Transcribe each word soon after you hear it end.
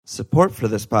Support for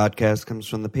this podcast comes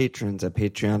from the patrons at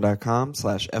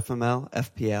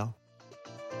patreon.com/FMLFPL.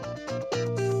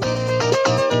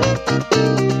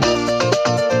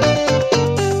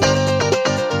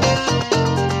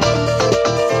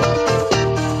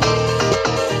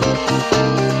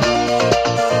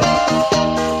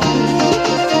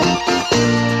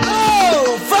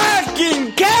 Oh,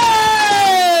 fucking K!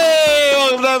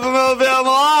 Welcome to FMLFPL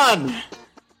on!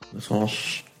 This one.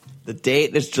 The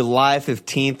date is July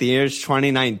 15th, the year's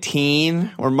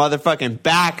 2019. We're motherfucking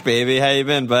back, baby. How you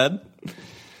been, bud?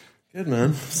 Good,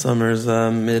 man. Summer's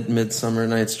midsummer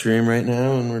night's dream right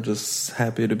now, and we're just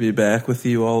happy to be back with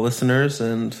you all listeners,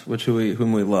 and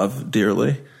whom we love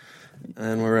dearly.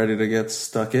 And we're ready to get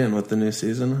stuck in with the new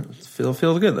season. Feels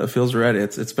good though. Feels ready.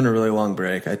 It's been a really long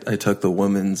break. I took the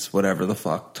women's whatever the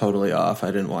fuck totally off. I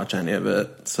didn't watch any of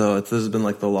it, so this has been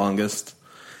like the longest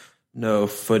no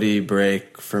footy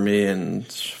break for me in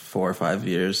 4 or 5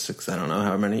 years, 6, I don't know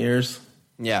how many years.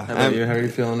 Yeah. How about you? How are you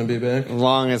feeling to be back?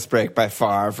 Longest break by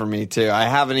far for me, too. I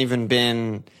haven't even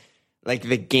been... Like,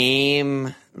 the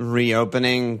game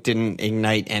reopening didn't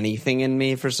ignite anything in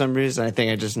me for some reason. I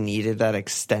think I just needed that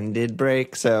extended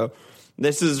break. So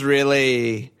this is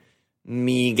really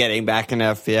me getting back into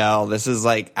FPL. This is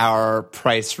like our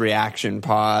price reaction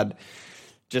pod.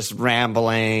 Just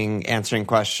rambling, answering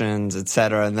questions,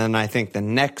 etc. And then I think the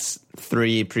next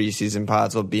 3 preseason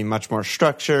pods will be much more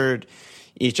structured.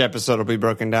 Each episode will be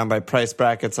broken down by price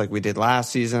brackets like we did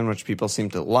last season, which people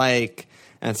seem to like.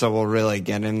 And so we'll really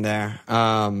get in there.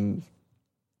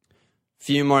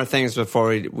 Few more things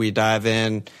before we dive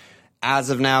in.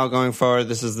 As of now, going forward,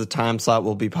 this is the time slot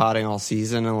we'll be podding all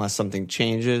season unless something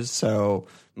changes. So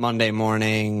Monday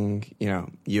morning,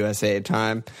 USA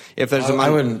time. If there's I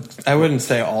wouldn't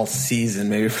say all season,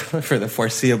 maybe for the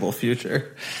foreseeable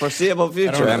future. Foreseeable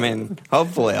future. I mean,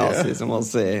 hopefully all season. We'll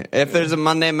see. If there's a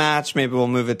Monday match, maybe we'll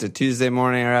move it to Tuesday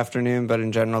morning or afternoon. But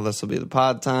in general, this will be the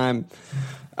pod time.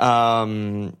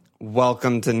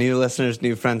 Welcome to new listeners,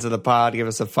 new friends of the pod. Give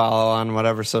us a follow on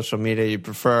whatever social media you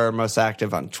prefer. Most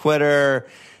active on Twitter.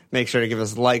 Make sure to give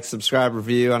us a like, subscribe,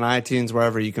 review on iTunes,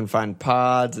 wherever you can find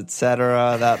pods,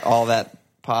 etc. All that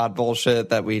pod bullshit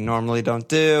that we normally don't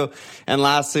do. And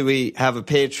lastly, we have a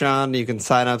Patreon. You can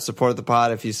sign up, support the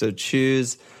pod if you so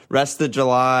choose. Rest of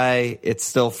July, it's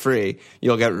still free.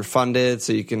 You'll get refunded,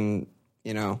 so you can,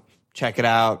 check it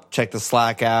out, check the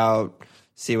Slack out,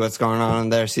 see what's going on in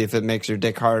there, see if it makes your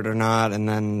dick hard or not, and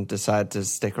then decide to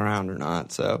stick around or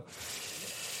not. So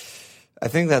I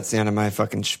think that's the end of my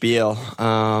fucking spiel.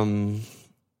 Where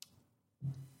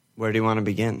do you want to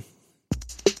begin?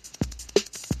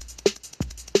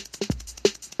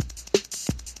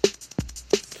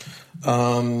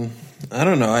 I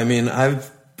don't know. I mean, I've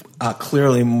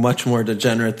clearly much more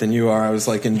degenerate than you are. I was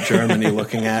like in Germany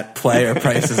looking at player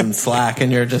prices in Slack,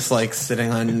 and you're just like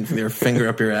sitting on your finger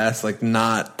up your ass, like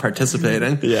not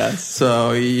participating. Yes.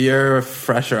 So you're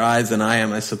fresher eyes than I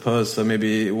am, I suppose. So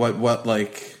maybe what's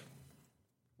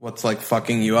like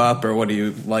fucking you up, or what are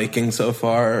you liking so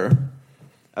far?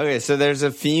 Okay, so there's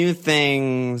a few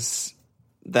things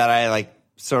that I like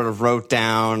sort of wrote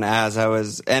down as I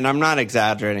was, and I'm not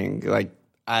exaggerating, like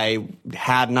I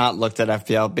had not looked at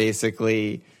FPL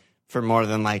basically for more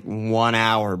than like 1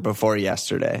 hour before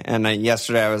yesterday. And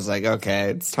yesterday I was like,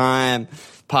 okay, it's time.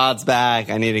 Pod's back.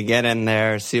 I need to get in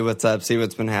there, see what's up, see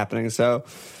what's been happening. So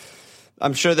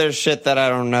I'm sure there's shit that I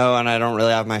don't know, and I don't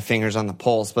really have my fingers on the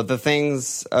pulse. But the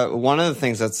things, one of the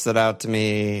things that stood out to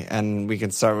me, and we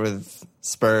can start with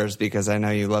Spurs because I know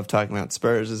you love talking about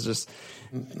Spurs, is just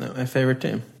my favorite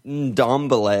team,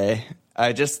 Ndombele.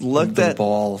 I just looked at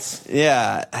balls.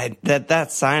 Yeah,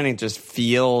 that signing just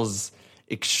feels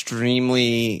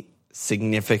extremely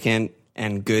significant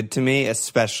and good to me,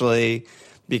 especially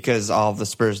because all of the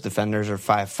Spurs defenders are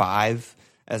 5'5",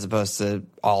 as opposed to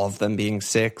all of them being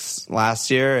 6 last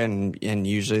year, and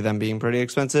usually them being pretty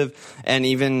expensive, and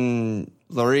even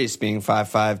Lloris being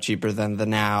 5'5", cheaper than the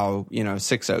now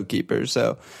 6'0" keepers.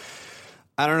 So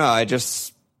I don't know.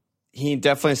 He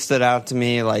definitely stood out to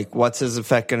me. Like, what's his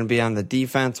effect going to be on the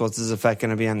defense? What's his effect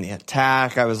going to be on the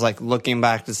attack? I was like looking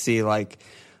back to see like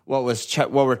what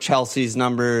were Chelsea's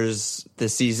numbers the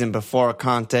season before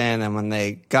Conte, and then when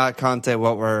they got Conte,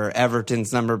 what were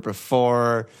Everton's number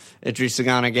before Idrissa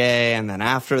Gana Gueye, and then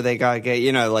after they got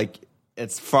Gueye. Like,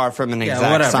 it's far from an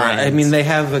exact science. I mean, they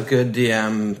have a good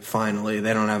DM finally.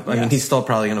 They don't have. I mean, he's still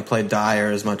probably going to play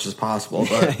Dyer as much as possible,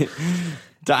 but.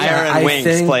 Dyer and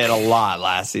Winks played a lot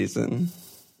last season.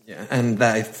 Yeah, and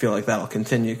I feel like that'll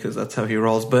continue because that's how he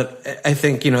rolls. But I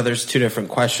think, there's two different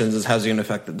questions: is how's he going to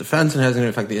affect the defense and how's he going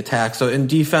to affect the attack? So in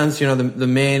defense, the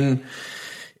main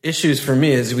issues for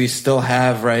me is we still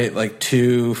have, right, like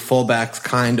two fullbacks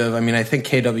kind of. I mean, I think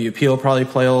KWP will probably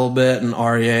play a little bit, and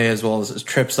REA as well as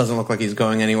Trips doesn't look like he's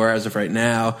going anywhere as of right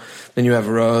now. Then you have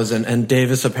Rose, and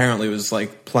Davis apparently was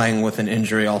like playing with an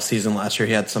injury all season last year.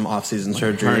 He had some off-season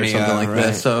surgery hernia, or something like right.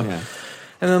 this. So,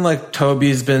 and then like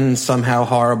Toby's been somehow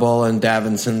horrible, and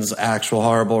Davinson's actual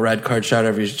horrible, red card shot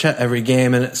every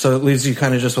game, and so it leaves you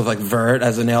kind of just with like Vert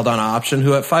as a nailed-on option,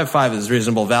 who at 5'5" is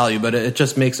reasonable value, but it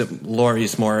just makes it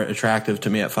Lloris more attractive to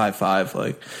me at 5'5".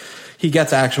 Like he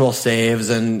gets actual saves,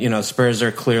 and Spurs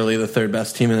are clearly the third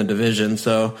best team in the division,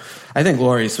 so I think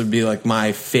Lloris would be like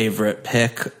my favorite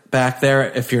pick back there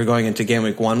if you're going into game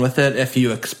week 1 with it, if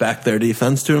you expect their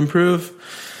defense to improve.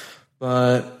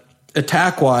 But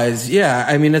attack-wise, yeah,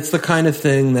 I mean, it's the kind of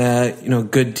thing that,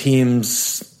 good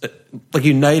teams like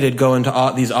United go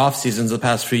into these off-seasons the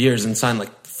past few years and sign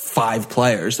like 5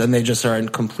 players, and they just are in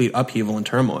complete upheaval and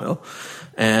turmoil.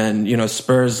 And,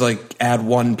 Spurs like add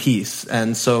one piece.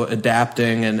 And so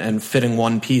adapting and fitting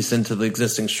one piece into the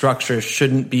existing structure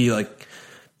shouldn't be like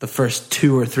the first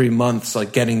 2 or 3 months,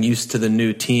 like getting used to the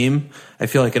new team. I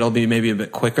feel like it'll be maybe a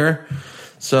bit quicker.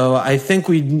 So I think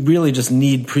we really just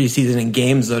need preseason and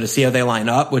games, though, to see how they line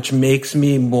up, which makes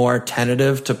me more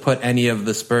tentative to put any of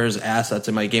the Spurs assets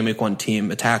in my Game Week 1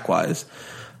 team attack-wise.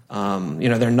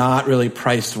 They're not really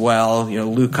priced well.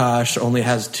 Lukasz only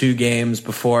has 2 games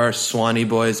before Swanee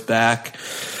Boy's back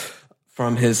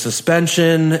from his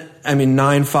suspension. I mean,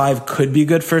 9.5 could be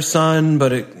good for Son,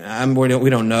 but we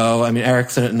don't know. I mean,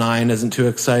 Eriksson at 9 isn't too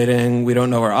exciting. We don't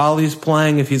know where Ollie's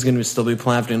playing, if he's going to still be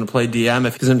having to play DM,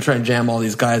 if he's going to try and jam all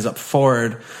these guys up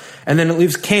forward. And then it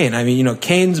leaves Kane. I mean,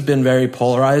 Kane's been very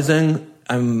polarizing.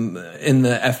 I'm in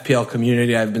the FPL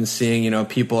community. I've been seeing,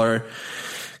 people are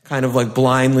kind of like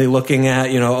blindly looking at,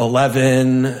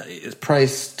 11 is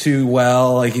priced too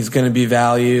well, like he's going to be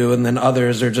value. And then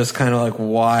others are just kind of like,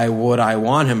 why would I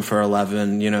want him for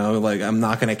 11? Like I'm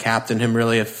not going to captain him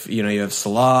really if, you have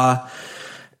Salah,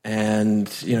 and,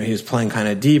 he was playing kind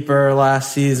of deeper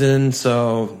last season.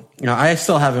 So, I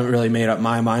still haven't really made up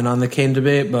my mind on the Kane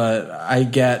debate, but I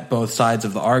get both sides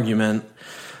of the argument.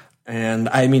 And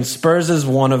I mean, Spurs is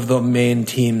one of the main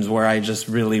teams where I just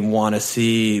really want to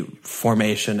see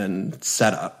formation and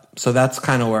setup. So that's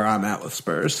kind of where I'm at with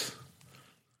Spurs.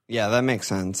 Yeah, that makes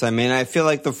sense. I mean, I feel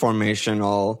like the formation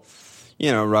will,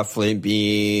 roughly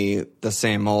be the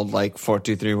same old like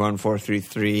 4-2-3-1,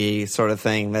 4-3-3 sort of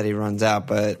thing that he runs out.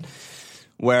 But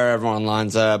where everyone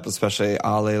lines up, especially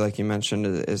Ollie, like you mentioned,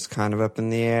 is kind of up in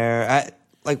the air.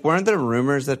 Weren't there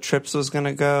rumors that Trips was going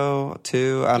to go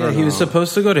too? I don't know. He was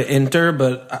supposed to go to Inter,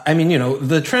 but I mean,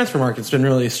 the transfer market's been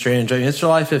really strange. I mean, it's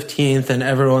July 15th, and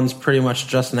everyone's pretty much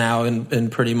just now in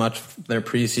pretty much their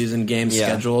preseason game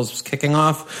schedules kicking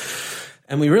off.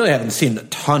 And we really haven't seen a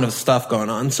ton of stuff going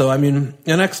on. So, I mean,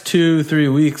 the next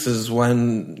 2-3 weeks is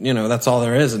when, that's all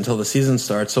there is until the season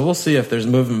starts. So we'll see if there's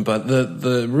movement. But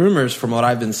the rumors, from what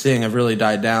I've been seeing, have really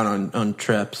died down on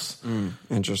Trips.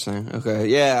 Interesting. Okay.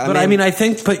 Yeah. I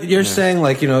think, but you're saying,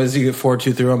 like, as you get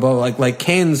 4-2-3-1, but like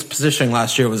Kane's positioning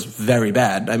last year was very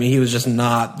bad. I mean, he was just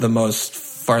not the most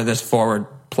farthest forward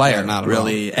player, not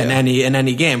really, in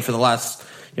any game for the last,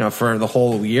 for the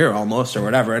whole year almost or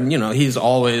whatever. And, he's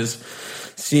always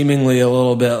seemingly a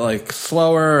little bit like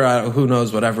slower, who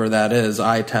knows, whatever that is,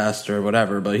 eye test or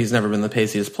whatever, but he's never been the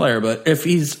paciest player. But if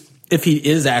he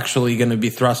is actually going to be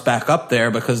thrust back up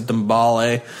there because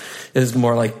Dembele is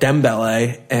more like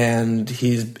Dembele and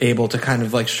he's able to kind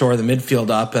of like shore the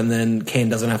midfield up, and then Kane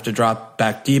doesn't have to drop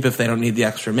back deep if they don't need the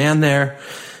extra man there.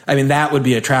 I mean, that would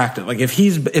be attractive. Like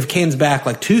if Kane's back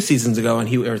like 2 seasons ago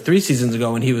or 3 seasons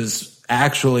ago, and he was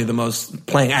actually the most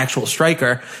playing actual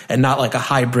striker and not like a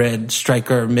hybrid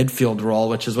striker midfield role,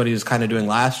 which is what he was kind of doing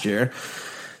last year,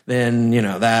 then,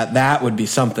 that would be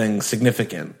something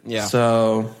significant. Yeah.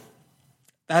 So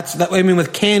that's that. I mean,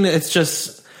 with Kane, it's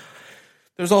just,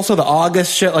 there's also the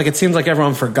August shit. Like, it seems like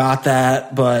everyone forgot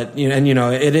that, but,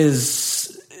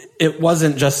 it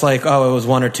wasn't just like, oh, it was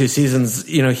 1 or 2 seasons.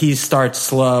 He starts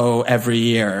slow every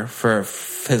year for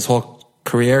his whole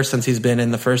career since he's been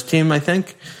in the first team, I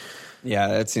think.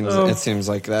 Yeah, it seems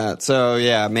like that. So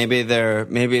yeah, maybe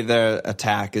their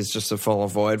attack is just a full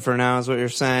void for now, is what you're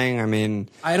saying. I mean,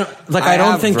 I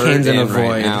don't think Kane's in a void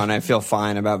right now, and I feel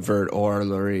fine about Vert or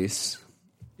Lloris.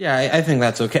 Yeah, I think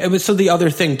that's okay. So the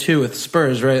other thing too with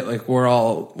Spurs, right? Like, we're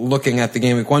all looking at the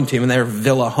Game Week 1 team, and they're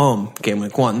Villa home Game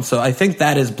Week 1. So I think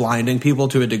that is blinding people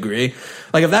to a degree.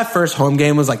 Like, if that first home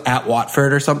game was like at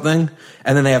Watford or something,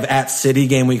 and then they have at City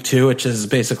Game Week 2, which is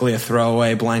basically a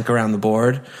throwaway blank around the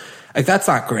board, like, that's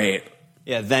not great.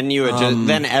 Yeah, then you would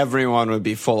then everyone would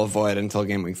be full of void until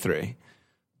Game Week 3.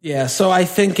 Yeah, so I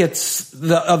think it's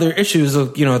the other issues of,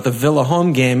 at the Villa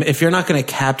home game. If you're not going to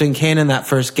captain Kane in that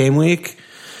first game week,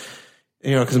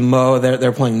 because Mo,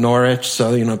 they're playing Norwich, so,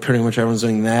 pretty much everyone's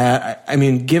doing that. I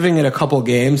mean, giving it a couple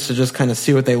games to just kind of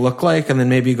see what they look like and then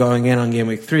maybe going in on game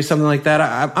week 3, something like that,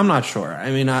 I'm not sure. I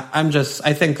mean,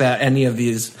 I think that any of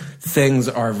these things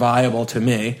are viable to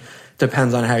me.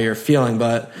 Depends on how you're feeling.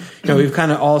 But, we've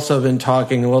kind of also been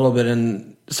talking a little bit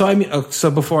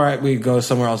so before we go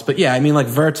somewhere else, but yeah, I mean, like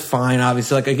Vert's fine,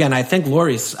 obviously. Like, again, I think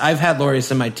I've had Lloris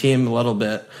in my team a little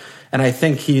bit, and I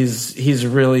think he's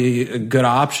really a good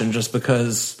option just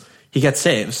because he gets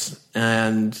saves,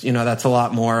 and that's a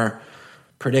lot more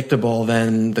predictable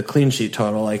than the clean sheet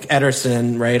total. Like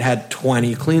Ederson, right, had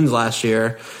 20 cleans last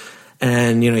year,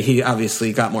 and he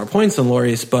obviously got more points than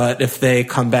Lloris, but if they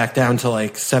come back down to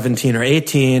like 17 or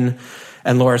 18.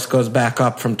 And Lloris goes back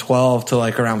up from 12 to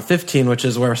like around 15, which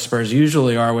is where Spurs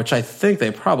usually are, which I think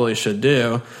they probably should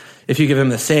do. If you give him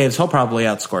the saves, he'll probably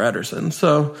outscore Ederson.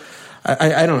 So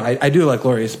I don't know. I do like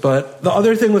Lloris. But the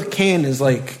other thing with Kane is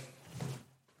like,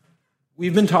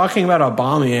 we've been talking about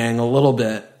Aubameyang a little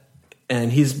bit,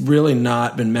 and he's really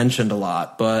not been mentioned a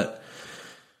lot. But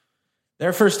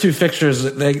their first 2 fixtures,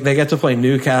 they get to play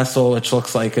Newcastle, which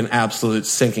looks like an absolute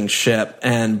sinking ship,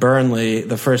 and Burnley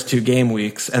the first 2 game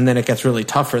weeks, and then it gets really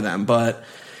tough for them. But,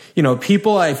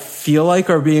 people I feel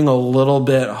like are being a little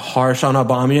bit harsh on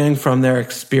Aubameyang from their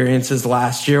experiences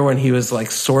last year when he was like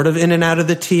sort of in and out of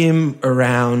the team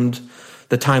around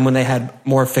the time when they had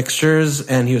more fixtures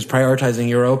and he was prioritizing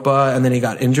Europa, and then he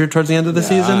got injured towards the end of the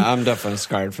season. I'm definitely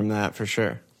scarred from that for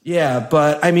sure. Yeah,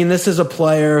 but I mean, this is a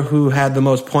player who had the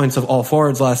most points of all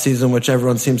forwards last season, which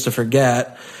everyone seems to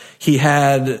forget. He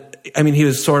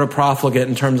was sort of profligate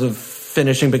in terms of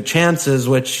finishing big chances,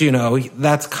 which,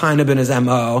 that's kind of been his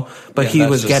MO, but he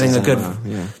was getting a good,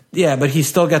 but he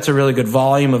still gets a really good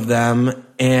volume of them,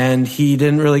 and he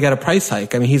didn't really get a price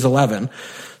hike. I mean, he's 11.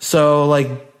 So like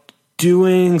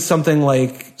doing something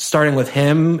like starting with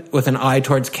him with an eye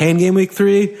towards Kane game week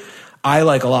 3, I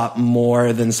like a lot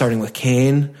more than starting with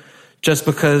Kane, just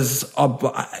because,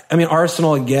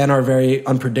 Arsenal, again, are very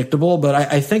unpredictable, but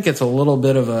I think it's a little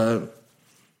bit of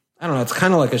it's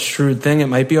kind of like a shrewd thing. It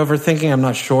might be overthinking, I'm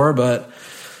not sure, but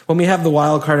when we have the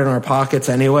wild card in our pockets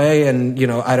anyway, and,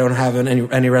 I don't have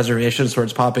any reservations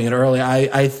towards popping it early,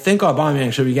 I think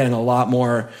Aubameyang should be getting a lot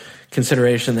more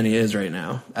consideration than he is right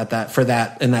now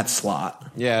in that slot.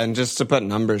 Yeah, and just to put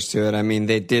numbers to it, I mean,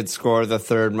 they did score the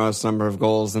 3rd most number of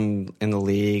goals in the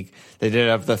league. They did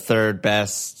have the 3rd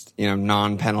best,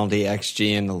 non-penalty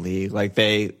XG in the league. Like,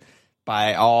 they,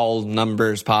 by all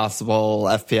numbers possible,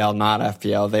 FPL, not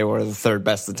FPL, they were the 3rd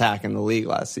best attack in the league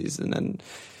last season, and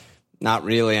not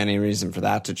really any reason for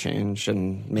that to change,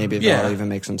 and maybe they'll even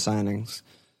make some signings.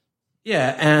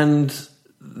 Yeah, and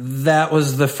that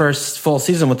was the first full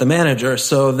season with the manager,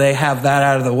 so they have that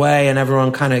out of the way, and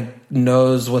everyone kind of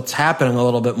knows what's happening a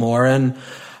little bit more. And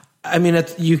I mean,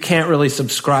 you can't really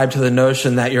subscribe to the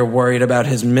notion that you're worried about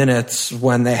his minutes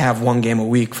when they have 1 game a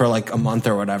week for like a month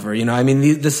or whatever. I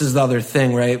mean, this is the other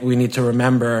thing, right? We need to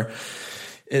remember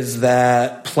is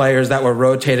that players that were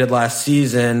rotated last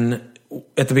season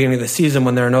at the beginning of the season,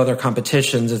 when there are no other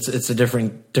competitions, it's a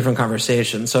different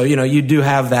conversation. So, you do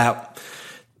have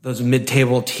those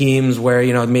mid-table teams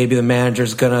where, maybe the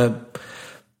manager's going to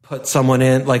put someone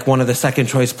in, like one of the second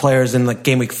choice players in like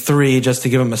game week 3 just to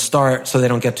give them a start so they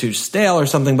don't get too stale or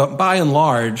something. But by and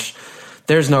large,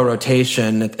 there's no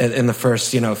rotation in the first,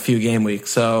 few game weeks.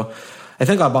 So I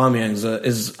think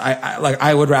Aubameyang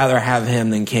I would rather have him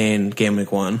than Kane game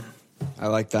week 1. I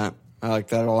like that. I like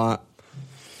that a lot.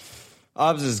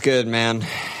 Obbs is good, man.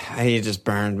 He just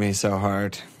burned me so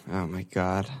hard. Oh my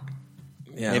God.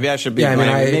 Yeah. Maybe I should be.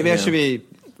 I should be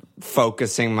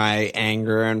focusing my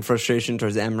anger and frustration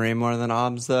towards Emery more than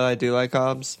Obbs, though. I do like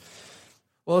Obbs.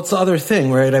 Well, it's the other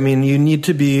thing, right? I mean, you need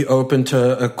to be open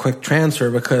to a quick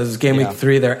transfer because game week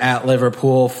 3, they're at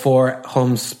Liverpool, 4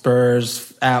 home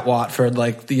Spurs, at Watford,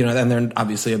 and they're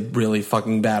obviously a really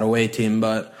fucking bad away team,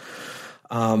 but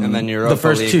and then Europa the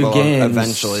first League 2 games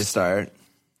eventually start.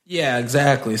 Yeah,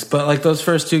 exactly. But those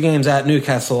first 2 games at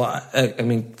Newcastle, I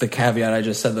mean, the caveat I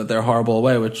just said that they're horrible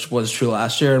away, which was true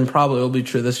last year and probably will be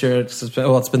true this year.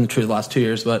 Well, it's been true the last 2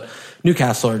 years, but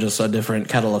Newcastle are just a different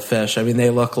kettle of fish. I mean,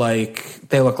 they look like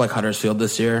Huddersfield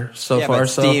this year so far. But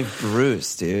Steve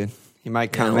Bruce, dude, he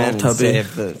might come in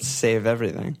and save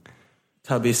everything.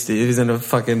 Hubby Steve, he's gonna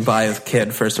fucking buy his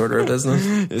kid first order of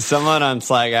business. Someone on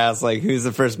Slack asked, like, who's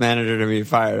the first manager to be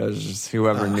fired? It was just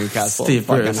whoever Newcastle Steve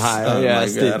fucking Bruce. hired. Oh yeah, my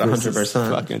Steve God, Bruce 100%.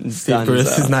 Fucking Steve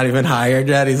Bruce is not even hired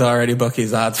yet. He's already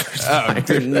bookies odds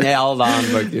for nailed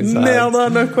on bookies. Nailed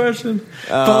on, no question.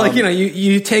 But like,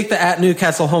 you take the at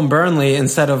Newcastle home Burnley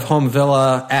instead of home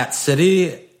Villa at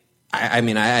City. I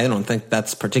mean, I don't think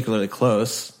that's particularly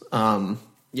close.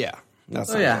 Yeah.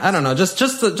 I don't know. Just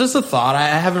a thought. I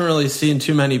haven't really seen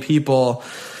too many people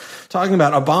talking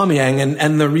about Aubameyang,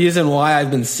 and the reason why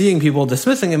I've been seeing people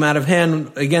dismissing him out of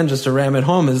hand, again, just to ram it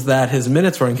home, is that his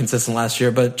minutes were inconsistent last year.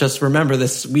 But just remember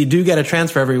this: we do get a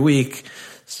transfer every week,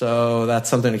 so that's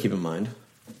something to keep in mind.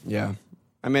 Yeah,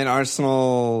 I mean,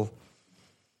 Arsenal,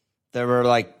 there were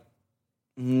like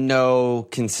no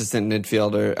consistent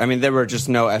midfielder. I mean, there were just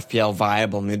no FPL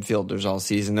viable midfielders all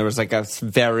season. There was like a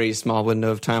very small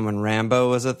window of time when Rambo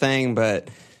was a thing, but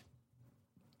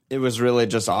it was really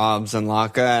just Obbs and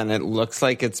Laka, and it looks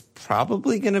like it's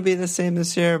probably going to be the same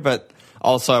this year. But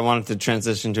also, I wanted to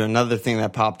transition to another thing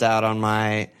that popped out on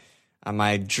my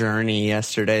journey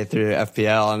yesterday through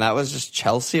FPL, and that was just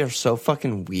Chelsea are so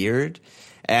fucking weird.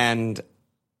 And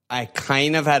I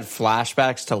kind of had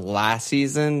flashbacks to last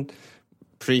season,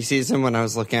 preseason, when I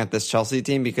was looking at this Chelsea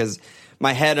team, because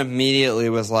my head immediately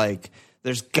was like,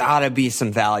 there's gotta be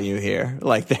some value here.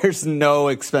 Like, there's no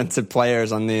expensive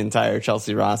players on the entire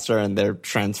Chelsea roster, and they're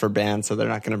transfer banned, so they're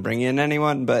not going to bring in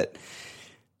anyone. But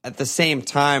at the same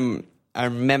time, I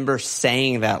remember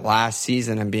saying that last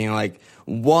season and being like,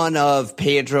 one of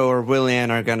Pedro or Willian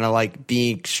are going to like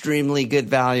be extremely good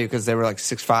value because they were like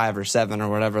 6'5" or 7 or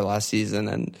whatever last season,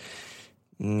 and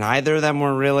neither of them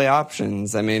were really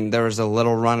options. I mean, there was a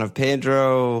little run of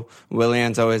Pedro.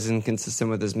 Willian's always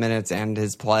inconsistent with his minutes and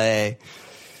his play.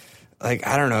 Like,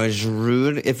 I don't know, if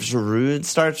Giroud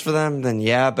starts for them, then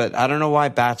yeah, but I don't know why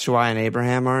Batshuayi and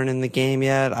Abraham aren't in the game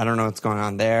yet. I don't know what's going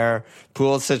on there.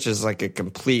 Pulisic is like a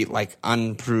complete, like,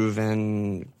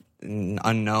 unproven,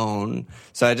 unknown.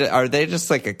 So are they just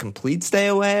like a complete stay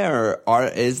away, or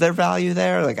is there value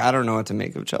there? Like, I don't know what to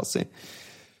make of Chelsea.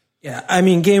 Yeah, I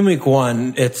mean, game week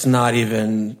 1, it's not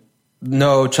even,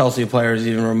 no Chelsea players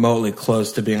even remotely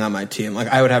close to being on my team. Like,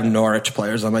 I would have Norwich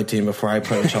players on my team before I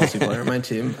put a Chelsea player on my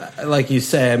team. Like you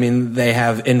say, I mean, they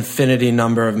have infinity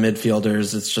number of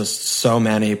midfielders. It's just so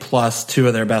many. Plus, 2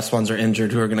 of their best ones are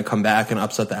injured, who are going to come back and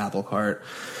upset the apple cart.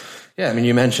 Yeah, I mean,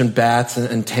 you mentioned Bats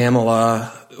and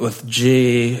Tamala with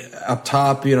G up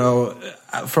top. You know,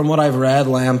 from what I've read,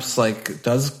 Lamps like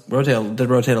did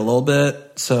rotate a little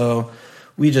bit. So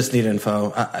we just need info,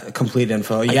 complete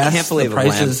info. I can't believe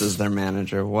Lamps is their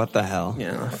manager. What the hell?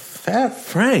 Yeah, Fat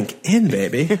Frank in,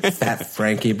 baby. Fat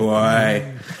Frankie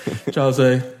boy.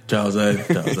 Jose.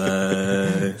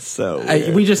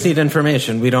 So we just need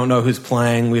information. We don't know who's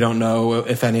playing. We don't know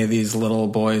if any of these little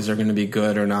boys are going to be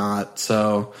good or not.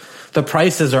 So the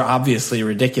prices are obviously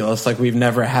ridiculous. Like, we've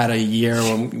never had a year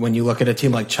when you look at a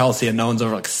team like Chelsea and no one's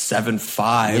over like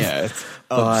 7.5. Yeah, it's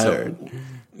absurd.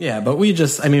 Yeah, but we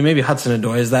just, I mean, maybe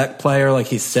Hudson-Odoi is that player, like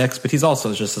he's 6, but he's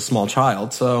also just a small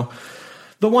child. So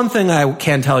the one thing I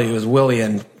can tell you is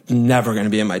Willian never going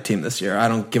to be in my team this year. I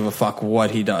don't give a fuck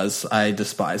what he does. I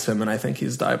despise him, and I think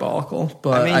he's diabolical.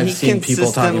 But I mean, I've seen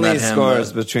people talking about him. He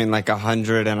scores between like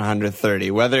 100 and 130,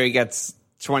 whether he gets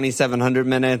 2,700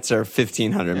 minutes or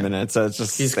 1,500 minutes. So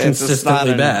he's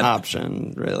consistently bad. An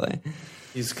option, really.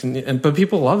 But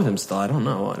people love him still. I don't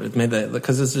know. It made that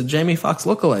because it's a Jamie Foxx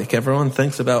lookalike. Everyone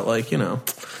thinks about, like, you know,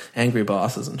 angry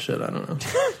bosses and shit. I don't know.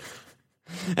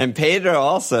 And Pedro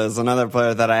also is another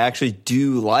player that I actually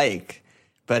do like,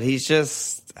 but he's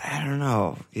just, I don't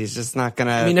know. He's just not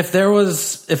gonna. I mean, if there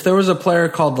was a player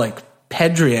called like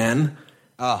Pedrian,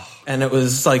 and it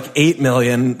was like 8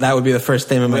 million, that would be the first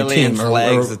name of my team. Or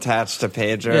legs attached to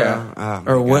Pedro. Yeah.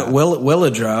 Or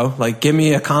Willadro. Like, give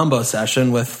me a combo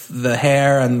session with the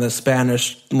hair and the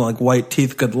Spanish, like, white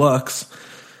teeth, good looks.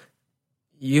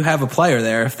 You have a player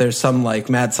there. If there's some like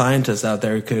mad scientist out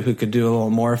there who could do a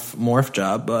little morph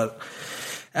job, but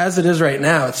as it is right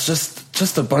now, it's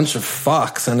just a bunch of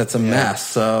fucks and it's a mess.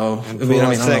 So I don't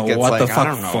know what the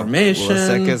fuck formation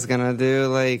Pulisic is gonna do.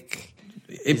 Like,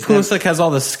 Pulisic has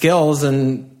all the skills,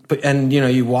 and you know,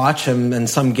 you watch him in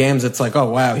some games, it's like, oh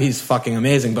wow, he's fucking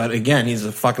amazing. But again, he's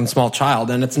a fucking small child,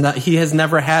 and it's not. He has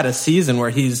never had a season where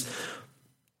he's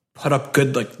put up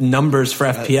good like numbers for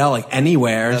FPL like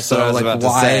anywhere. That's so what I was like, about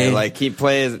why? to say. Like, he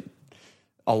plays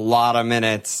a lot of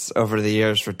minutes over the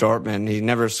years for Dortmund. He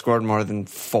never scored more than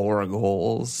 4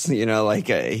 goals. You know, like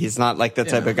he's not like the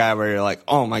type of guy where you're like,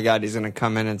 oh my God, he's going to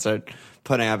come in and start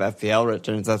putting up FPL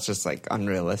returns. That's just like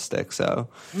unrealistic. So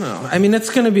no, I mean, it's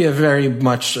going to be a very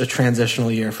much a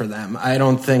transitional year for them. I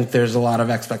don't think there's a lot of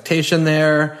expectation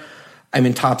there. I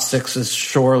mean, top 6 is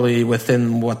surely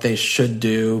within what they should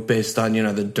do based on, you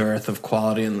know, the dearth of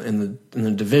quality in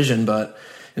the division. But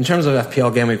in terms of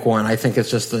FPL game week 1, I think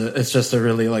it's just a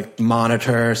really like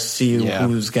monitor, see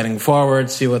who's getting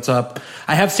forward, see what's up.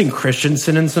 I have seen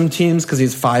Christensen in some teams because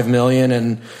he's 5 million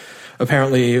and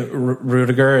apparently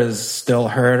Rudiger is still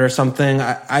hurt or something.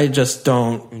 I just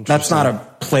don't. That's not a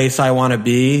place I want to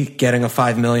be. Getting a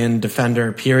 5 million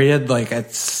defender, period. Like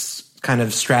it's kind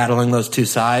of straddling those two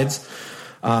sides.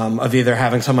 Of either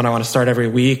having someone I want to start every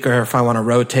week or if I want to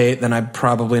rotate, then I'm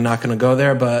probably not going to go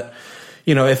there. But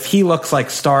you know, if he looks like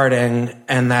starting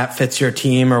and that fits your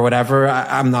team or whatever,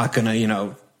 I'm not going to, you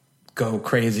know, go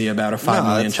crazy about a 5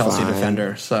 million Chelsea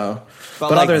defender. So,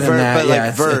 but like other than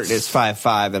that, Vert is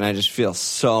 5.5, and I just feel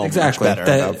so much better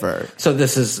about Vert. So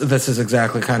this is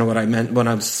exactly kind of what I meant when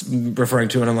I was referring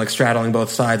to it. I'm like straddling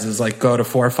both sides is like go to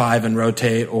 4-5 and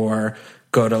rotate, or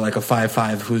go to like a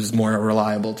 5.5 who's more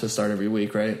reliable to start every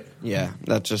week, right? Yeah,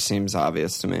 that just seems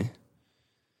obvious to me.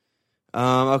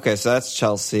 Okay, so that's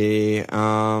Chelsea.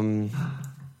 And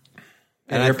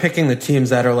you're picking the teams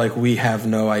that are like, we have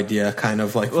no idea, kind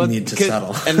of like we need to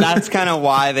settle. And that's kind of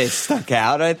why they stuck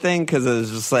out, I think, because it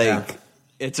was just like,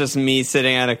 it's just me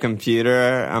sitting at a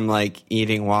computer. I'm like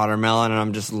eating watermelon and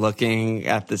I'm just looking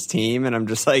at this team and I'm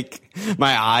just like,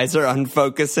 my eyes are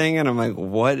unfocusing and I'm like,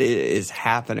 what is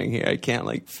happening here? I can't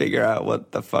like figure out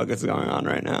what the fuck is going on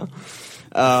right now.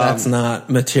 That's not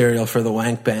material for the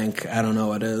wank bank. I don't know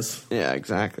what is. Yeah,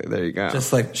 exactly. There you go.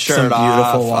 Just like shirt some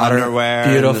beautiful off, underwear,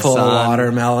 beautiful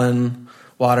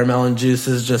watermelon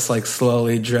juices, just like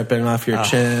slowly dripping off your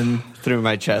chin through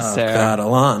my chest hair. God,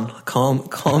 Alon,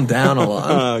 calm down,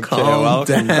 Alon. Okay, calm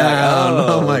down.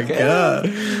 Oh my God.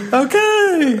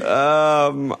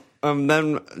 Okay.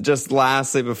 Then just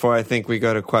lastly, before I think we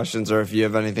go to questions, or if you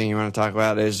have anything you want to talk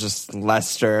about, is just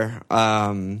Leicester.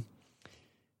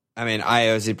 I mean,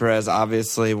 Ayoze Perez,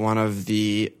 obviously one of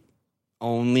the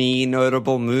only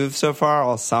notable moves so far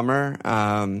all summer.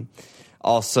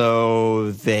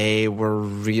 Also, they were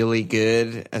really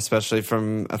good, especially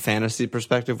from a fantasy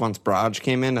perspective, once Braj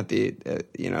came in at the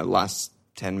last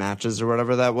 10 matches or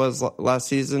whatever that was last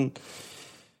season.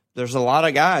 There's a lot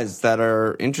of guys that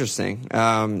are interesting,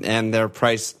 and they're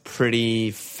priced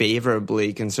pretty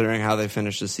favorably considering how they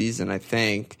finished the season, I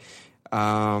think.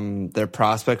 Their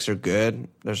prospects are good.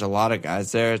 There's a lot of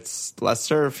guys there. It's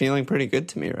Leicester feeling pretty good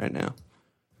to me right now.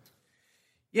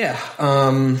 Yeah.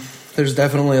 There's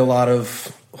definitely a lot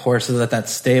of horses at that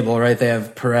stable, right? They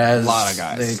have Perez. A lot of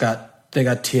guys. They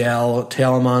got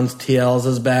Tielemans, TLs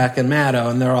is back, and Matto,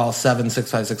 and they're all 7,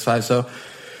 6'5", 6'5". So,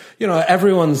 you know,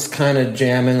 everyone's kind of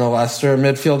jamming a Leicester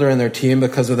midfielder in their team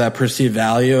because of that perceived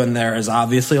value, and there is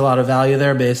obviously a lot of value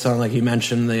there based on, like you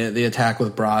mentioned, the attack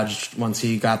with Braj once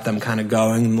he got them kind of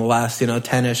going in the last,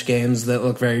 10-ish games that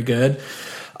look very good.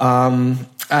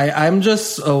 I'm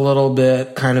just a little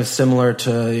bit kind of similar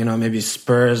to, maybe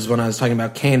Spurs when I was talking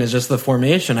about Kane, is just the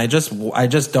formation. I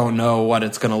just don't know what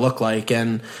it's going to look like.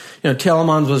 And,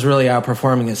 Tielemans was really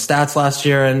outperforming his stats last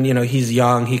year, and, he's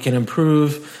young, he can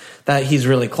improve. That he's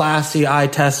really classy, eye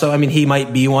test. So, I mean, he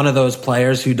might be one of those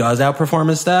players who does outperform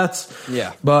his stats.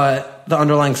 Yeah. But the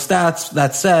underlying stats,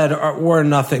 that said, were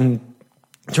nothing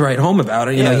to write home about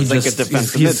it. He's like a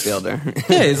defensive midfielder.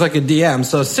 Yeah, he's like a DM.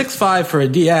 So 6'5" for a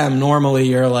DM, normally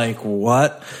you're like,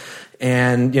 what?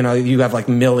 And, you have like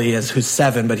Millie who's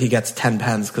 7, but he gets 10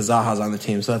 pens because Zaha's on the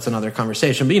team. So that's another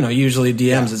conversation. But, usually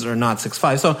DMs are not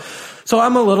 6'5". So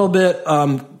I'm a little bit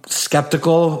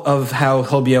skeptical of how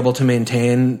he'll be able to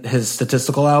maintain his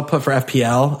statistical output for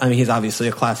FPL. I mean, he's obviously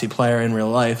a classy player in real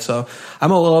life. So I'm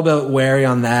a little bit wary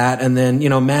on that. And then,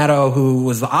 Matto, who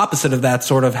was the opposite of that,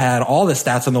 sort of had all the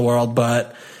stats in the world,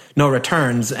 but no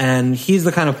returns. And he's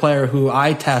the kind of player who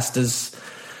I test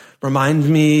reminds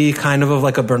me kind of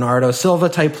like a Bernardo Silva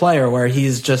type player where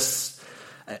he's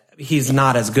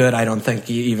not as good. I don't think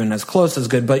even as close as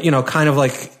good, but kind of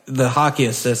like the hockey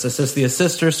assist the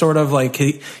assister, sort of like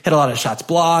he hit a lot of shots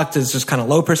blocked. It's just kind of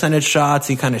low percentage shots.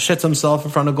 He kind of shits himself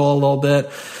in front of goal a little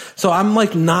bit. So I'm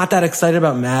like not that excited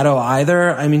about Matto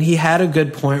either. I mean, he had a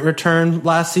good point return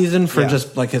last season for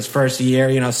just like his first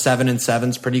year, 7 and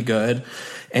 7's pretty good.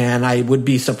 And I would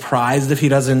be surprised if he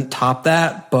doesn't top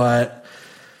that, but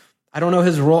I don't know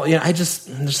his role. He just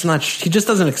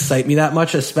doesn't excite me that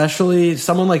much, especially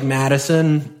someone like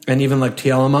Maddison and even like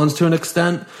Tielemans to an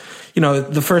extent.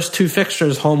 the first 2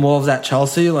 fixtures, home Wolves at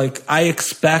Chelsea, like I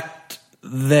expect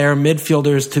their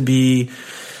midfielders to be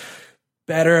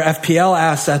better FPL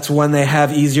assets when they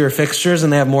have easier fixtures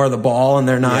and they have more of the ball and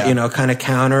they're not, kind of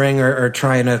countering or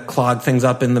trying to clog things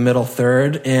up in the middle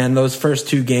third. And those first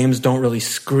 2 games don't really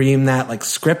scream that like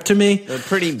script to me. They're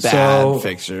pretty bad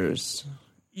fixtures.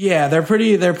 Yeah, they're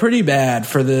pretty bad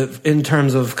in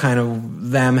terms of kind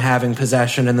of them having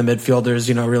possession and the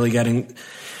midfielders, really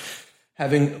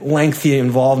having lengthy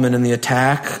involvement in the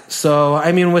attack. So,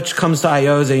 I mean, which comes to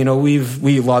Ayoze,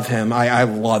 we love him. I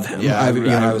love him. Yeah, I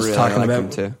was really talking like about him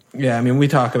too. Yeah, I mean, we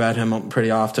talk about him pretty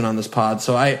often on this pod.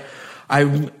 So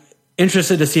I'm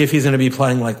interested to see if he's going to be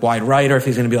playing like wide right or if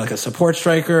he's going to be like a support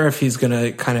striker, or if he's going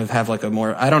to kind of have like a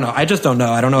more, I don't know. I just don't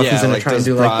know. I don't know if he's going to try and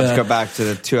do like the go back to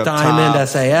the 2 up diamond top.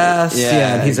 SAS.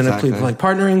 And he's exactly. going to play like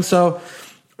partnering. So,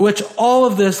 which all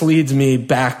of this leads me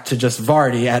back to just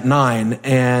Vardy at 9.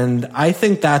 And I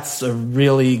think that's a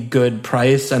really good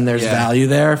price and there's value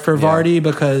there for Vardy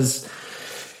because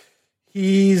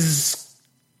he's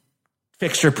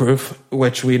fixture proof,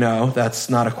 which we know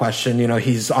that's not a question.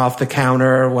 He's off the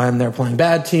counter when they're playing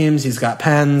bad teams. He's got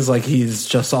pens. Like he's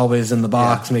just always in the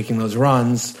box making those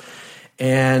runs.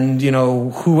 And,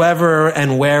 whoever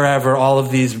and wherever all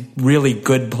of these really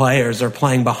good players are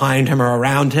playing behind him or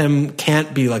around him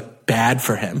can't be like bad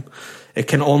for him. It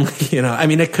can only,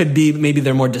 it could be maybe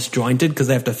they're more disjointed because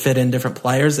they have to fit in different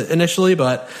players initially.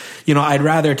 But, I'd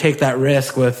rather take that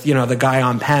risk with, the guy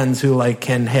on pens who like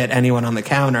can hit anyone on the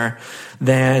counter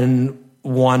than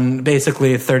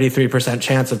basically a 33%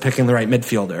 chance of picking the right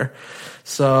midfielder.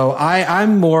 So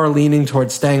I'm more leaning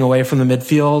towards staying away from the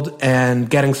midfield and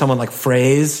getting someone like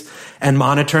Fraze and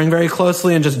monitoring very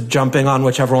closely and just jumping on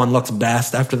whichever one looks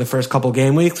best after the first couple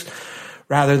game weeks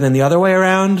rather than the other way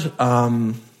around.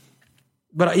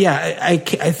 But yeah, I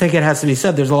think it has to be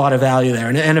said there's a lot of value there.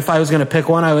 And if I was going to pick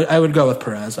one, I would go with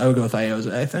Perez. I would go with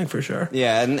Ayoze, I think, for sure.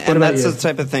 Yeah, and that's the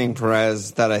type of thing,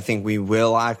 Perez, that I think we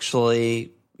will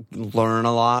actually learn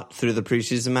a lot through the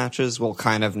preseason matches. We'll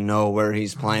kind of know where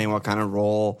he's playing, what kind of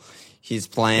role he's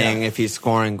playing, if he's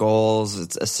scoring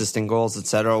goals, assisting goals,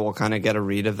 etc. We'll kind of get a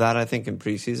read of that, I think, in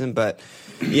preseason. But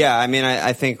yeah, I mean,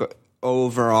 I think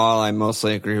overall, I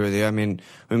mostly agree with you. I mean,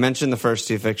 we mentioned the first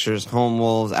 2 fixtures, home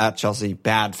Wolves, at Chelsea,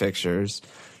 bad fixtures.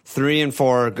 3 and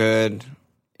 4 are good.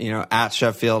 At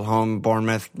Sheffield, home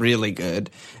Bournemouth, really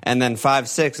good. And then 5,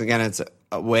 6, again, it's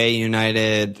away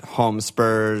United, home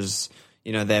Spurs.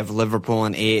 They have Liverpool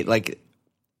in 8. Like,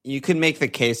 you could make the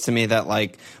case to me that,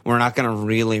 like, we're not going to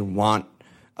really want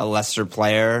a Leicester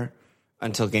player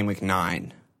until game week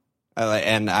 9.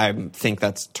 And I think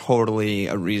that's totally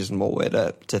a reasonable way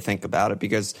to think about it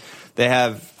because they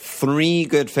have 3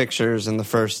 good fixtures in the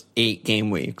first 8 game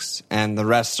weeks, and the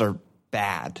rest are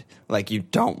bad. Like, you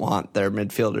don't want their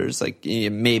midfielders. Like,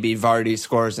 maybe Vardy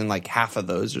scores in, like, half of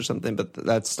those or something, but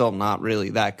that's still not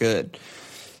really that good.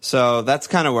 So that's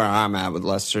kind of where I'm at with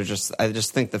Leicester. I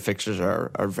just think the fixtures are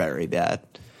very bad.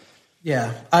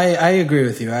 Yeah, I agree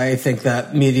with you. I think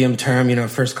that medium term,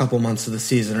 first couple months of the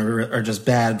season are just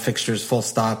bad fixtures, full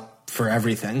stop for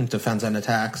everything, defense and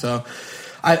attack. So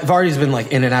Vardy's been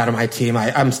like in and out of my team.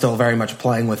 I'm still very much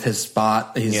playing with his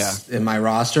spot. He's in my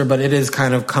roster, but it is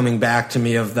kind of coming back to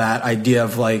me of that idea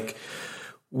of like,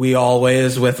 we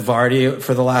always, with Vardy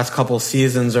for the last couple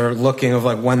seasons, are looking of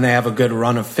like when they have a good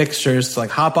run of fixtures to like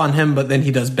hop on him, but then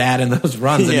he does bad in those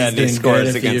runs. And he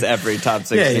scores against every top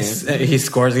 6 team. He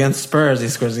scores against Spurs. He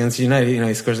scores against United.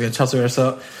 He scores against Chelsea.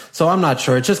 So I'm not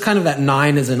sure. It's just kind of that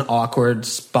 9 is an awkward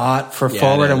spot for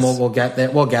forward, and we'll get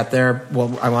there. We'll get there.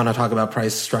 I want to talk about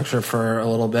price structure for a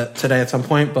little bit today at some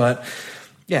point, but.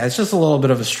 Yeah, it's just a little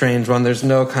bit of a strange one. There's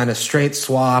no kind of straight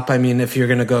swap. I mean, if you're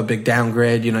going to go big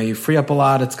downgrade, you free up a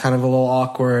lot. It's kind of a little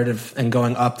awkward, and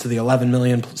going up to the 11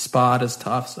 million spot is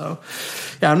tough. So,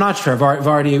 yeah, I'm not sure.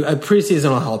 Vardy, preseason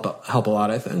will help a lot,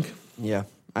 I think. Yeah,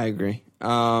 I agree.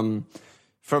 From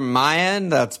my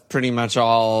end, that's pretty much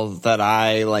all that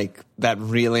I like. That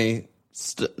really,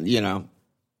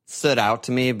 stood out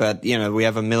to me, but we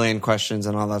have a million questions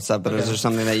and all that stuff. But is there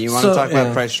something that you want to talk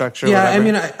about, price structure? Yeah, whatever?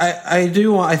 I mean, I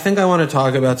do. I think I want to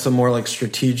talk about some more like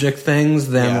strategic things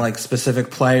than like specific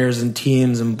players and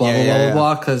teams and blah blah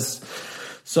blah. Because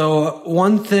so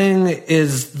one thing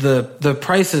is the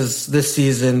prices this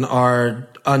season are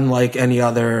unlike any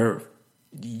other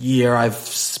year I've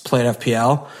played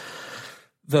FPL.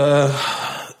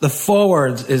 The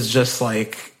forwards is just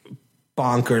like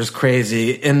bonkers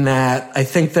crazy in that I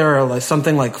think there are like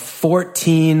something like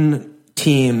 14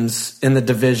 teams in the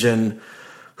division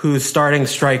whose starting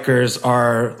strikers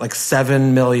are like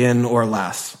 7 million or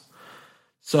less.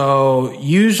 So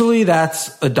usually that's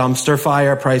a dumpster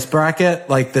fire price bracket,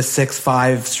 like the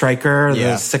 6'5" striker,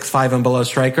 the 6'5" and below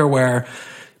striker, where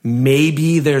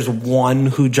maybe there's one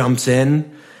who jumps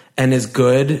in and is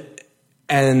good,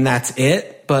 and that's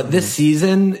it. But this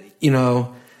season,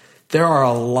 there are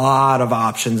a lot of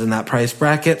options in that price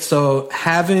bracket. So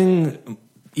having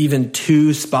even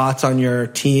 2 spots on your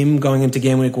team going into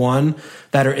game week 1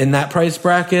 that are in that price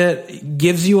bracket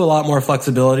gives you a lot more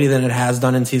flexibility than it has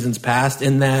done in seasons past,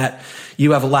 in that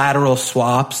you have lateral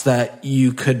swaps that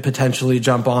you could potentially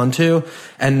jump onto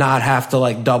and not have to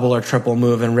like double or triple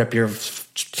move and rip your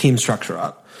team structure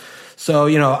up. So,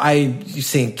 you're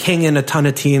seeing King in a ton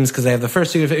of teams because they have the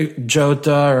first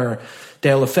Jota or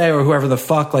De La Fey or whoever the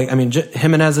fuck.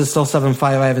 Jimenez is still 7'5".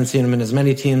 I haven't seen him in as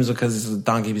many teams because he's a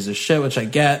donkey piece of shit, which I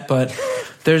get. But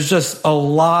there's just a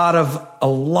lot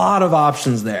of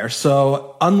options there.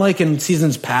 So unlike in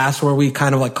seasons past where we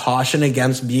kind of like caution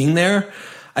against being there,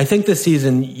 I think this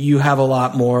season you have a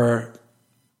lot more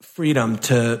freedom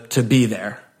to be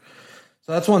there.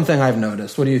 So that's one thing I've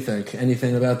noticed. What do you think?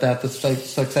 Anything about that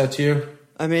sticks out to you?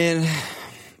 I mean,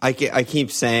 I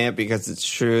keep saying it because it's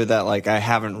true that like I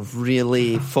haven't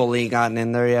really fully gotten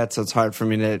in there yet, so it's hard for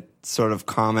me to sort of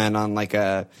comment on like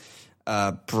a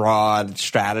broad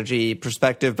strategy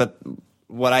perspective. But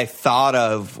what I thought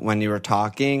of when you were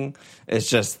talking is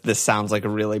just, this sounds like a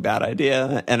really bad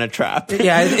idea and a trap.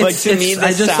 Yeah, to me,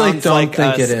 this sounds don't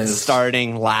think it is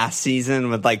starting last season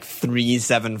with like 3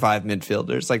 7'5"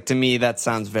 midfielders. Like, to me, that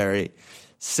sounds very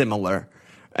similar.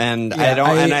 And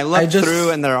I looked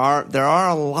through, and there are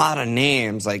a lot of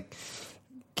names like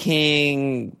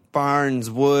King, Barnes,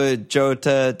 Wood,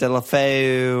 Jota, De La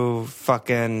Feu,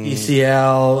 fucking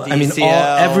ECL. and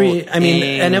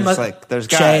it must, like, there's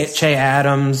guys. Che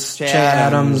Adams,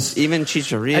 even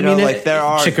Chicharito. There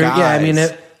are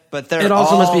guys. But it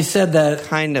also must be said that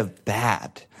kind of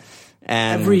bad.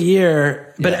 And every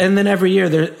year, and then every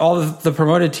year, all of the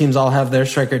promoted teams all have their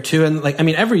striker too, and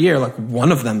every year, like,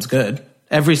 one of them's good.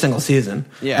 Every single season.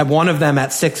 Yeah. And one of them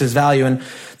at 6 is value. And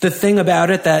the thing about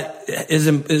it that is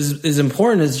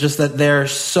important is just that they're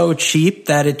so cheap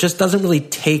that it just doesn't really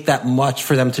take that much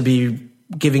for them to be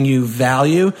giving you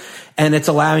value. And it's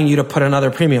allowing you to put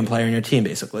another premium player in your team,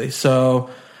 basically. So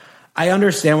I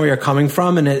understand where you're coming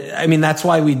from. And that's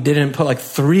why we didn't put like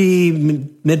 3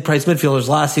 mid-price midfielders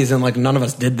last season. Like, none of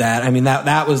us did that.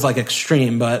 That was like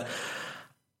extreme, but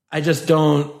I just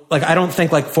don't I don't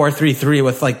think like 4-3-3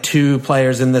 with like 2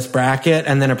 players in this bracket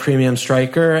and then a premium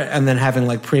striker and then having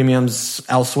like premiums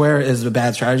elsewhere is a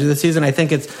bad strategy this season. I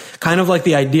think it's kind of like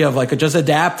the idea of like just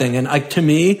adapting, and like, to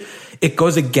me, it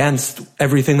goes against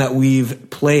everything that we've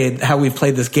played, how we've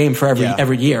played this game for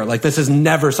every year. Like, this is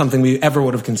never something we ever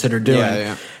would have considered doing.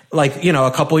 Yeah. Like,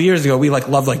 a couple of years ago, we like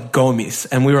loved like Gomes,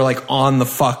 and we were like on the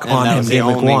fuck on him game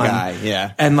week 1. Guy,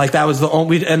 yeah. And like that was the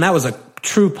only, and that was a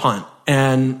true punt.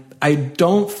 And I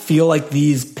don't feel like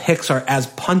these picks are as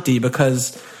punty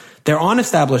because they're on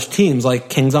established teams like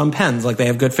Kings on Pens. Like, they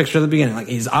have good fixture at the beginning. Like,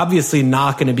 he's obviously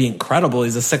not going to be incredible.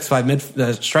 He's a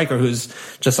 6'5" striker who's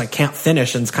just like can't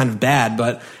finish and is kind of bad.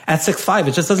 But at 6'5",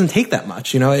 it just doesn't take that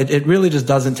much. It really just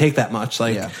doesn't take that much.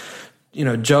 Like,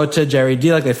 Jota, Jerry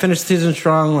D, like, they finished the season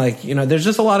strong. Like, there's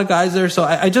just a lot of guys there. So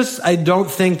I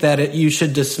don't think that you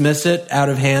should dismiss it out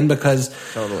of hand because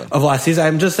of last season.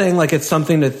 I'm just saying, like, it's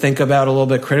something to think about a little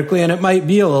bit critically, and it might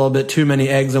be a little bit too many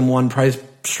eggs in one price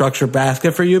structure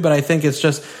basket for you, but I think it's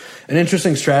just an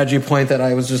interesting strategy point that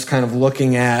I was just kind of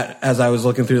looking at as I was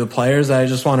looking through the players that I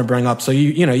just want to bring up. So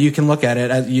you can look at it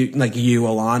as you,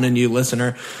 Alon, and you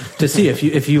listener, to see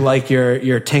if you like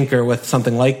your tinker with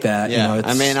something like that. Yeah.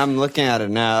 I'm looking at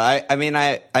it now.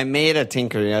 I made a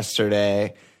tinker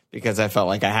yesterday because I felt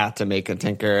like I had to make a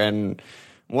tinker, and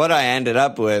what I ended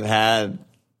up with had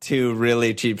 2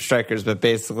 really cheap strikers, but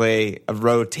basically a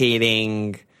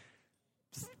rotating,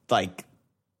 like,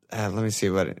 let me see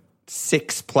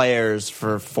 6 players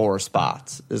for 4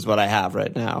 spots is what I have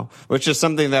right now, which is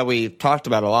something that we talked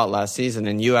about a lot last season,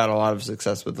 and you had a lot of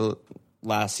success with the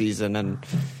last season, and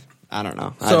I don't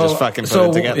know. I just fucking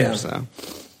put it together. Yeah.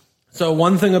 So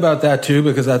one thing about that too,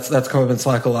 because that's come up in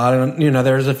Slack a lot, and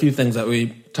there's a few things that we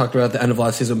talked about at the end of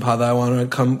last season pod that I want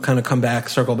to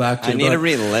circle back to. I need to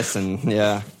re-listen.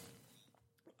 Yeah.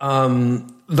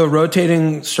 The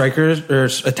rotating strikers or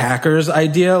attackers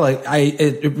idea, like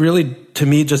it really, to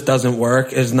me, just doesn't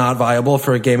work. Is not viable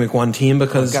for a game week 1 team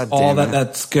because all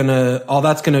that's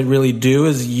gonna really do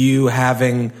is you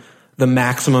having the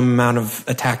maximum amount of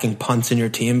attacking punts in your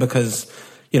team because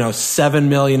 7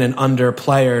 million and under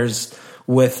players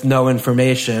with no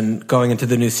information going into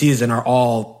the new season are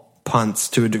all punts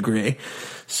to a degree.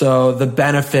 So the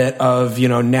benefit of,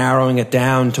 narrowing it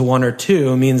down to one or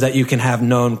two means that you can have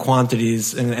known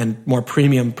quantities and more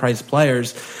premium priced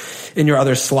players in your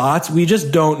other slots. We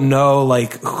just don't know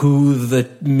who the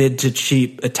mid to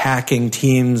cheap attacking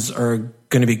teams are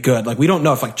going to be good. We don't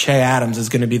know if Che Adams is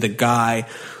going to be the guy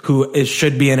who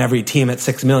should be in every team at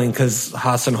 $6 million, because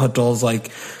Hassan Hüttl's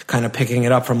kind of picking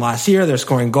it up from last year. They're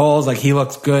scoring goals. He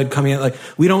looks good coming in.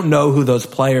 We don't know who those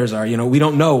players are. We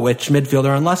don't know which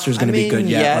midfielder on Leicester is going to be good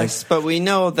yet. Yes, but we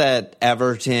know that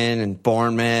Everton and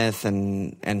Bournemouth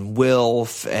and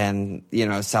Wilf and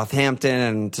Southampton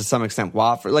and to some extent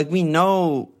Watford. We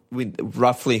know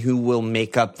roughly who will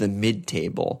make up the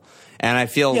mid-table. And I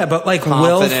feel confident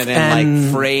Wilf in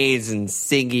Fraze and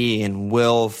Siggy and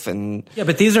Wilf and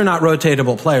but these are not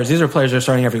rotatable players. These are players that are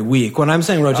starting every week. When I'm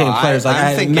saying rotating players,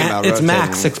 it's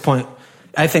max 6 point.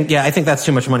 I think that's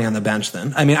too much money on the bench.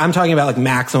 Then I'm talking about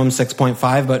maximum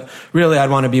 6.5, but really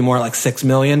I'd want to be more like 6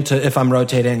 million if I'm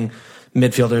rotating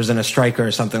midfielders and a striker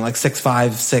or something 6.5,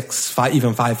 6.5,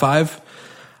 even 5.5.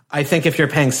 I think if you're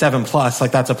paying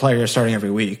 7+, that's a player you're starting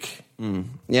every week.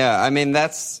 Yeah,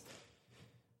 that's.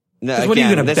 No, what are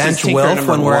you going to bench Wilf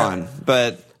when we're one?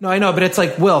 But no, I know, but it's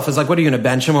Wilf is what are you going to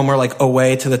bench him when we're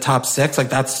away to the top 6?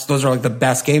 Those are the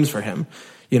best games for him,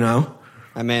 yeah.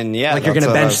 You're going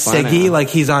to bench Siggy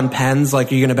he's on pens. You're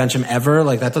going to bench him ever?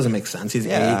 That doesn't make sense. He's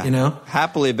 8,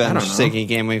 Happily bench Siggy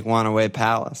game week 1 away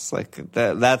Palace.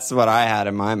 That's what I had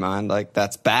in my mind.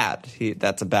 That's bad.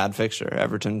 That's a bad fixture.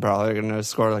 Everton probably going to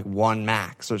score 1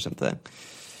 max or something.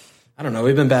 I don't know.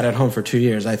 We've been bad at home for 2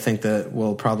 years. I think that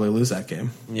we'll probably lose that game.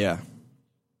 Yeah.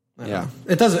 Yeah.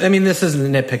 It doesn't. This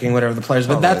isn't nitpicking whatever the players,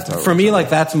 but for me,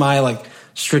 that's my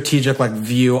strategic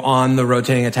view on the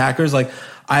rotating attackers.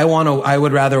 I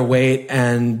would rather wait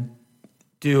and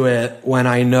do it when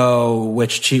I know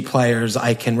which cheap players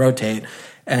I can rotate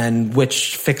and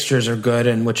which fixtures are good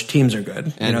and which teams are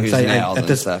good. And who's nailed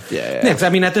and stuff. Yeah. Because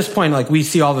at this point, we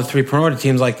see all the 3 promoted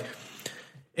teams.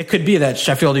 It could be that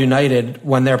Sheffield United,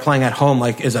 when they're playing at home,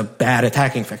 is a bad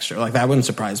attacking fixture. That wouldn't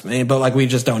surprise me. But we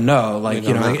just don't know.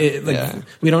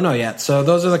 We don't know yet. So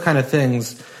those are the kind of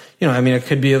things. It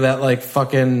could be that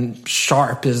fucking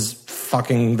Sharp is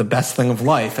fucking the best thing of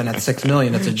life, and at 6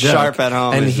 million, it's a joke. Sharp at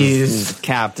home, and he's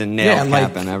captain,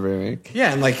 capping every week.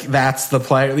 Yeah, and that's the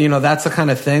player. That's the kind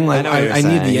of thing. I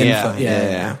need the info.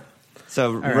 Yeah.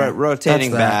 So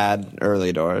rotating bad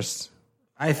early doors.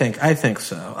 I think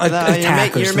so.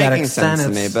 You're making sense to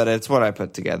me, but it's what I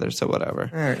put together, so whatever.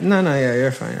 All right. No, yeah,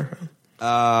 you're fine.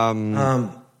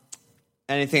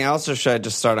 Anything else, or should I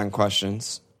just start on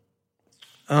questions?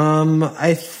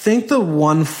 I think the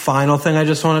one final thing I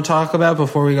just want to talk about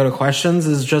before we go to questions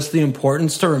is just the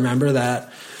importance to remember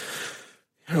that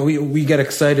we get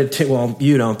excited.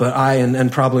 You don't, but I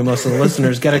and probably most of the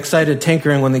listeners get excited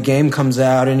tinkering when the game comes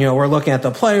out, and we're looking at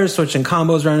the players, switching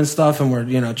combos around and stuff, and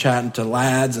we're chatting to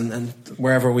lads and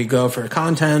wherever we go for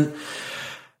content.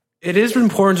 It is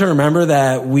important to remember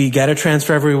that we get a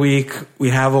transfer every week. We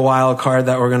have a wild card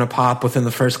that we're going to pop within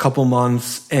the first couple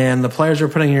months, and the players you're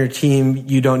putting in your team,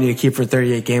 you don't need to keep for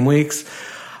 38 game weeks.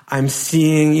 I'm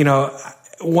seeing,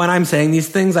 when I'm saying these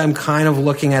things, I'm kind of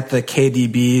looking at the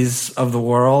KDBs of the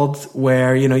world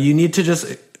where, you need to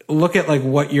just look at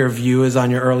what your view is on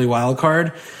your early wild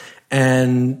card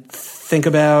and think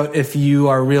about if you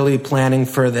are really planning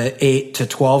for the 8 to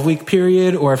 12 week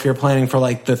period or if you're planning for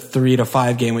the 3 to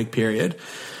 5 game week period.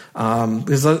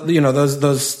 Because,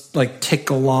 those tick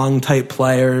along type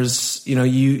players,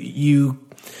 you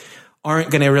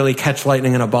aren't going to really catch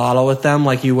lightning in a bottle with them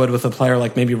like you would with a player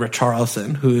like maybe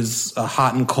Richarlison, who's a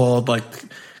hot and cold,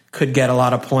 could get a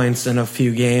lot of points in a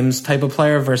few games type of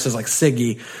player versus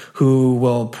Siggy, who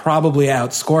will probably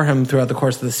outscore him throughout the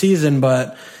course of the season,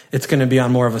 but it's going to be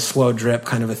on more of a slow drip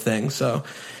kind of a thing. So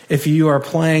if you are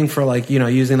playing for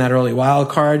using that early wild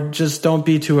card, just don't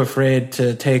be too afraid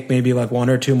to take maybe 1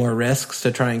 or 2 more risks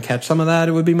to try and catch some of that.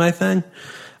 It would be my thing.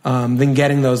 Then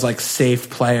getting those safe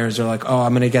players or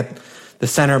I'm going to get the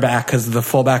center back because the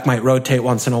fullback might rotate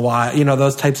once in a while.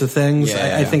 Those types of things.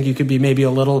 I think you could be maybe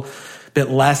a little bit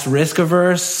less risk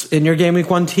averse in your game week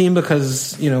 1 team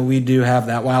because, we do have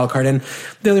that wild card. And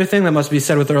the other thing that must be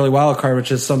said with early wild card,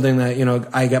 which is something that,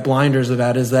 I get blinders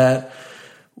about, is that,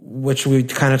 which we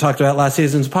kind of talked about last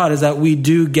season's pod, is that we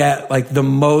do get the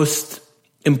most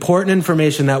important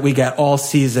information that we get all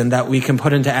season that we can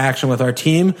put into action with our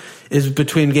team is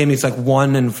between game weeks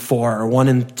 1 and 4 or 1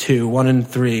 and 2, 1 and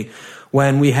 3.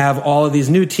 When we have all of these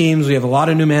new teams, we have a lot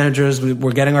of new managers,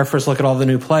 we're getting our first look at all the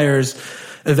new players,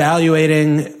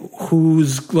 evaluating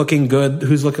who's looking good,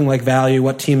 who's looking like value,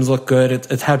 what teams look good,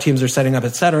 it's how teams are setting up,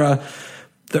 etc.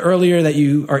 the earlier that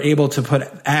you are able to put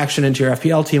action into your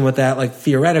FPL team with that, like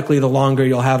theoretically, the longer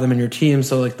you'll have them in your team.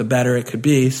 So like the better it could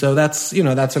be. So that's,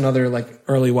 that's another like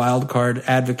early wild card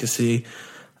advocacy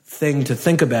thing to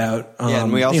think about.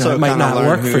 And we also it might not learn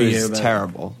work who's for you.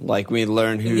 Terrible. Like we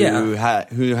learn who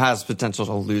has potential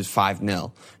to lose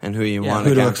 5-0 and who you want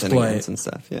to count against and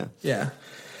stuff. Yeah. Yeah.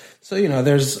 So,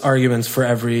 there's arguments for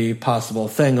every possible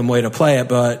thing and way to play it.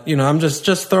 But, I'm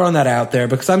just throwing that out there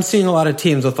because I'm seeing a lot of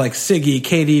teams with like Siggy,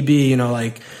 KDB,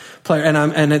 like player,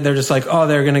 and they're just like, oh,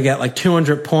 they're going to get like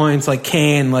 200 points, like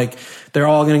Kane, like they're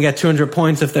all going to get 200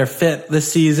 points if they're fit this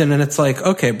season. And it's like,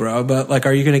 okay, bro, but like,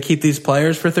 are you going to keep these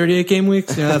players for 38 game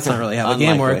weeks? That's not really how the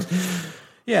game works.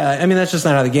 Yeah, I mean, that's just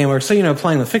not how the game works. So,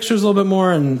 playing the fixtures a little bit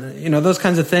more and, those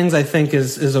kinds of things, I think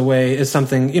is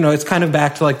something, it's kind of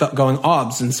back to like going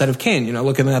OBS instead of Kane,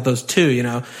 looking at those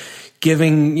two,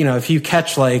 giving, if you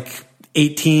catch like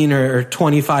 18 or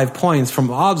 25 points from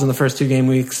OBS in the first 2 game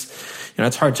weeks,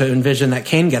 it's hard to envision that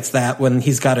Kane gets that when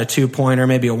he's got a 2-pointer,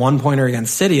 maybe a 1-pointer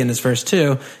against City in his first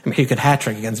 2. I mean, he could hat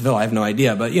trick against Villa. I have no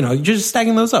idea, but you're just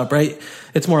stacking those up, right?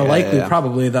 It's more likely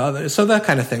probably the other. So that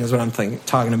kind of thing is what I'm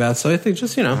talking about. So I think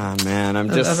just, Oh man,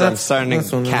 I'm starting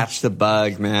to catch the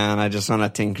bug, man. I just want to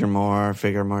tinker more,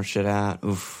 figure more shit out.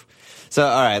 Oof. So,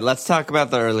 all right, let's talk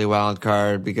about the early wild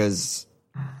card because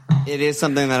it is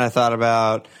something that I thought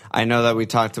about. I know that we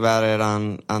talked about it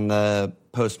on the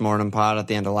post-mortem pod at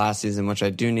the end of last season, which I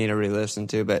do need to re-listen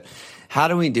to, but how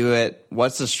do we do it?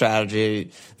 What's the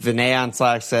strategy? Vinay on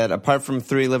Slack said, apart from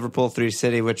 3 Liverpool, 3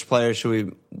 City, which players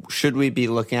should we be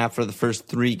looking at for the first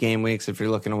 3 game weeks if you're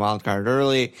looking to wild card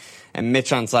early? And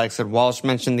Mitch on Slack said, Walsh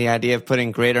mentioned the idea of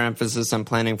putting greater emphasis on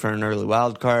planning for an early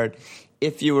wild card.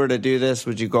 If you were to do this,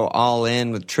 would you go all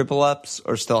in with triple ups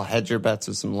or still hedge your bets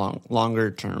with some longer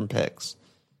term picks?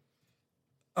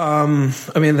 I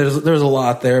mean, there's a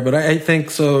lot there, but I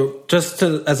think so. Just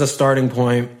as a starting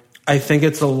point, I think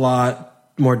it's a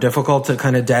lot more difficult to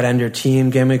kind of dead end your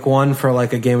team game week 1 for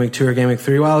like a game week 2 or game week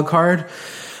 3 wild card,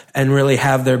 and really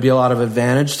have there be a lot of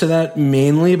advantage to that.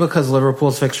 Mainly because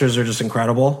Liverpool's fixtures are just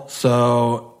incredible.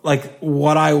 So like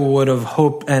what I would have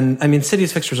hoped, and I mean,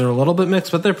 City's fixtures are a little bit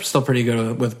mixed, but they're still pretty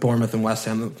good with Bournemouth and West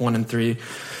Ham 1 and 3.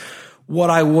 What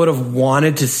I would have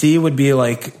wanted to see would be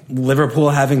like Liverpool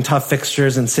having tough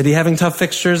fixtures and City having tough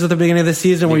fixtures at the beginning of the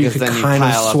season where you could kind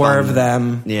of swerve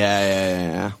them.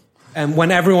 Yeah. And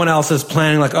when everyone else is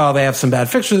planning like, oh, they have some bad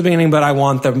fixtures at the beginning, but I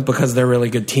want them because they're really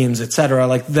good teams, etc.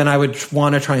 Like then I would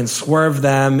want to try and swerve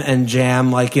them and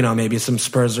jam like, maybe some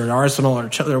Spurs or Arsenal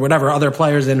or whatever other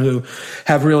players in who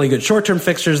have really good short-term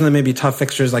fixtures and then maybe tough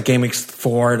fixtures like game weeks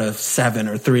 4 to 7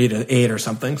 or 3 to 8 or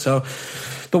something. So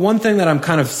the one thing that I'm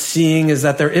kind of seeing is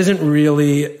that there isn't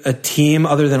really a team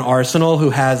other than Arsenal who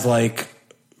has like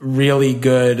really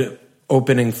good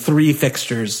opening 3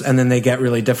 fixtures and then they get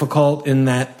really difficult in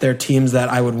that they're teams that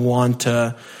I would want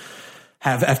to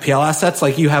have FPL assets.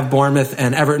 Like you have Bournemouth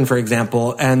and Everton, for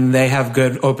example, and they have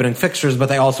good opening fixtures, but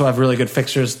they also have really good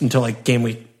fixtures until like game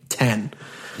week 10.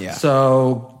 Yeah.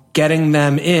 So getting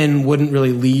them in wouldn't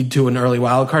really lead to an early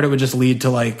wild card. It would just lead to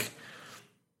like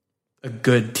a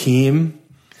good team.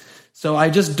 So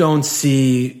I just don't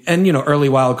see, and early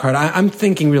wild card, I'm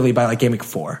thinking really by like game week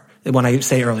 4 when I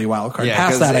say early wild card.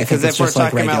 Past that, I think it's just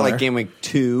like regular. Because if we're talking about like game week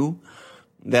 2,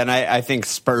 then I think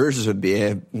Spurs would be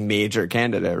a major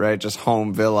candidate, right? Just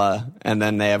home Villa, and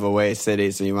then they have away City,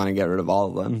 so you want to get rid of all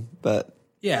of them. But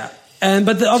yeah.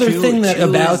 But the other thing that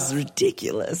is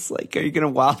ridiculous. Like, are you going to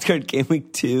wild card game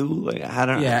week 2? Like, I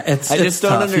don't know. Yeah, I just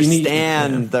don't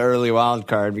understand the early wild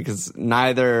card because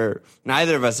neither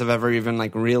of us have ever even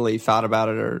like really thought about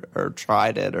it or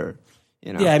tried it or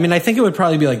Yeah, I mean, I think it would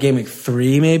probably be like game week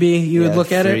 3 maybe you would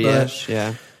look at it. But,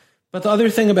 yeah. But the other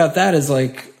thing about that is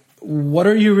like, what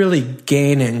are you really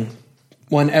gaining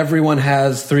when everyone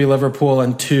has 3 Liverpool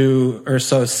and 2 or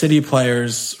so City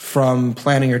players from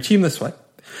planning your team this way?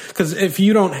 Because if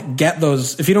you don't get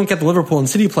the Liverpool and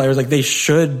City players, like they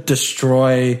should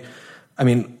destroy. I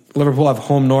mean, Liverpool have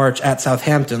home Norwich at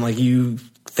Southampton. Like you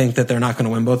think that they're not going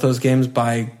to win both those games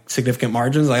by significant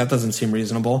margins? Like that doesn't seem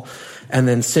reasonable. And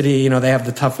then City, they have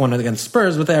the tough one against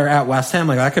Spurs, but they're at West Ham.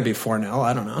 Like that could be 4-0.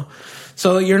 I don't know.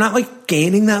 So you're not like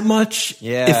gaining that much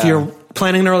if you're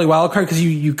planning an early wild card because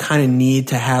you kind of need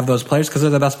to have those players because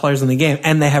they're the best players in the game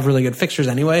and they have really good fixtures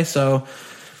anyway. So.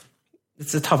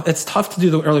 It's tough to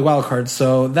do the early wild card.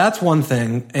 So that's one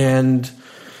thing. And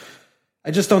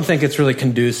I just don't think it's really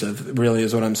conducive, really,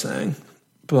 is what I'm saying.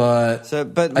 But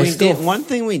one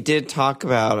thing we did talk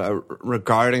about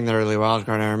regarding the early wild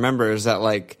card, I remember, is that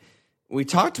like we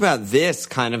talked about this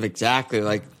kind of exactly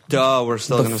like, we're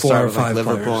still going to start with like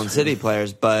Liverpool and City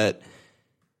players, but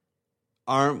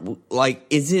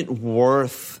is it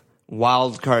worth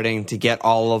wildcarding to get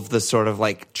all of the sort of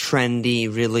like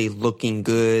trendy, really looking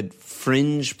good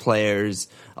fringe players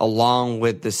along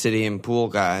with the city and pool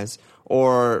guys,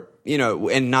 or, you know,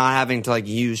 and not having to like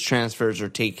use transfers or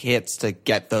take hits to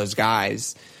get those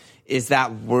guys? Is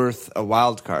that worth a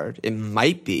wild card? It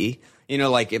might be. You know,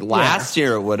 like last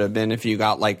year it would have been if you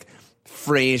got like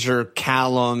Frazier,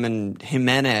 Callum, and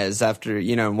Jimenez after,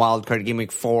 you know, wild card game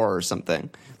week 4 or something.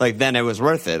 Like then it was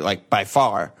worth it, like by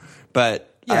far.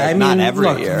 But not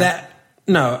every year.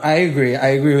 No, I agree. I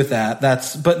agree with that.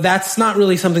 But that's not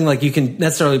really something like you can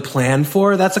necessarily plan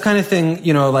for. That's the kind of thing,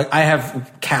 you know, like I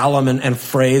have Callum and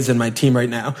Fraze in my team right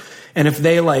now. And if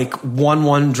they like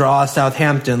 1-1 draw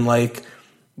Southampton, like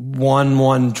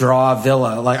 1-1 draw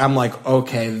Villa, like I'm like,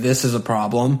 okay, this is a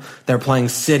problem. They're playing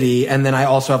City, and then I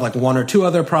also have like 1 or 2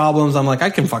 other problems. I'm like, I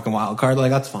can fucking wild card,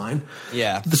 like that's fine.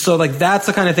 Yeah. So like that's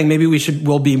the kind of thing maybe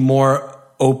we'll be more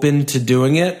open to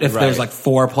doing it if there's like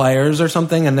 4 players or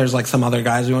something, and there's like some other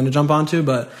guys we want to jump onto,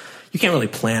 but you can't really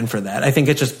plan for that. I think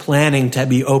it's just planning to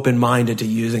be open-minded to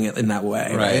using it in that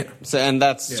way, right? So, and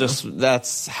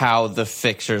that's how the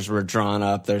fixtures were drawn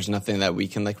up. There's nothing that we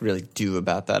can like really do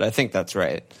about that. I think that's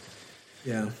right.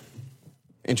 Yeah.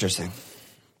 Interesting.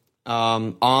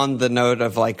 On the note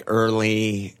of like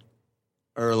early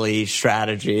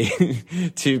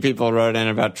strategy, 2 people wrote in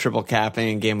about triple capping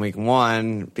in game week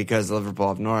 1 because Liverpool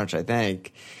have Norwich, I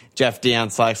think. Jeff D on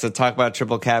Slack said, talk about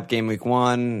triple cap game week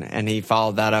 1, and he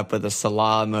followed that up with a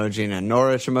Salah emoji and a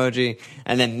Norwich emoji.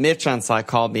 And then Mitch on Slack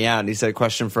called me out. He said,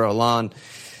 question for Alon.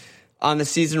 On the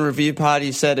season review pod,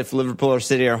 you said if Liverpool or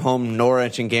City are home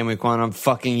Norwich in game week 1, I'm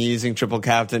fucking using triple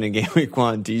captain in game week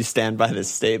 1. Do you stand by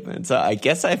this statement? So I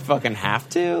guess I fucking have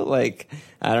to. Like,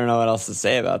 I don't know what else to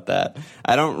say about that.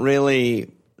 I don't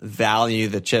really value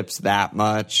the chips that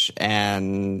much,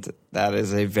 and that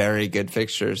is a very good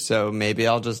fixture, so maybe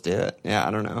I'll just do it. Yeah,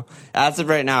 I don't know. As of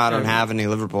right now, I don't have any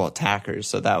Liverpool attackers,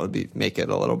 so that would make it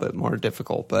a little bit more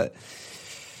difficult, but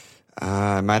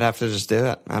I might have to just do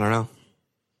it. I don't know.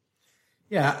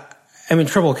 Yeah, I mean,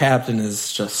 triple captain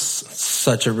is just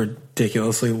such a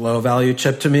ridiculously low value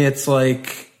chip to me. It's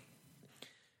like,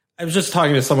 I was just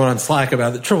talking to someone on Slack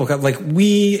about the triple cap. Like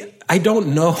I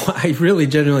don't know. I really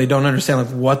genuinely don't understand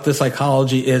like what the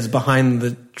psychology is behind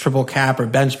the triple cap or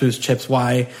bench boost chips.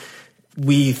 Why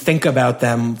we think about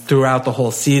them throughout the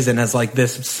whole season as like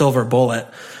this silver bullet.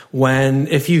 When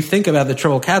if you think about the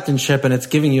triple captain chip and it's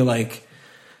giving you like,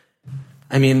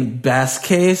 I mean, best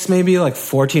case maybe like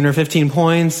 14 or 15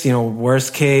 points. You know,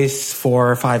 worst case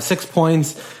 4 or 5, 6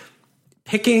 points.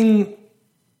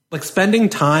 Spending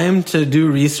time to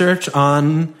do research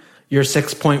on your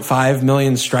 6.5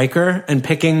 million striker and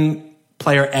picking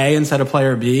player A instead of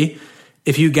player B,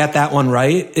 if you get that one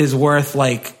right, is worth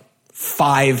like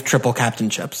 5 triple captain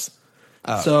chips.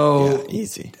 Oh, so yeah,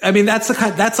 easy. I mean, that's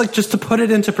like, just to put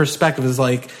it into perspective, is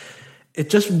like, it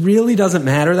just really doesn't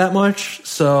matter that much.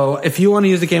 So if you want to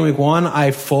use the game week 1,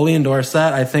 I fully endorse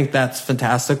that. I think that's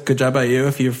fantastic. Good job by you.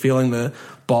 If you're feeling the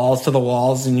balls to the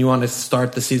walls and you want to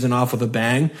start the season off with a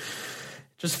bang,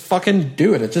 just fucking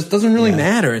do it. It just doesn't really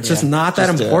matter. It's just not that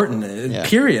important.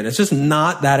 Period. It's just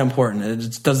not that important. It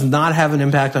just does not have an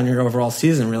impact on your overall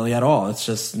season really at all. It's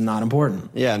just not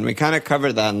important. Yeah, and we kind of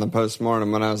covered that in the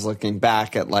postmortem when I was looking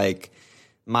back at like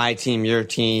my team, your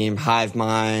team, Hive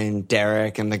Mind,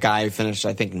 Derek, and the guy who finished,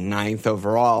 I think, 9th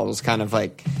overall. It was kind of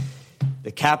like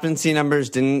the captaincy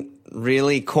numbers didn't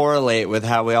really correlate with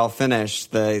how we all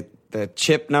finished. The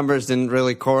chip numbers didn't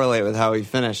really correlate with how we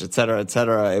finished, et cetera, et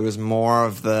cetera. It was more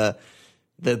of the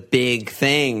big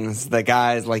things, the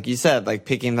guys, like you said, like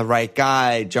picking the right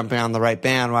guy, jumping on the right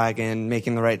bandwagon,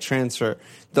 making the right transfer.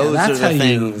 Those are the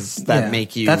things that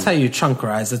make you... That's how you chunk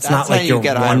rise. It's not like you're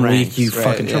 1 week, you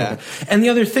fucking triple. And the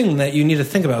other thing that you need to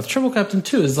think about with triple captain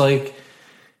too is like,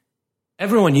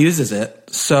 everyone uses it.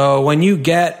 So when you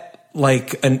get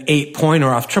like an 8-pointer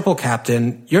off triple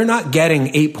captain, you're not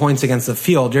getting 8 points against the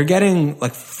field. You're getting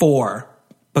like 4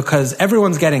 because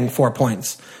everyone's getting 4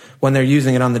 points when they're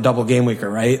using it on the double game weeker,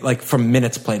 right? Like from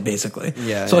minutes played, basically.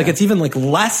 So like it's even like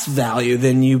less value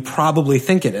than you probably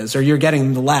think it is, or you're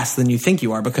getting less than you think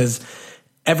you are because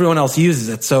everyone else uses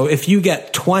it. So if you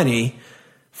get 20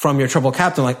 from your triple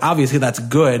captain, like obviously that's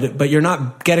good, but you're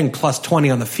not getting plus 20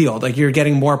 on the field. Like you're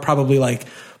getting more probably like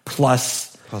plus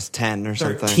 10 or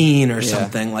 13 or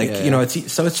something. Like, you know, it's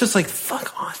just like,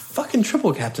 fuck off. Fucking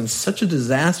triple captain's such a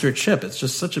disaster chip. It's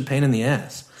just such a pain in the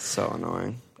ass. So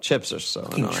annoying. Chips are so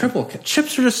annoying.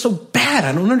 Chips are just so bad.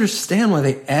 I don't understand why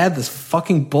they add this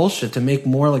fucking bullshit to make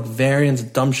more like variants,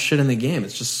 dumb shit in the game.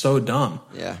 It's just so dumb.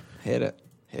 Yeah. Hate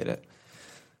it.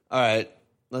 All right.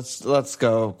 Let's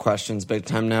go questions big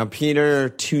time now.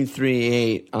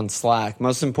 Peter238 on Slack.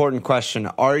 Most important question: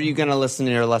 are you going to listen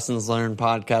to your lessons learned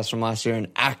podcast from last year and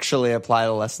actually apply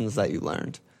the lessons that you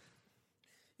learned?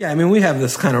 Yeah, I mean, we have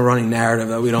this kind of running narrative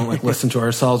that we don't like listen to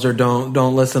ourselves or don't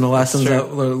listen to lessons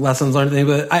learned.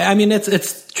 But I mean,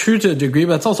 it's true to a degree,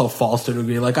 but it's also false to a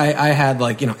degree. Like I had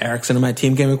like Erickson in my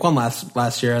team game week 1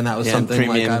 last year, and that was something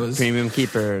premium, like I was premium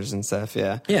keepers and stuff.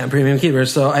 Yeah, and premium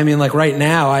keepers. So I mean, like right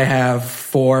now I have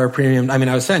 4 premium. I mean,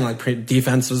 I was saying like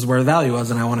defense is where the value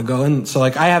was, and I want to go in. So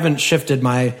like I haven't shifted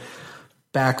my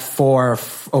back 4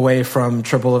 away from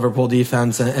triple Liverpool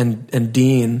defense and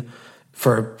Dean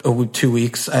for 2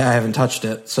 weeks. I haven't touched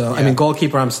it. So, I mean,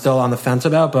 goalkeeper I'm still on the fence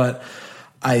about, but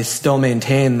I still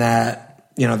maintain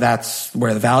that, that's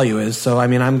where the value is. So, I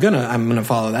mean, I'm gonna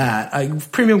follow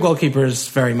that. Premium goalkeeper is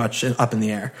very much up in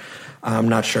the air. I'm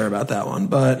not sure about that one,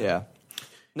 but yeah.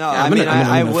 No, I'm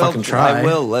gonna fucking try. I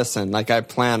will listen. Like I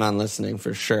plan on listening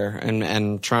for sure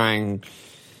and trying.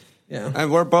 Yeah.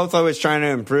 And we're both always trying to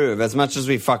improve as much as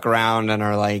we fuck around and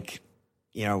are like,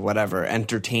 whatever,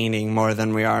 entertaining more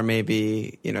than we are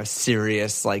maybe,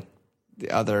 serious like the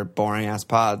other boring ass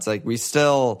pods. Like we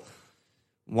still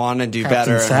want to do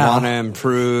better and want to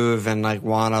improve and like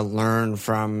want to learn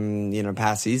from,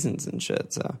 past seasons and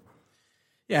shit. So.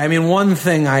 Yeah, I mean, one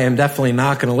thing I am definitely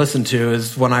not going to listen to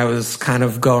is when I was kind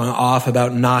of going off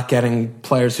about not getting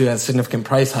players who had significant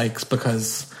price hikes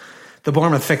because the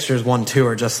Bournemouth fixtures 1-2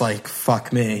 are just like,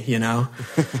 fuck me,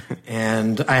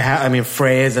 And I mean,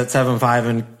 Fraze at 7.5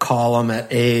 and Column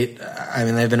at 8. I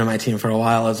mean, they've been in my team for a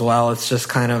while as well. It's just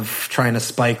kind of trying to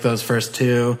spike those first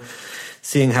 2,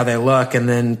 seeing how they look, and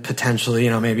then potentially,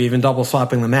 maybe even double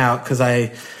swapping them out because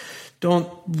I don't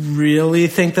really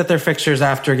think that their fixtures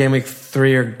after game week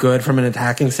 3 are good from an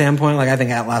attacking standpoint. Like, I think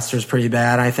at Leicester's pretty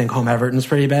bad. I think home Everton's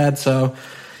pretty bad. So,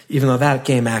 even though that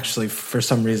game actually, for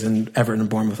some reason, Everton and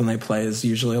Bournemouth when they play is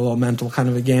usually a little mental kind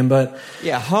of a game. But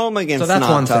yeah, home against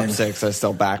not top 6, I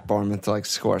still back Bournemouth to like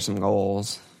score some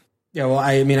goals. Yeah, well,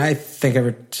 I mean, I think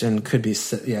Everton could be,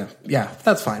 yeah,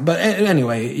 that's fine. But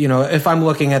anyway, if I'm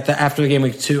looking at after the game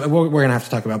week 2, we're going to have to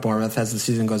talk about Bournemouth as the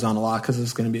season goes on a lot because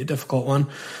it's going to be a difficult one.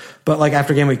 But like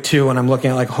after game week 2, when I'm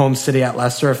looking at like home City at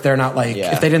Leicester, if they're not like,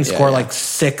 if they didn't score like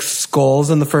 6 goals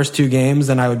in the first 2 games,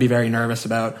 then I would be very nervous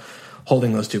about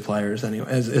holding those 2 players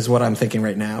anyway, is what I'm thinking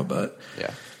right now. But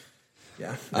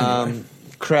yeah. Anyway.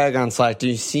 Craig on Slack, do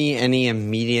you see any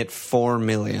immediate 4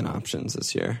 million options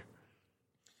this year?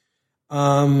 They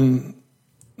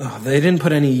didn't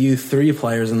put any U3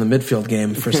 players in the midfield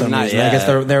game for some reason. Yet. I guess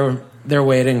they're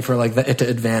waiting for like it to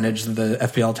advantage the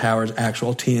FPL Towers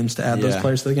actual teams to add those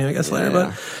players to the game. I guess later,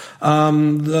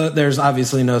 but there's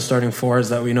obviously no starting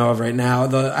 4s that we know of right now.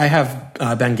 I have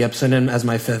Ben Gibson in as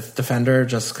my 5th defender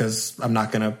just because I'm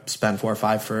not going to spend 4 or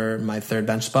 5 for my 3rd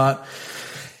bench spot.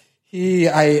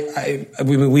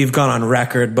 We've gone on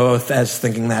record both as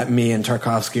thinking that me and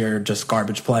Tarkovsky are just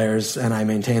garbage players, and I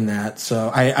maintain that. So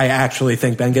I actually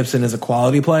think Ben Gibson is a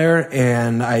quality player,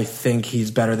 and I think he's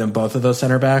better than both of those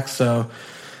center backs. So,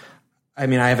 I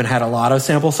mean, I haven't had a lot of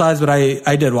sample size, but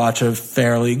I did watch a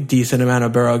fairly decent amount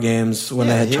of Burrow games when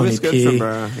they had Tony P. Good for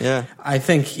Burrow. Yeah, I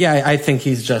think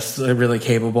he's just really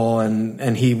capable,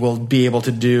 and he will be able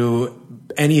to do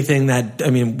anything that, I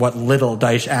mean, what little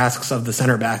Dyche asks of the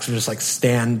center backs are just like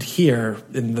stand here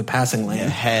in the passing lane.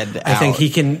 I think he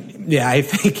can, I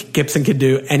think Gibson could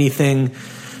do anything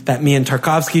that me and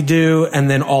Tarkovsky do, and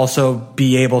then also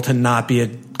be able to not be a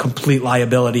complete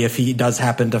liability if he does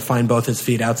happen to find both his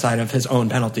feet outside of his own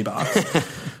penalty box.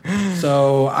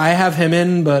 So I have him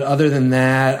in, but other than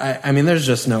that, I mean, there's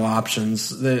just no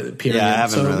options. Period. Yeah, I haven't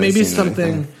so really maybe seen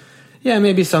something. anything. Yeah,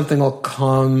 maybe something will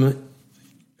come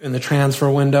in the transfer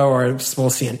window, or we'll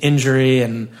see an injury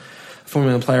and a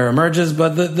Formula player emerges. But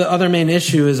the other main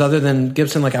issue is, other than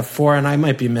Gibson, like at 4, and I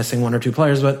might be missing 1 or 2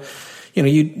 players, but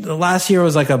last year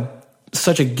was like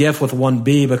such a gift with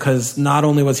 1B because not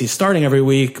only was he starting every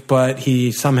week, but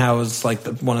he somehow was like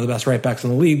one of the best right backs in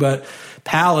the league. But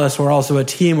Palace were also a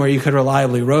team where you could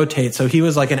reliably rotate, so he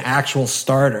was like an actual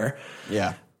starter.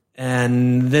 Yeah.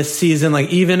 And this season, like,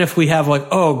 even if we have like,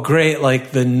 oh great,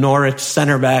 like the Norwich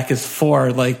center back is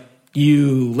 4, like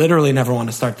you literally never want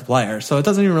to start the player. So it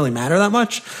doesn't even really matter that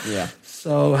much. Yeah.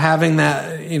 So having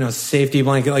that, safety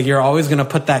blanket, like you're always going to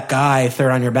put that guy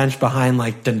 3rd on your bench behind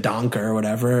like Dendoncker or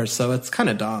whatever. So it's kind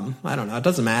of dumb. I don't know. It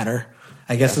doesn't matter,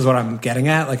 I guess is what I'm getting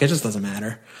at. Like, it just doesn't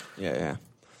matter. Yeah.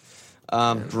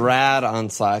 Brad on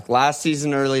Slack. Last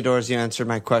season, early doors, you answered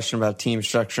my question about team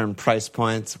structure and price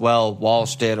points. Well,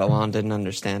 Walsh did. Alon didn't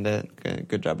understand it.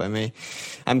 Good job by me.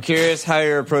 I'm curious how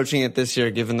you're approaching it this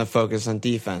year, given the focus on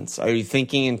defense. Are you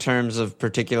thinking in terms of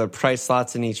particular price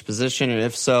slots in each position? And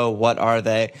if so, what are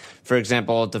they? For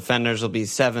example, defenders will be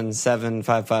 7-7,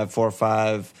 5-5,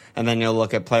 4-5, and then you'll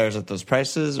look at players at those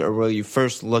prices? Or will you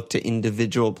first look to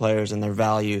individual players and their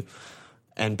value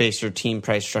and base your team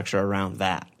price structure around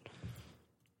that?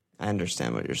 I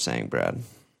understand what you're saying, Brad.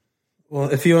 Well,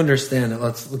 if you understand it,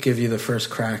 let's give you the first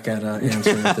crack at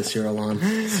answering it this year, Alon.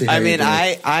 I mean,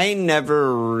 I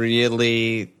never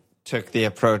really took the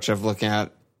approach of looking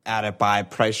at it by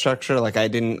price structure. Like I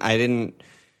didn't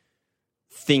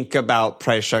think about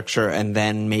price structure and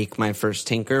then make my first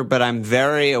tinker, but I'm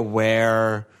very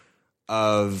aware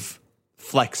of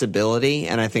flexibility,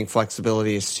 and I think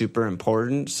flexibility is super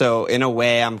important. So in a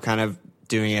way, I'm kind of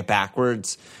doing it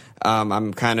backwards.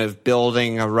 I'm kind of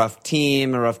building a rough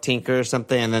team, a rough tinker or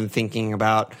something, and then thinking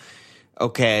about,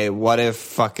 okay, what if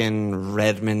fucking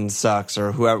Redmond sucks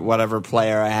or whoever, whatever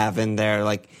player I have in there,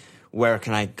 like where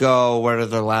can I go? What are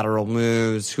the lateral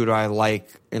moves? Who do I like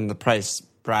in the price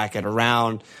bracket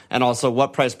around? And also,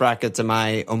 what price brackets am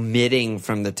I omitting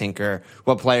from the tinker?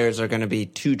 What players are going to be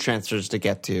 2 transfers to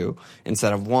get to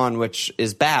instead of 1, which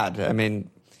is bad. I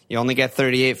mean, you only get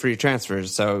 38 for your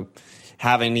transfers, so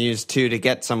having to use 2 to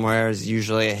get somewhere is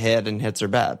usually a hit, and hits are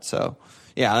bad. So,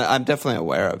 yeah, I'm definitely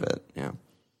aware of it. Yeah.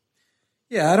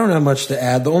 Yeah, I don't have much to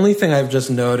add. The only thing I've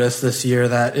just noticed this year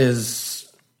that is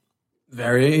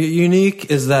very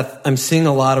unique is that I'm seeing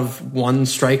a lot of one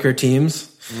striker teams.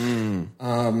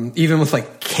 Even with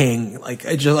like King, like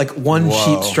just like one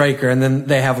cheap striker, and then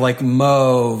they have like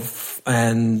Mo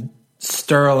and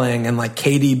Sterling and like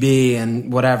KDB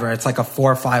and whatever. It's like a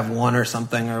 4-5-1 or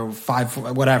something, or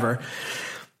 5 whatever.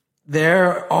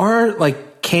 There are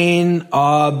like Kane,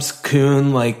 Obbs,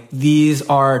 Kuhn, like these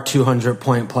are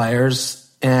 200-point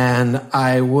players, and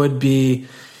I would be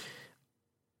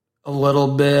a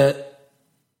little bit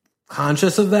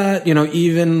conscious of that. You know,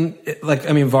 even like,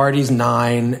 I mean, Vardy's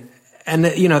 9. And,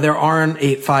 you know, there aren't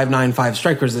 8-5, 9-5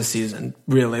 strikers this season,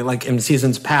 really. Like in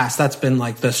seasons past, that's been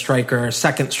like the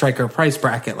second striker price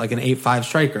bracket, like an 8-5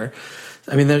 striker.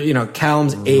 I mean, you know,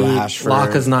 Callum's 8,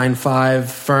 Laka's 9-5,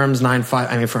 Firm's 9-5.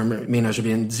 I mean, Firmino should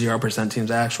be in 0% teams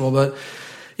actual, but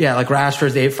yeah, like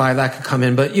Rashford's 8-5, that could come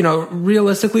in. But, you know,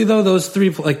 realistically though, those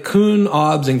 3, like Kuhn,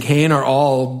 Obbs, and Kane are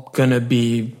all going to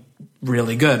be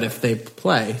really good if they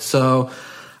play. So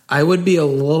I would be a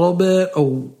little bit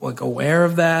like aware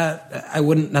of that. I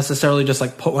wouldn't necessarily just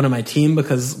like put one on my team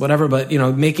because whatever, but you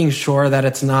know, making sure that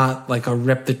it's not like a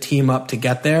rip the team up to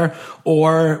get there,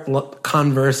 or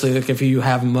conversely, like if you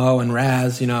have Mo and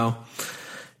Raz, you know,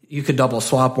 you could double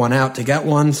swap one out to get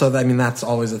one. So that, I mean, that's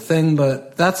always a thing,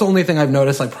 but that's the only thing I've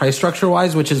noticed, like price structure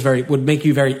wise, which is would make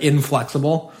you very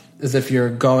inflexible, is if you're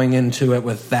going into it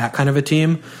with that kind of a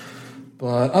team.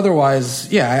 But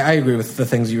otherwise, yeah, I agree with the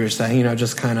things you were saying. You know,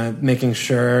 just kind of making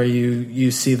sure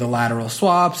you see the lateral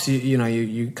swaps.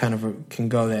 You kind of can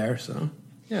go there. So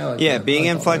yeah, being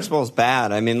inflexible is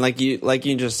bad. I mean, like you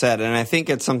just said, and I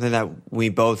think it's something that we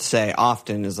both say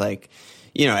often is like,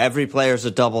 you know, every player's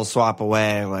a double swap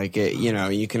away. Like, you know,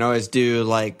 you can always do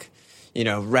like, you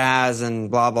know, Raz and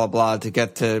blah blah blah to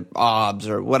get to Obbs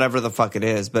or whatever the fuck it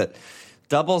is, but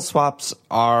double swaps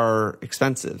are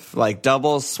expensive. Like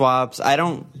double swaps, I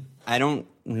don't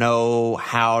know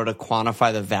how to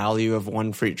quantify the value of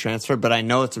one free transfer, but I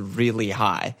know it's really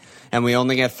high. And we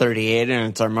only get 38, and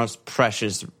it's our most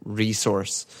precious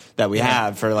resource that we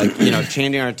have for, like, you know,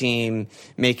 changing our team,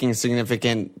 making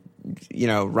significant, you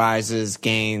know, rises,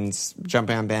 gains,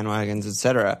 jumping on bandwagons,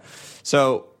 etc.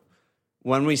 So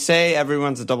when we say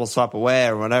everyone's a double swap away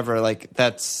or whatever, like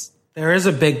there is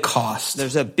a big cost.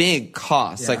 There's a big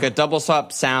cost. Yeah. Like a double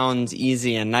swap sounds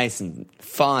easy and nice and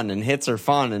fun, and hits are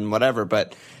fun and whatever,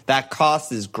 but that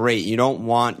cost is great. You don't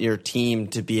want your team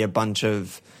to be a bunch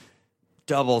of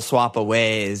double swap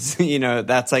aways. You know,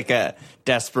 that's like a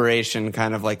desperation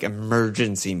kind of like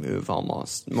emergency move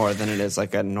almost, more than it is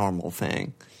like a normal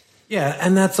thing. Yeah,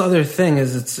 and that's the other thing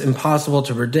is it's impossible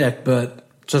to predict, but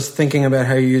just thinking about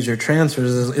how you use your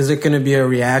transfers, is it going to be a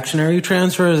reactionary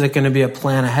transfer? Or is it going to be a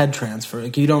plan ahead transfer?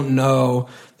 Like, you don't know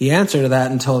the answer to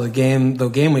that until the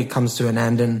game week comes to an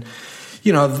end. And,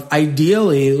 you know,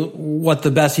 ideally what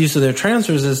the best use of their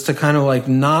transfers is to kind of like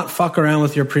not fuck around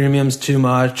with your premiums too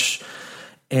much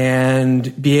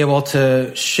and be able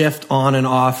to shift on and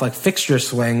off like fixture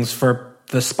swings for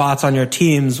the spots on your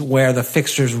teams where the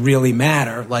fixtures really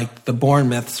matter, like the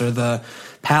Bournemouths or the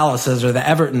Palaces or the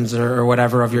Evertons or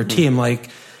whatever of your team. Like,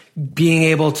 being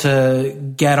able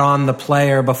to get on the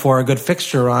player before a good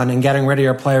fixture run and getting rid of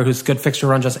your player whose good fixture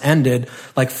run just ended,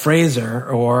 like Fraser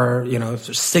or,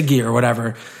 Siggy or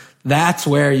whatever, that's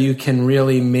where you can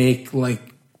really make like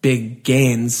big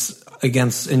gains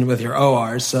with your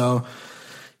ORs. So,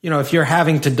 if you're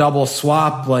having to double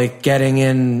swap, like getting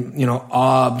in,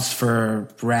 OBS for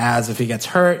Raz if he gets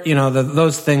hurt,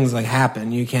 those things like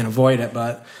happen. You can't avoid it,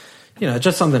 but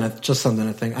just something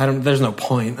to think. There's no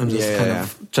point. I'm just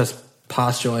of just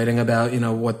postulating about,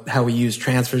 how we use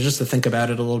transfers, just to think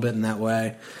about it a little bit in that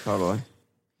way. Totally.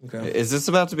 Okay. Is this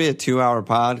about to be a 2-hour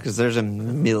pod? Because there's a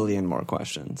million more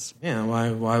questions. Yeah.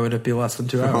 Why would it be less than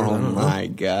 2 hours? Oh my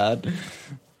God.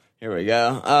 Here we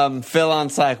go. Phil on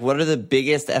Slack. What are the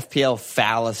biggest FPL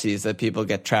fallacies that people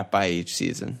get trapped by each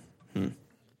season?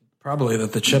 Probably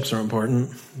that the chips are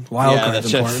important. Wild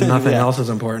card's important. Nothing else is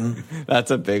important. That's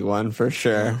a big one for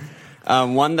sure.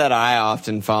 One that I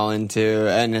often fall into,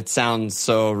 and it sounds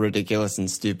so ridiculous and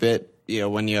stupid,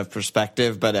 when you have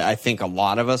perspective, but I think a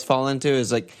lot of us fall into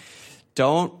is like,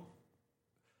 don't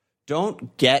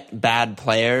get bad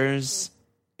players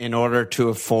in order to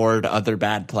afford other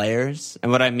bad players.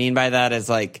 And what I mean by that is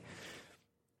like,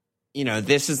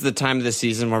 this is the time of the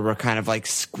season where we're kind of like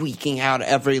squeaking out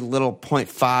every little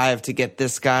 0.5 to get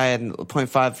this guy and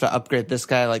 0.5 to upgrade this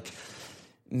guy. Like,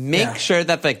 make sure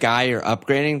that the guy you're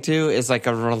upgrading to is like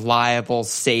a reliable,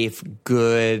 safe,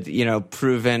 good,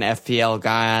 proven FPL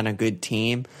guy on a good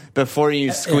team before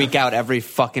you squeak out every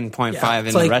fucking 0.5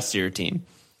 in the rest of your team.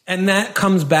 And that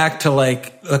comes back to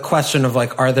like the question of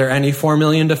like, are there any 4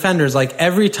 million defenders? Like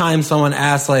every time someone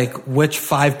asks like which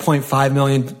 5.5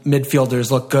 million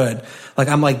midfielders look good, like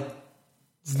I'm like,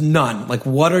 none. Like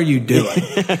what are you doing?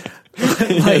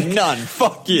 Like none.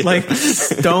 Fuck you. Like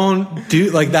don't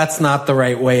do like that's not the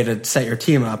right way to set your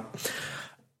team up.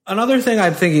 Another thing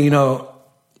I'm thinking,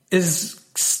 is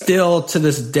still to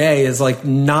this day is like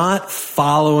not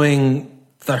following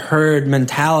the herd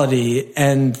mentality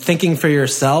and thinking for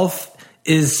yourself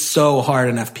is so hard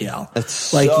in FPL.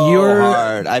 It's like so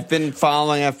hard. I've been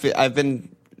following. I've been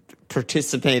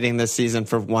participating this season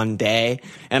for 1 day,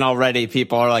 and already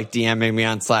people are like DMing me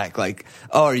on Slack, like,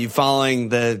 "Oh, are you following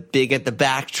the big at the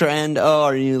back trend? Oh,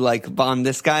 are you like on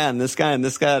this guy, on this guy, and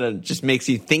this guy?" It just makes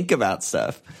you think about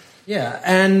stuff. Yeah,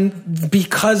 and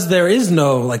because there is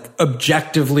no like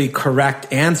objectively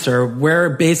correct answer,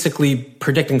 we're basically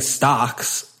predicting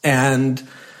stocks, and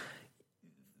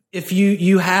if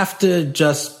you have to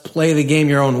just play the game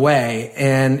your own way,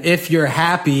 and if you're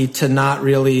happy to not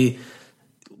really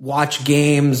watch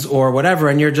games or whatever,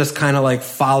 and you're just kind of like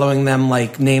following them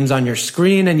like names on your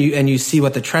screen, and you see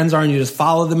what the trends are, and you just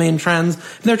follow the main trends,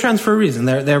 and they're trends for a reason.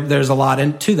 There's a lot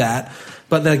into that,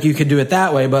 but like you could do it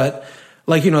that way, but.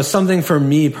 Like, something for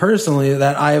me personally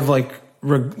that I've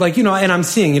and I'm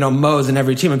seeing, Mo's in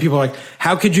every team and people are like,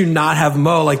 how could you not have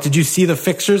Mo? Like, did you see the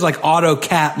fixtures? Like auto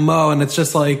cat Mo. And it's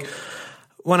just like,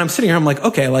 when I'm sitting here, I'm like,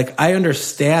 okay, like I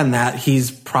understand that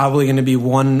he's probably going to be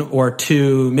 1 or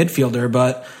 2 midfielder,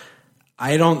 but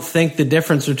I don't think the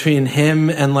difference between him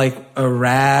and like a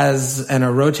Raz and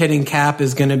a rotating cap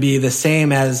is going to be the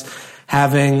same as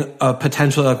having a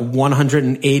potentially like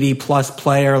 180 plus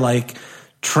player like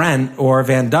Trent or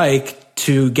Van Dijk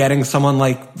to getting someone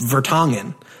like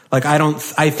Vertonghen. Like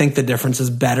I think the difference is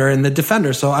better in the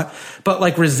defender. But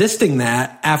like resisting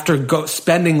that after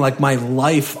spending like my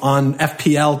life on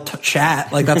FPL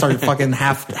chat, like that's our fucking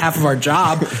half of our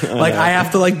job. Like I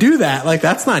have to like do that. Like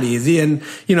that's not easy. And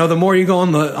the more you go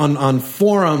on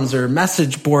forums or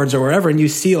message boards or wherever, and you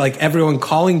see like everyone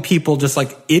calling people just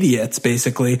like idiots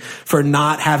basically for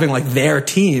not having like their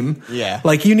team. Yeah.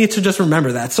 Like you need to just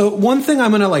remember that. So one thing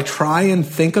I'm going to like try and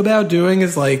think about doing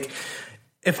is like,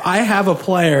 if I have a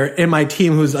player in my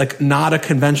team who's like not a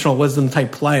conventional wisdom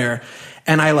type player,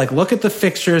 and I like look at the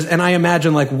fixtures and I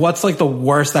imagine like what's like the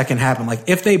worst that can happen. Like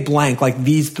if they blank like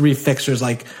these 3 fixtures,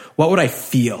 like what would I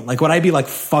feel? Like would I be like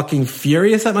fucking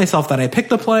furious at myself that I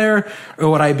picked a player,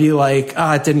 or would I be like,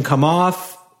 it didn't come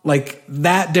off? Like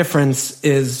that difference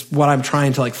is what I'm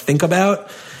trying to like think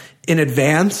about in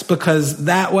advance, because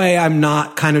that way I'm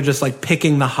not kind of just like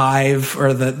picking the hive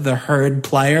or the herd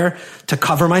player to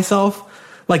cover myself.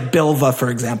 Like Bilva, for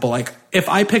example, like if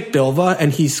I picked Bilva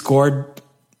and he scored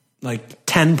like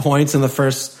 10 points in the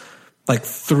first like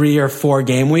 3 or 4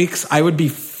 game weeks, I would be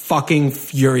fucking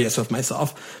furious with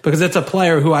myself because it's a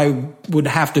player who I would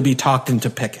have to be talked into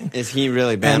picking. Is he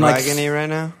really bandwagon-y right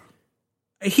now?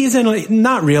 He's in,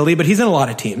 not really, but he's in a lot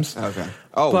of teams. Okay.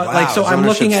 Oh, but wow. like, so I'm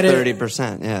looking at it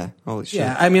 30%. Yeah. Holy shit.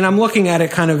 Yeah. I mean, I'm looking at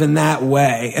it kind of in that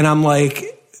way, and I'm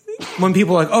like, when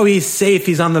people are like, oh, he's safe,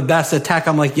 he's on the best attack,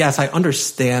 I'm like, yes, I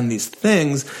understand these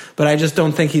things, but I just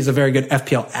don't think he's a very good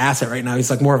FPL asset right now. He's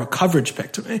like more of a coverage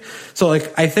pick to me. So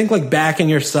like, I think like backing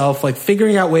yourself, like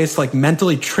figuring out ways to like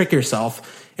mentally trick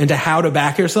yourself into how to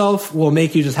back yourself will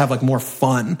make you just have like more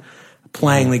fun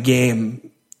playing the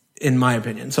game, in my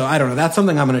opinion. So I don't know. That's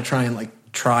something I'm going to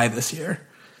try this year.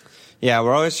 Yeah,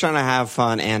 we're always trying to have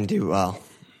fun and do well.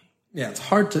 Yeah, it's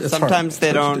hard to. Sometimes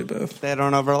they don't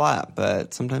overlap,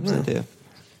 but sometimes they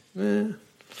do.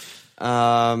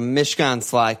 Mishkan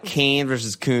Slack, Kane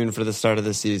versus Kuhn for the start of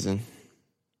the season.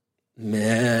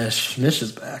 Mish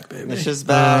is back, baby. Mish is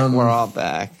back. We're all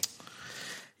back.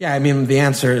 Yeah, I mean the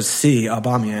answer is C,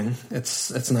 Aubameyang.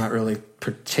 It's not really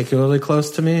particularly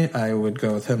close to me. I would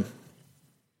go with him.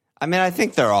 I mean, I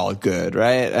think they're all good,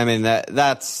 right? I mean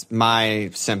that's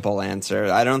my simple answer.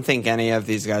 I don't think any of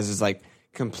these guys is like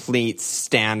complete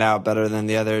standout better than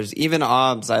the others. Even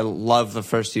Obbs, I love the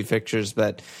first two fixtures,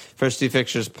 but first two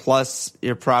fixtures plus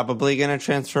you're probably going to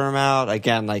transfer him out.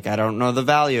 Again, like I don't know the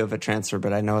value of a transfer,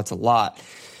 but I know it's a lot.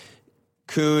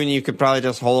 Kuhn, you could probably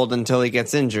just hold until he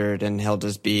gets injured and he'll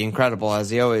just be incredible as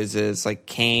he always is. Like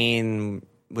Kane,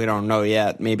 we don't know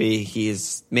yet. Maybe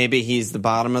he's the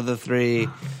bottom of the three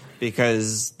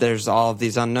because there's all of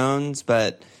these unknowns,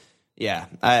 but yeah,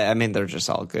 I mean, they're just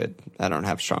all good. I don't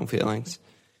have strong feelings.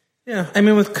 Yeah, I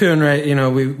mean, with Kuhn, right,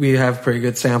 we have pretty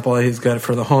good sample. He's good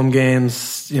for the home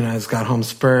games. He's got home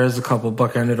Spurs, a couple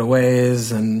bookended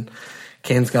aways, and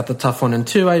Kane's got the tough one in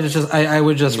 2. I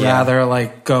would just rather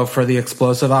like go for the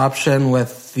explosive option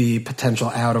with the potential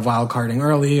out of wild carding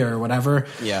early or whatever.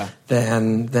 Yeah.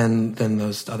 Than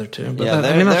those other two. But yeah,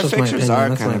 their fixtures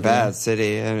are kind of bad,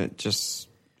 City, and it just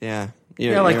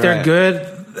they're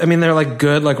good. I mean, they're like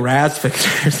good, like Raz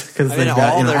fixtures because they've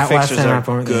got all their at fixtures West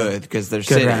Ham are good because they're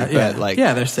City, but like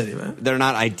they're City, but they're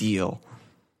not ideal.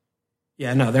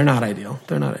 Yeah, no, they're not ideal.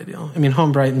 I mean,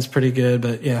 home Brighton's pretty good,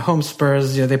 but yeah, home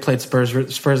Spurs. Yeah, they played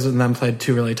Spurs and them played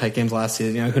 2 really tight games last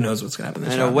season. Who knows what's going to happen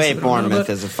this year? And away Bournemouth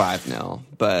is a 5-0,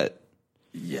 but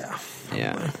yeah.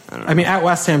 I mean, at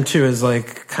West Ham too is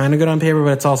like kind of good on paper,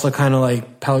 but it's also kind of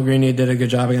like Pellegrini did a good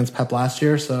job against Pep last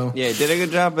year. So yeah, he did a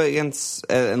good job against.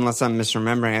 Unless I'm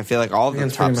misremembering, I feel like all of the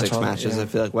top 6 matches. I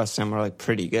feel like West Ham were like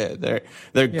pretty good.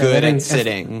 They're good at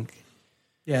sitting.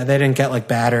 Yeah, they didn't get like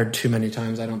battered too many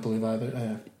times. I don't believe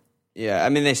either. Yeah, I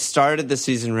mean they started the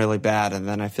season really bad, and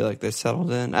then I feel like they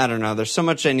settled in. I don't know. There's so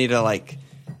much I need to like.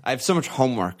 I have so much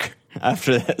homework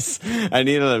after this. I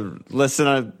need to listen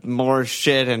to more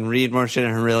shit and read more shit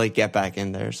and really get back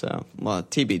in there. So, well,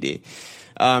 TBD.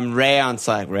 Ray on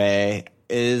Slack. Ray,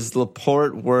 is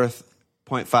Laporte worth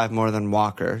 0.5 more than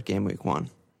Walker game week 1?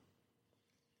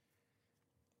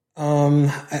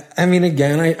 I mean,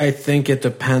 again, I think it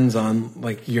depends on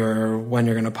like when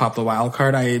you're going to pop the wild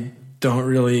card. I don't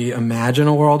really imagine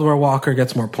a world where Walker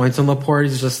gets more points than Laporte.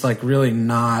 He's just like really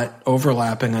not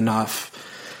overlapping enough.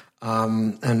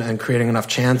 And creating enough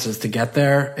chances to get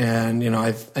there. And,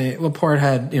 Laporte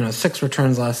had, 6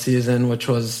 returns last season, which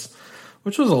was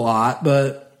a lot,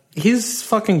 but he's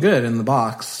fucking good in the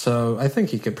box. So I think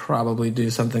he could probably do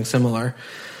something similar.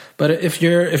 But if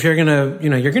you're gonna,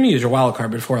 you're gonna use your wild card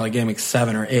before like game week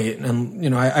 7 or 8.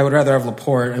 And, I would rather have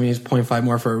Laporte. I mean, he's 0.5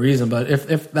 more for a reason, but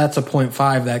if that's a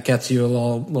 0.5 that gets you a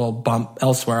little bump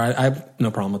elsewhere, I have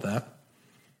no problem with that.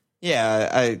 Yeah,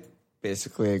 I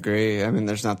basically agree. I mean,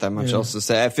 there's not that much else to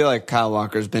say. I feel like Kyle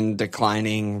Walker's been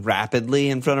declining rapidly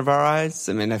in front of our eyes.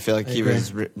 I mean, I feel like he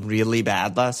was really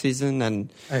bad last season,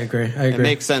 and I agree. It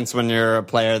makes sense when you're a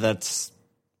player that's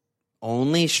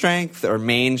only strength or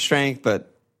main strength, but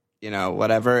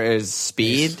whatever is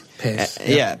speed, pace.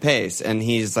 Pace, and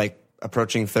he's like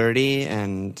approaching 30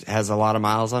 and has a lot of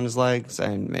miles on his legs,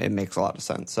 and it makes a lot of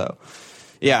sense. So,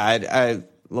 yeah,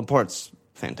 Laporte's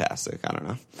fantastic. I don't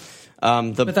know.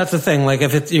 But that's the thing. Like,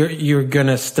 if it's you're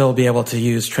gonna still be able to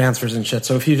use transfers and shit.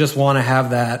 So if you just want to have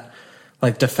that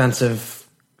like defensive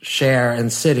share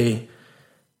in City,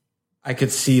 I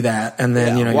could see that. And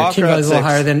then your team value is a little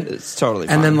higher than it's totally.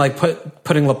 And then like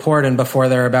putting Laporte in before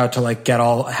they're about to like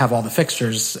have all the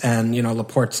fixtures, and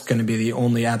Laporte's going to be the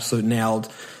only absolute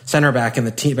nailed center back in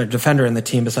the team, or defender in the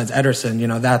team besides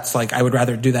Ederson. That's like I would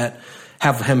rather do that.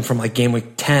 Have him from like game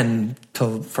week 10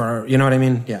 for what I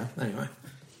mean? Yeah. Anyway.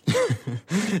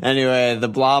 Anyway, the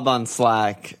blob on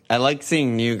Slack. I like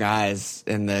seeing new guys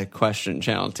in the question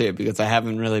channel too, because I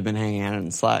haven't really been hanging out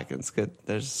in Slack. It's good.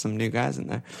 There's some new guys in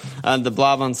there. The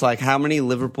blob on Slack. How many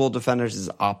Liverpool defenders is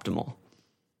optimal?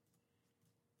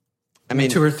 I mean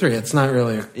 2 or 3. It's not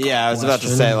really. I was about to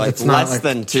say like less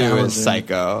than 2 is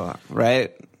psycho,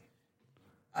 right?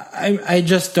 I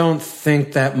just don't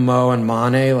think that Mo and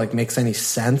Mane like makes any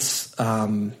sense.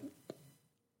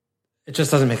 It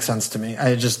just doesn't make sense to me.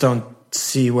 I just don't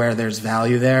see where there's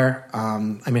value there. I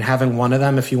mean, having one of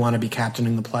them, if you want to be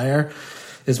captaining the player,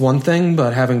 is one thing,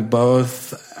 but having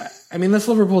both, I mean, this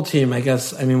Liverpool team, I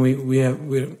guess, I mean,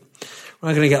 we're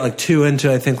not going to get like too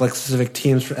into, I think, like specific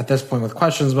teams at this point with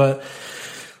questions, but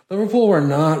Liverpool were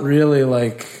not really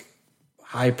like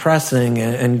high pressing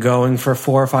and going for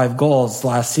 4 or 5 goals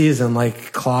last season.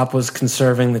 Like Klopp was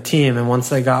conserving the team, and once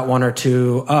they got 1 or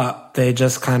 2 up, they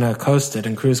just kind of coasted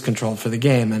and cruise controlled for the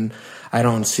game. And I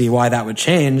don't see why that would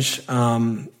change.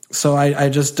 So I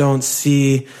just don't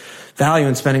see value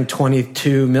in spending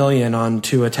 22 million on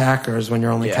 2 attackers when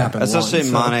you're only capping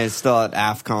especially one. Mane is still at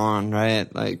AFCON,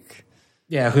 right? Like,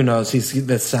 yeah, who knows?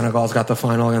 The Senegal's got the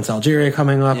final against Algeria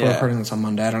coming up. We're recording this on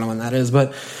Monday. I don't know when that is,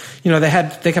 but you know,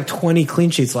 they kept 20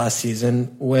 clean sheets last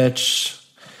season, which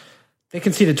they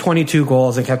conceded 22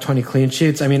 goals and kept 20 clean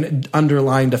sheets. I mean,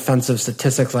 underlying defensive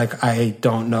statistics, like I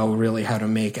don't know really how to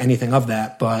make anything of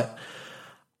that, but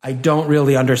I don't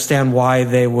really understand why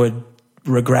they would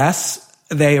regress.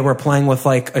 They were playing with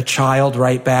like a child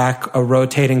right back, a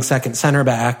rotating second center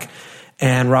back,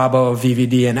 and Robbo,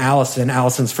 VVD, and Alisson.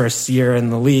 Alisson's first year in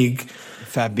the league.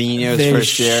 Fabinho's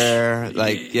first year.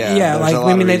 Like,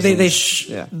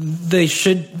 they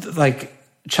should, like,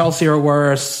 Chelsea are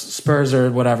worse, Spurs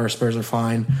are whatever, Spurs are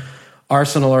fine.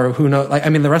 Arsenal or who knows, like, I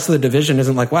mean, the rest of the division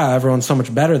isn't like, wow, everyone's so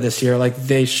much better this year. Like,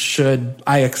 they should,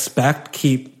 I expect,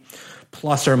 keep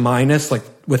plus or minus, like,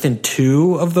 within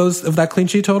 2 of that clean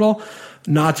sheet total.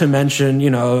 Not to mention,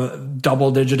 you know,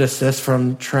 double-digit assists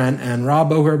from Trent and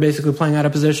Robbo, who are basically playing out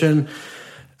of position.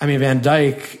 I mean, Van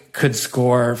Dijk could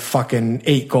score fucking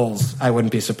 8 goals. I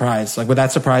wouldn't be surprised. Like, would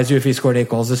that surprise you if he scored 8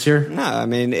 goals this year? No, I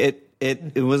mean,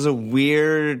 it was a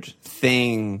weird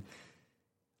thing.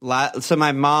 So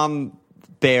my mom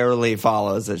barely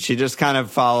follows it. She just kind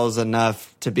of follows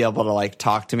enough to be able to like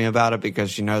talk to me about it because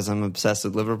she knows I'm obsessed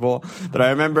with Liverpool. But I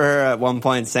remember her at one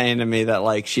point saying to me that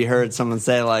like she heard someone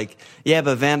say like, yeah,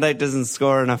 but Van Dijk doesn't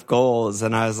score enough goals.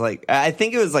 And I was like, I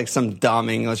think it was like some dumb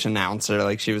English announcer,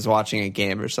 like she was watching a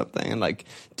game or something and like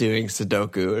doing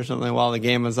Sudoku or something while the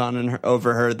game was on and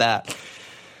overheard that.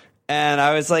 And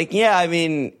I was like, yeah, I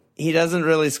mean, he doesn't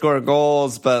really score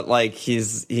goals, but like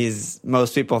he's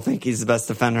most people think he's the best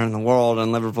defender in the world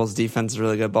and Liverpool's defense is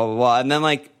really good, blah, blah, blah. And then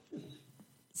like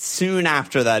soon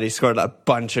after that, he scored a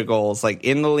bunch of goals, like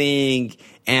in the league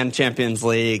and Champions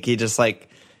League. He just like,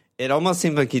 it almost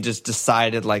seemed like he just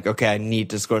decided like, okay, I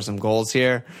need to score some goals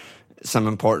here, some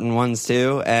important ones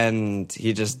too. And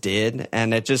he just did.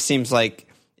 And it just seems like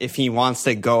if he wants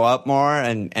to go up more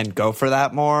and go for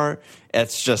that more,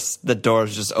 it's just the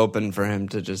door's just open for him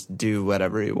to just do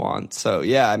whatever he wants. So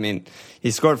yeah, I mean,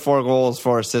 he scored 4 goals,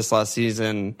 4 assists last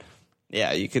season.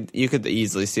 Yeah, you could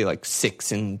easily see like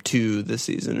 6 and 2 this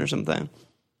season or something.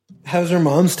 How's your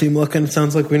mom's team looking?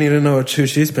 Sounds like we need to know who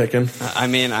she's picking. I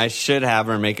mean, I should have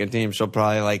her make a team. She'll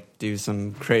probably like do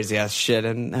some crazy ass shit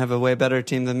and have a way better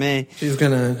team than me. She's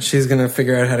gonna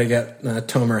figure out how to get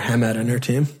Tomer Hemed in her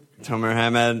team. Tomer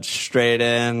Hemed straight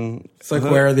in. It's like,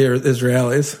 where are the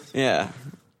Israelis? Yeah.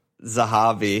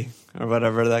 Zahavi or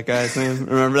whatever that guy's name.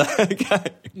 Remember that guy?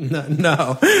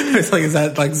 No. It's like, is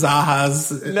that like Zaha's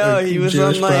he was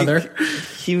Jewish on like, brother?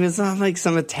 He was on like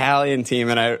some Italian team,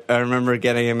 and I remember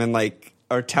getting him in like,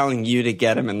 or telling you to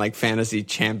get him in like Fantasy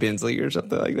Champions League or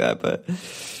something like that, but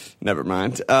never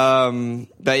mind.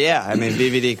 But yeah, I mean,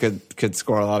 VVD could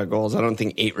score a lot of goals. I don't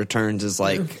think 8 returns is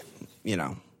like, you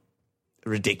know,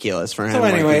 ridiculous for him. So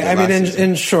anyway, I mean,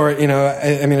 in short, you know,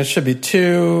 I mean, it should be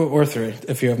 2 or 3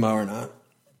 if you have Mo or not.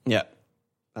 Yeah,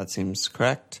 that seems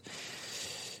correct.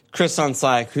 Chris on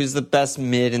Slack, who's the best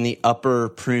mid in the upper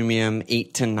premium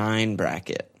 8 to 9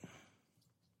 bracket?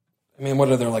 I mean, what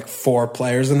are there, like 4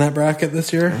 players in that bracket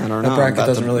this year? I don't know. That bracket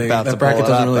doesn't really.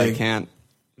 I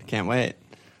can't wait.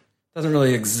 Doesn't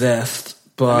really exist.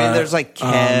 But I mean, there's like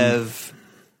Kev,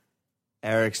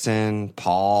 Eriksson,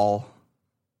 Paul,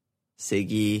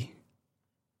 Siggy,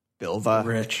 Bilva,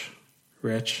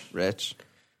 Rich.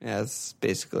 Yeah, that's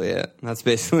basically it. That's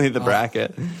basically the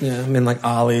bracket. Yeah, I mean, like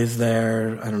Ollie's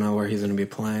there. I don't know where he's going to be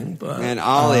playing, but and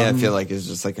Ollie, I feel like is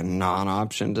just like a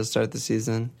non-option to start the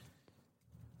season.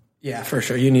 Yeah, for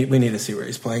sure. We need to see where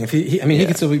he's playing. If he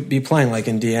could still be playing like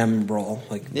in DM role.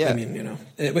 Like, yeah. I mean, you know,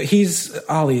 but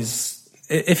Ollie's.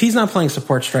 If he's not playing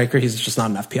support striker, he's just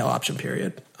not an FPL option.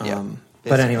 Period. Yeah.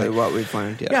 But anyway, what we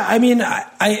find. Yeah, I mean,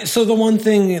 so the one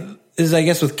thing is, I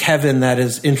guess, with Kevin that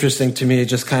is interesting to me,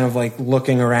 just kind of like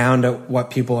looking around at what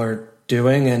people are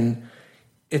doing, and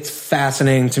it's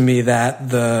fascinating to me that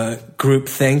the group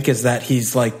think is that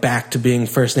he's like back to being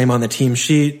first name on the team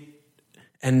sheet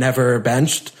and never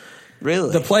benched.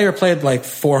 Really? The player played like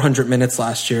 400 minutes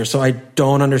last year, so I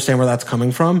don't understand where that's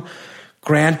coming from.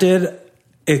 Granted,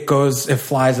 it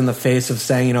flies in the face of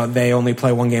saying, they only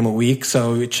play one game a week,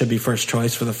 so it should be first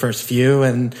choice for the first few,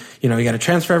 and, you got to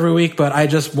transfer every week. But I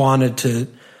just wanted to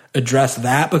address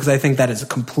that because I think that is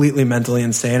completely mentally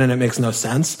insane and it makes no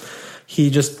sense. He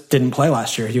just didn't play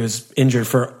last year. He was injured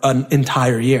for an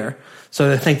entire year. So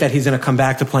to think that he's going to come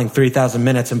back to playing 3,000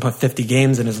 minutes and put 50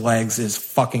 games in his legs is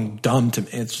fucking dumb to me.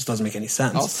 It just doesn't make any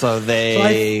sense. Also,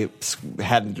 they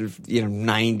had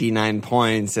 99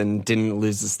 points and didn't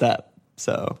lose a step.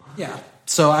 So yeah.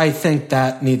 So I think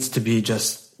that needs to be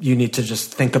you need to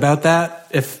just think about that.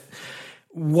 If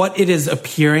what it is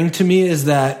appearing to me is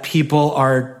that people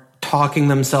are talking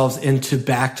themselves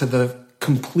back to the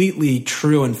completely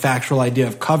true and factual idea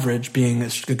of coverage being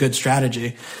a good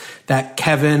strategy. That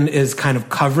Kevin is kind of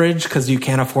coverage because you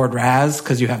can't afford Raz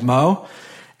because you have Mo.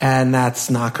 And that's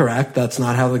not correct. That's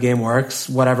not how the game works.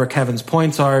 Whatever Kevin's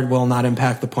points are will not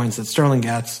impact the points that Sterling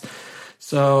gets.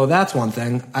 So that's one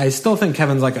thing. I still think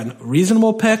Kevin's like a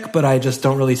reasonable pick, but I just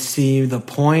don't really see the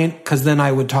point because then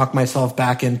I would talk myself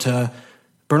back into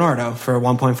Bernardo for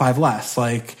 1.5 less.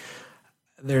 Like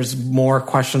there's more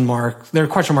question marks. There are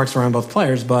question marks around both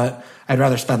players, but I'd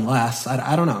rather spend less.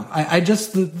 I don't know.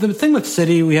 The thing with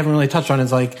City we haven't really touched on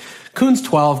is like Kuhn's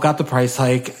 12, got the price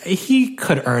hike. He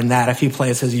could earn that if he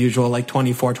plays his usual like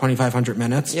 2,500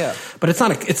 minutes. Yeah. But it's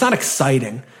not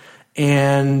exciting.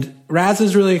 And Raz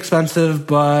is really expensive,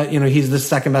 but he's the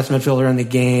second best midfielder in the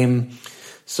game.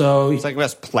 So second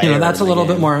best player. That's a little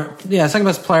bit more. Yeah, second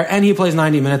best player, and he plays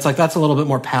 90 minutes. Like that's a little bit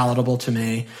more palatable to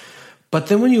me. But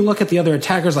then when you look at the other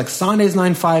attackers, like Sané's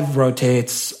 9-5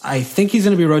 rotates. I think he's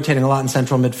going to be rotating a lot in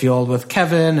central midfield with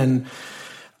Kevin and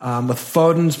with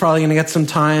Foden's probably going to get some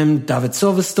time. David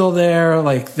Silva's still there.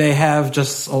 Like they have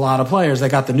just a lot of players. They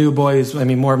got the new boys. I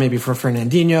mean, more maybe for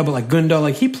Fernandinho, but like Gundo,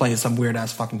 like he plays some weird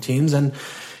ass fucking teams. And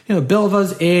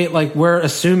Bilva's 8. Like we're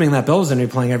assuming that Bilva's going to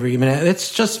be playing every minute.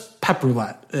 It's just Pep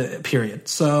roulette, period.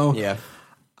 So yeah,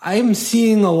 I'm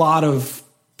seeing a lot of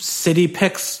City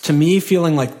picks to me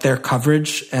feeling like their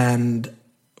coverage, and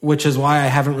which is why I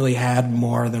haven't really had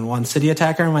more than one City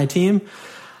attacker on my team.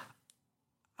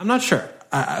 I'm not sure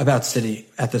about City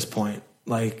at this point.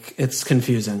 Like it's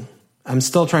confusing. I'm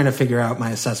still trying to figure out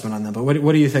my assessment on them. But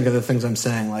what do you think of the things I'm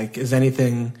saying? Like, is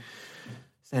anything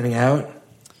standing out?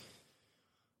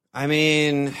 I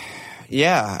mean,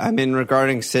 yeah. I mean,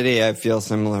 regarding City, I feel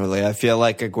similarly. I feel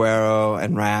like Aguero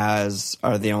and Raz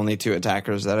are the only two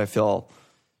attackers that I feel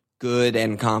good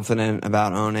and confident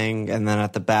about owning, and then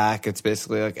at the back, it's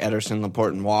basically like Ederson,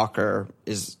 Laporte, and Walker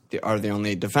are the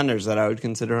only defenders that I would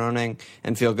consider owning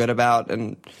and feel good about.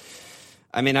 And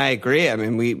I mean, I agree. I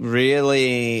mean, we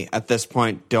really at this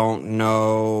point don't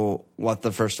know what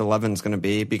the first 11 is going to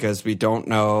be because we don't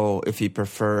know if he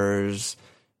prefers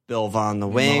Bilva on the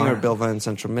wing or Bilva in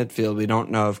central midfield. We don't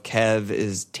know if Kev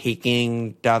is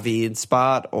taking David's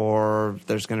spot or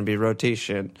there's going to be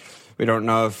rotation. We don't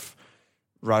know if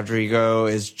Rodrigo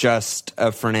is just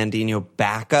a Fernandinho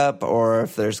backup or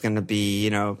if there's going to be,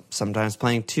 sometimes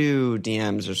playing two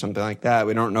DMs or something like that.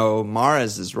 We don't know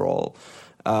Mahrez's role,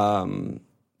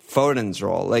 Foden's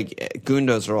role, like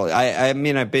Gundo's role. I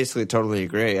mean, I basically totally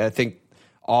agree. I think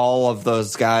all of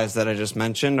those guys that I just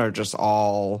mentioned are just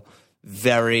all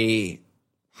very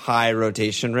high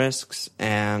rotation risks.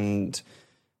 And,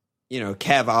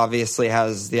 Kev obviously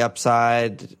has the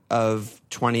upside of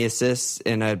 20 assists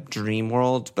in a dream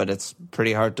world, but it's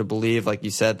pretty hard to believe, like you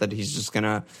said, that he's just going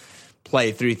to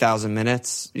play 3,000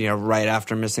 minutes, right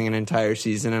after missing an entire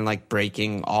season and like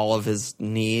breaking all of his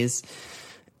knees.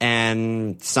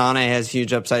 And Sané has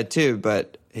huge upside too,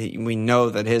 but we know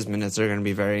that his minutes are going to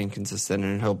be very inconsistent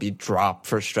and he'll be dropped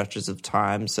for stretches of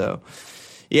time. So,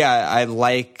 yeah, I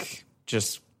like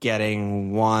just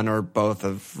getting one or both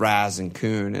of Raz and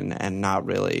Kuhn and not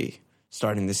really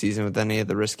starting the season with any of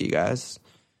the risky guys.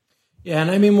 Yeah, and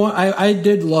I mean, I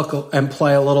did look and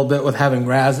play a little bit with having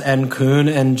Raz and Kuhn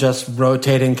and just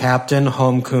rotating captain,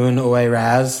 home Kuhn, away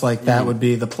Raz. Like that would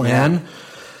be the plan. Yeah.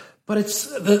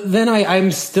 But then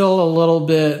I'm still a little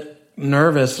bit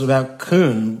nervous about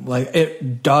Kuhn. Like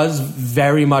it does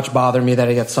very much bother me that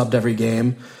he gets subbed every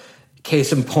game.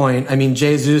 Case in point, I mean,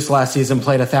 Jesus last season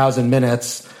played 1,000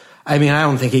 minutes. I mean, I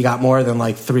don't think he got more than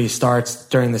like 3 starts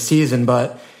during the season,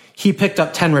 but he picked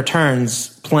up 10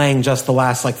 returns playing just the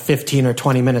last like 15 or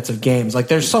 20 minutes of games. Like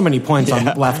there's so many points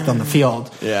left on the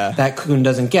field that Kuhn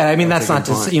doesn't get. I mean, that's not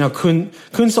to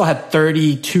Kuhn still had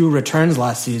 32 returns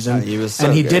last season. He was so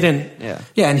and he good. Didn't.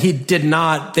 Yeah, and they did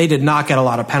not get a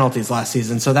lot of penalties last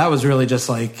season. So that was really just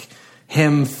like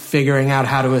him figuring out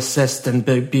how to assist and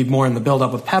be more in the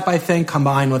build-up with Pep, I think,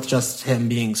 combined with just him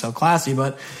being so classy.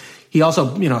 But he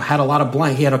also, had a lot of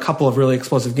blank. He had a couple of really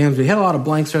explosive games, but he had a lot of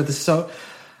blanks throughout this. So,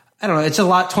 I don't know. It's a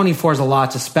lot. 24 is a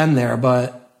lot to spend there,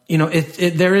 but,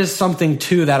 there is something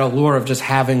to that allure of just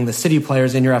having the City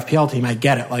players in your FPL team. I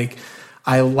get it. Like,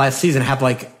 I last season had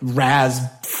like Raz,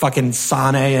 fucking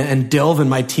Sane, and Dilv in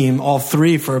my team, all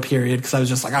three for a period, because I was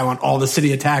just like, I want all the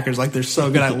City attackers. Like, they're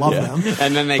so good. I love them.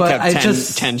 And then they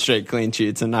kept 10 straight clean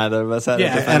sheets, and neither of us had a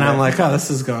defender. And I'm like, oh,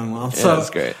 this is going well. So that's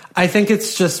great. I think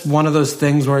it's just one of those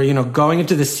things where, going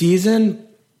into the season,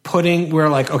 we're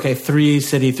like, okay, 3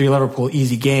 City, 3 Liverpool,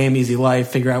 easy game, easy life,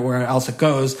 figure out where else it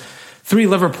goes. 3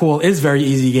 Liverpool is very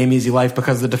easy game, easy life,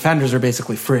 because the defenders are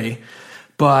basically free.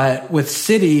 But with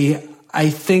City, I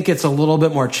think it's a little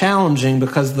bit more challenging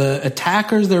because the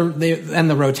attackers and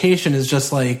the rotation is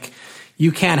just like,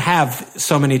 you can't have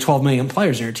so many 12 million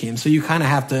players in your team. So you kind of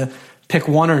have to pick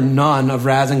one or none of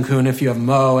Raz and Kun if you have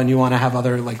Mo and you want to have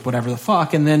other, like, whatever the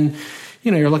fuck. And then,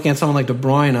 you're looking at someone like De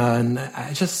Bruyne, and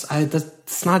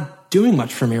that's not doing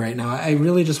much for me right now. I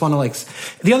really just want to,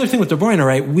 the other thing with De Bruyne,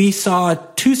 right? We saw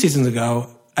 2 seasons ago,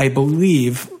 I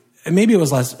believe, maybe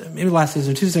last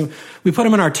season, 2 seasons, we put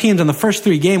him in our teams, and the first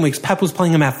 3 game weeks, Pep was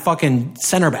playing him at fucking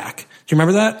center back. Do you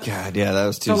remember that? God, yeah, that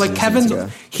was 2 seasons ago. So,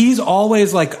 Kevin's, he's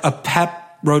always like a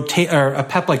Pep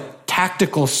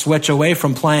tactical switch away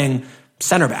from playing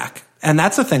center back. And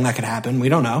that's a thing that could happen. We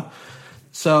don't know.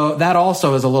 So that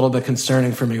also is a little bit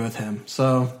concerning for me with him.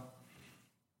 So,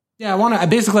 yeah, I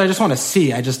just want to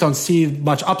see. I just don't see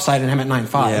much upside in him at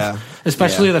 9.5. Yeah.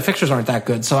 Especially the fixtures aren't that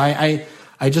good. So I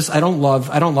don't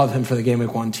love him for the game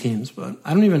week 1 teams, but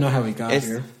I don't even know how he got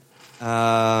here.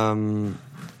 I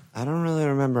don't really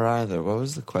remember either. What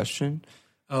was the question?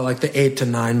 Oh, like the 8 to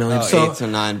 9 million. 8 to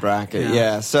 9 bracket.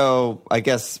 Yeah. So I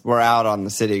guess we're out on the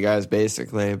City guys.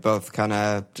 Basically, both kind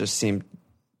of just seem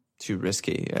too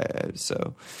risky.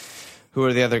 So who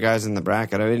are the other guys in the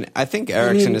bracket? I mean, I think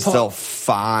Eriksen is still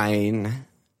fine.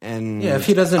 And if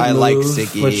he doesn't move, like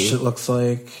Siggy, which it looks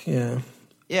like, yeah.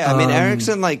 Yeah, I mean,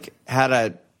 Eriksen had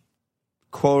a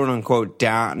quote-unquote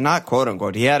down, not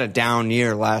quote-unquote, he had a down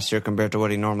year last year compared to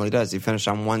what he normally does. He finished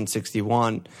on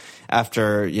 161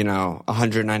 after,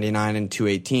 199 and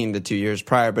 218 the 2 years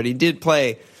prior. But he did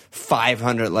play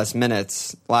 500 less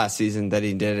minutes last season than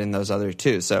he did in those other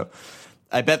 2. So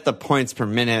I bet the points per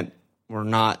minute were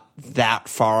not that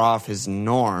far off his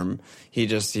norm. He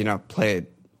just, played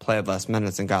less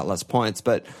minutes and got less points.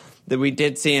 But we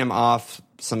did see him off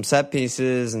some set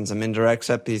pieces and some indirect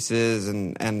set pieces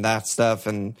and that stuff,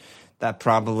 and that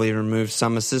probably removed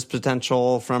some assist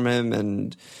potential from him.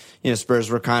 And Spurs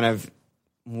were kind of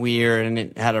weird, and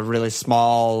it had a really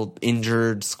small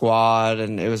injured squad,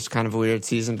 and it was kind of a weird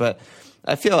season. But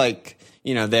I feel like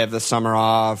they have the summer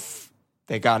off.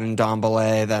 They got in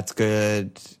Ndombele, that's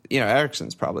good.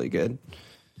 Eriksen's probably good.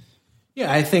 Yeah,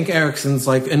 I think Eriksen's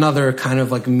like another kind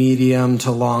of like medium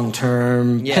to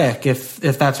long-term pick if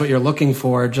that's what you're looking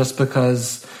for, just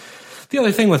because the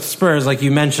other thing with Spurs, like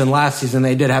you mentioned last season,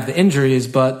 they did have the injuries,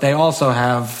 but they also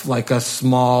have like a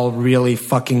small, really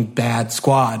fucking bad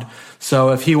squad.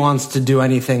 So if he wants to do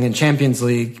anything in Champions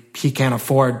League, he can't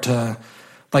afford to,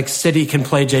 like City can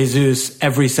play Jesus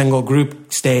every single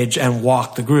group stage and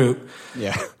walk the group.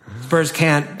 Yeah. Spurs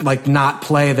can't like not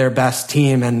play their best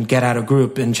team and get out of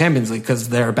group in Champions League because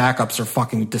their backups are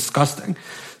fucking disgusting.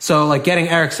 So like getting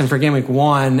Eriksen for game week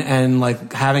 1 and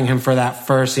like having him for that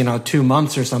first, 2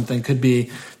 months or something could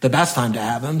be the best time to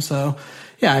have him. So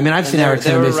yeah, I mean, I've seen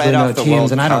Eriksen in basically no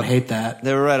teams, and I don't hate that.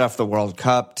 They were right off the World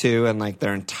Cup too, and like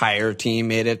their entire team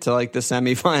made it to like the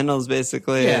semifinals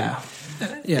basically. Yeah.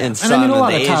 And some I mean, a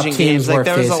lot of the of top Asian teams games, like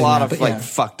there was a lot that, of like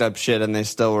fucked up shit, and they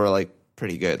still were like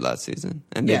pretty good last season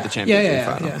and made the Champions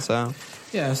League final.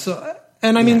 Yeah. So,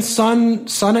 and I mean, Son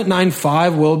at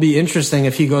 9.5 will be interesting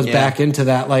if he goes back into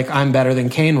that like I'm better than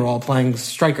Kane role playing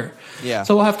striker. Yeah.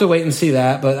 So we'll have to wait and see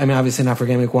that. But I mean, obviously not for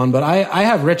game week 1. But I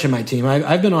have Rich in my team.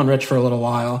 I've been on Rich for a little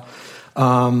while.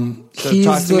 So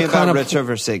talk to me about Rich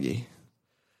over Siggy.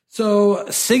 So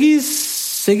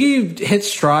Siggy hit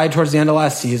stride towards the end of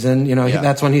last season.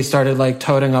 That's when he started like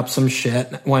toting up some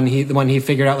shit when he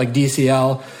figured out like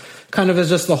DCL kind of as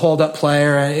just the hold up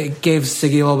player. It gave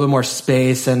Siggy a little bit more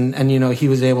space and he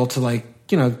was able to like,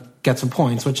 get some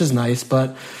points, which is nice.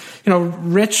 But,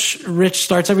 Rich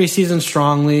starts every season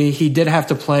strongly. He did have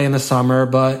to play in the summer,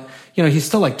 but he's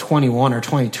still like 21 or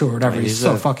 22 or whatever. He's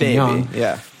so fucking baby. young.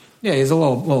 Yeah. Yeah, he's a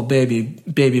little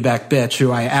baby back bitch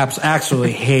who I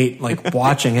actually hate like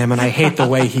watching him, and I hate the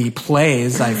way he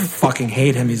plays. I fucking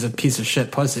hate him. He's a piece of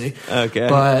shit pussy. Okay.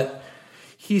 But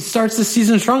he starts the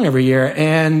season strong every year,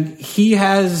 and he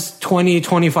has 20,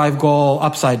 25 goal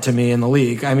upside to me in the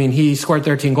league. I mean, he scored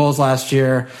 13 goals last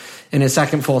year in his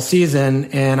second full season,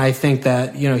 and I think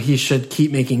that, he should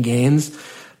keep making gains.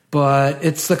 But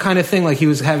it's the kind of thing, like, he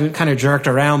was having kind of jerked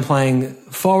around playing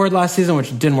forward last season,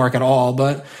 which didn't work at all.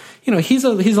 But, he's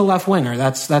a left winger.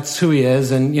 That's who he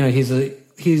is. And, he's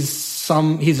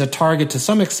a target to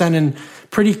some extent and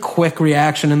pretty quick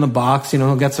reaction in the box.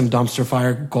 He'll get some dumpster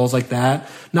fire goals like that.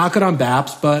 Not good on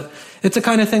BAPS, but it's a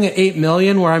kind of thing at $8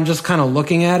 million where I'm just kind of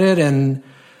looking at it, and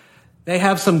they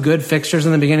have some good fixtures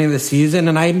in the beginning of the season,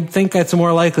 and I think it's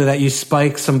more likely that you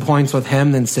spike some points with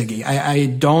him than Siggy. I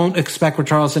don't expect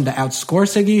Richarlison to outscore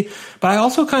Siggy, but I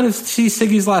also kind of see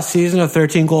Siggy's last season of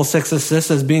 13 goals, 6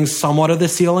 assists as being somewhat of the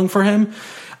ceiling for him.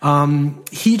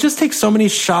 He just takes so many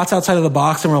shots outside of the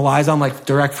box and relies on like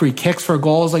direct free kicks for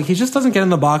goals. Like, he just doesn't get in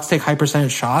the box, take high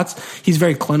percentage shots. He's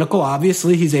very clinical.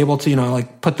 Obviously, he's able to,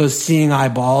 put those seeing eye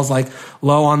balls like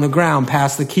low on the ground,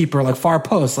 past the keeper, like far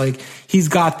post. Like, he's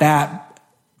got that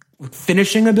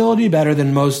finishing ability better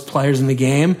than most players in the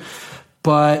game.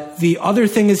 But the other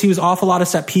thing is he was off a lot of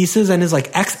set pieces, and his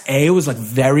XA was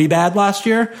very bad last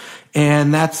year.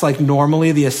 And that's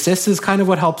normally the assist is kind of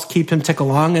what helps keep him tick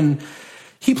along. And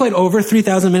he played over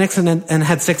 3,000 minutes and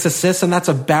had 6 assists, and that's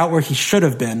about where he should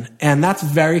have been. And that's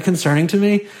very concerning to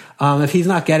me. If he's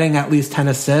not getting at least 10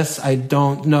 assists, I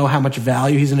don't know how much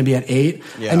value he's going to be at 8.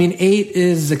 Yeah. I mean, 8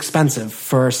 is expensive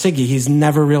for Siggy. He's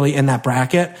never really in that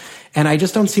bracket. And I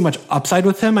just don't see much upside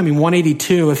with him. I mean,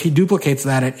 182, if he duplicates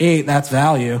that at 8, that's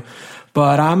value.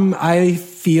 But I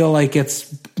feel like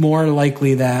it's more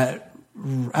likely that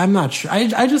I'm not sure. I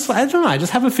don't know. I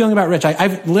just have a feeling about Rich.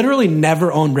 I've literally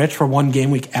never owned Rich for one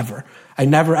game week ever. I've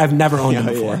never owned him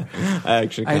before. Yeah.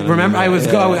 I remember I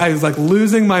was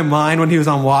losing my mind when he was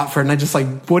on Watford, and I just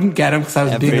wouldn't get him because I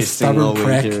was being a stubborn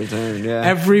prick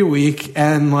every week.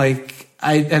 And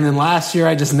then last year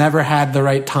I just never had the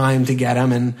right time to get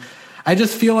him. And I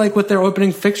just feel like with their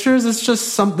opening fixtures, it's just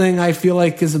something I feel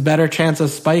like is a better chance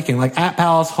of spiking. Like at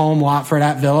Palace, home, Watford,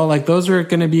 at Villa, those are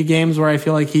going to be games where I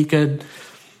feel like he could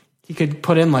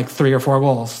put in 3 or 4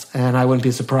 goals, and I wouldn't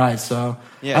be surprised. So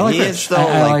yeah, he is still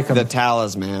the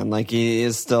talisman. He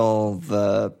is still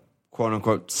the quote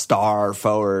unquote star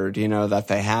forward, that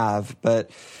they have. But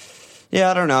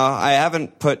yeah, I don't know. I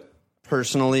haven't put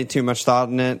personally too much thought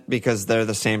in it because they're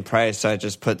the same price. So I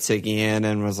just put Siggy in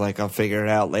and was like, I'll figure it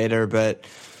out later. But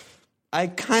I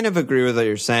kind of agree with what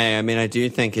you're saying. I mean, I do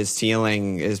think his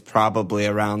ceiling is probably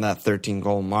around that 13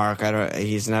 goal mark.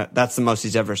 That's the most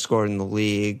he's ever scored in the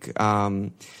league.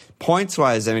 Points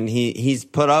wise, I mean, he's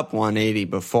put up 180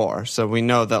 before. So we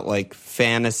know that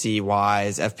fantasy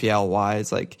wise, FPL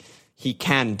wise, he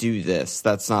can do this.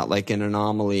 That's not an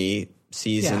anomaly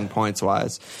season points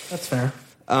wise. That's fair.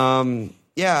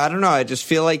 Yeah, I don't know. I just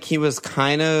feel like he was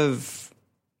kind of,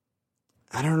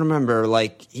 I don't remember,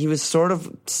 he was sort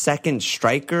of second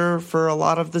striker for a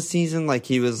lot of the season.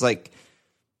 He was and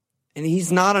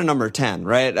he's not a number 10,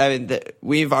 right? I mean,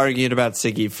 we've argued about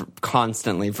Siggy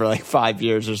constantly for 5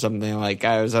 years or something.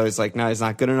 I was always no, he's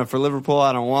not good enough for Liverpool.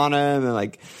 I don't want him,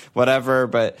 and whatever.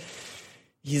 But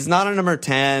he's not a number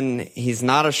 10. He's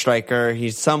not a striker.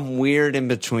 He's some weird in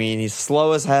between. He's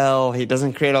slow as hell. He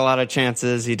doesn't create a lot of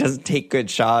chances. He doesn't take good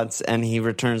shots, and he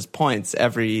returns points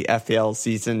every FPL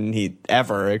season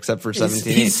ever, except for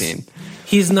 17-18.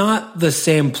 He's not the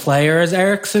same player as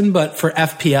Eriksen, but for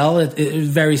FPL, it is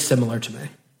very similar to me.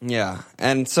 Yeah,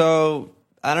 and so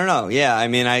I don't know. Yeah, I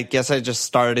mean, I guess I just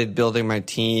started building my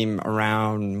team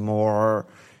around more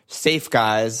safe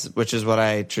guys, which is what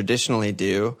I traditionally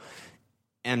do.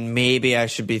 And maybe I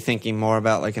should be thinking more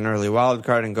about an early wild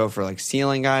card and go for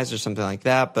ceiling guys or something like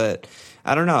that. But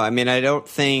I don't know. I mean, I don't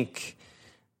think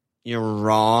you're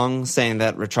wrong saying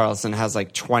that Richarlison has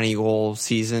 20 goal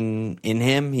season in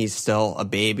him. He's still a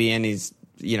baby, and he's,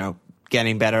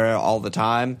 getting better all the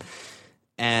time.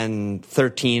 And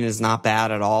 13 is not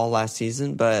bad at all last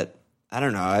season. But I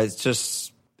don't know.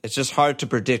 It's just hard to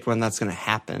predict when that's going to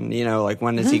happen.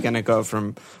 When is he going to go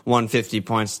from 150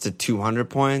 points to 200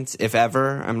 points, if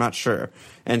ever? I'm not sure.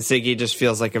 And Siggy just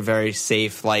feels like a very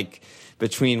safe,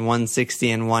 between 160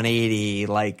 and 180,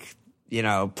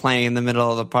 playing in the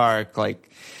middle of the park. I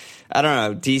don't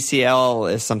know.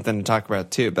 DCL is something to talk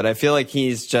about too, but I feel like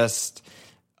he's just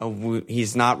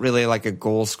he's not really a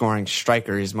goal scoring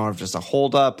striker. He's more of just a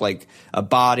hold up, a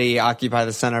body, occupy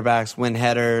the center backs, win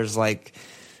headers,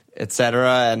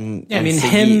 etc. And I mean,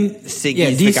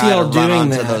 Siggy's the guy to run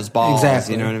onto those balls.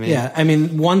 Exactly. You know what I mean? Yeah. I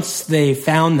mean, once they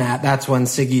found that's when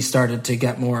Siggy started to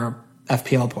get more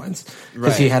FPL points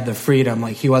because he had the freedom.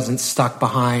 He wasn't stuck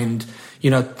behind,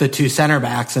 the two center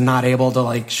backs and not able to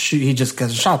like shoot. He just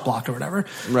gets a shot blocked or whatever.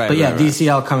 Right. But yeah, right.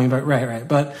 DCL coming back. Right.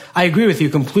 But I agree with you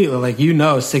completely. Like,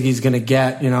 Siggy's going to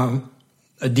get,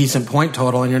 a decent point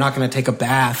total, and you're not going to take a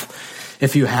bath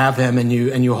if you have him and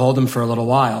you hold him for a little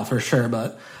while for sure.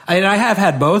 But I have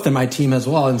had both in my team as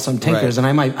well in some tinkers, and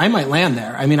I might land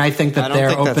there. I mean, I think that their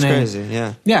opening, that's crazy.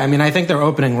 Yeah. I mean, I think their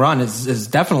opening run is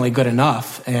definitely good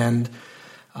enough, and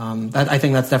I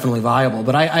think that's definitely viable.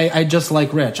 But I just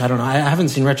like Rich. I don't know. I haven't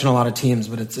seen Rich in a lot of teams,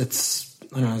 but it's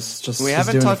I don't know. It's just we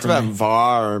haven't talked about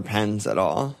VAR or pens at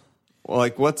all.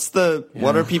 Like, what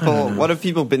have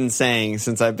people been saying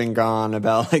since I've been gone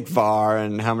about like VAR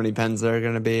and how many pens there are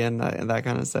going to be and that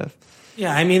kind of stuff?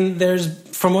 Yeah, I mean,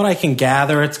 from what I can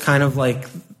gather, it's kind of like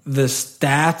the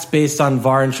stats based on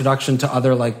VAR introduction to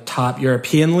other like top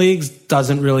European leagues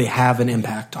doesn't really have an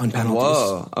impact on penalties.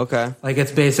 Whoa, okay. Like,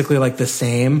 it's basically like the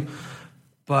same.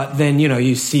 But then,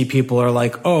 you see people are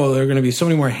like, oh, there are going to be so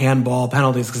many more handball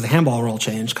penalties because the handball rule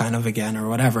changed kind of again or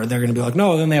whatever. They're going to be like,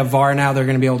 no, then they have VAR now. They're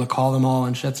going to be able to call them all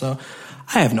and shit. So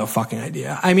I have no fucking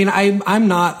idea. I mean, I'm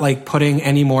not like putting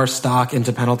any more stock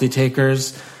into penalty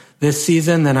takers this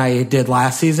season than I did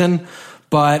last season.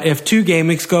 But if 2 game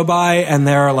weeks go by and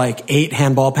there are like 8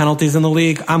 handball penalties in the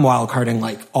league, I'm wildcarding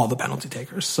like all the penalty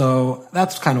takers. So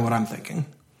that's kind of what I'm thinking.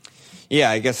 Yeah,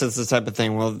 I guess it's the type of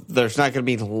thing. Well, there's not going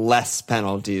to be less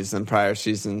penalties than prior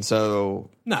season, so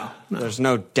no. There's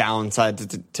no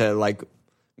downside to like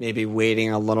maybe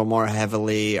weighting a little more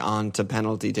heavily onto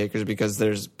penalty takers because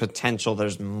there's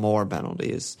more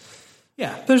penalties.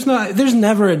 Yeah, there's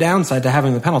never a downside to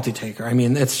having the penalty taker. I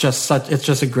mean, it's just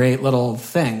a great little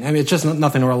thing. I mean, it's just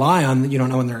nothing to rely on. You don't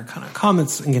know when they're kind of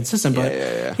comments inconsistent, but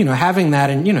having that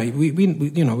and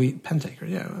we pen taker,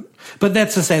 yeah. But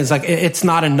that's the same. It's like it's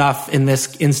not enough in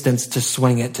this instance to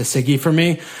swing it to Siggy for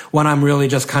me when I'm really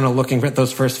just kind of looking at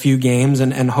those first few games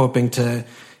and hoping to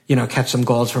catch some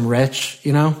goals from Rich.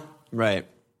 Right.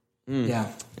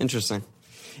 Yeah. Interesting.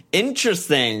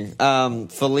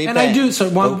 Felipe. And I do, so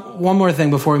one more thing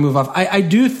before we move off. I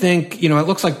do think, it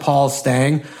looks like Paul's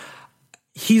staying.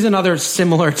 He's another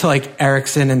similar to like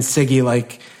Eriksson and Siggy,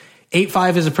 like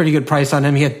 8.5 is a pretty good price on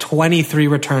him. He had 23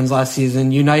 returns last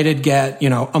season. United get,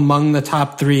 among the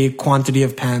top 3 quantity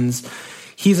of pens.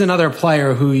 He's another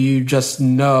player who you just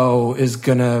know is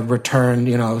going to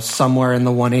return, somewhere in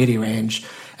the 180 range.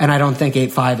 And I don't think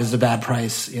 8.5 is a bad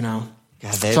price,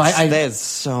 God, they had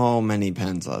so many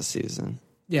pens last season.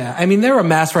 Yeah, I mean, they're a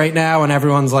mess right now, and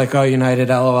everyone's like, oh, United,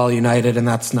 LOL, United, and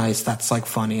that's nice. That's, like,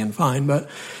 funny and fine.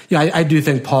 But, I do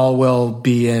think Paul will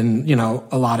be in,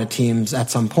 a lot of teams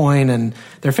at some point, and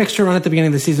their fixture run at the beginning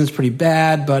of the season is pretty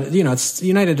bad, but, it's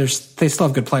United, they still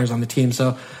have good players on the team,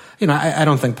 so, I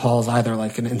don't think Paul's either,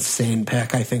 like, an insane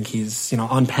pick. I think he's,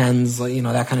 on pens, like,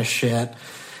 that kind of shit.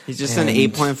 He's just an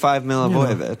 8.5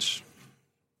 Milivojevic.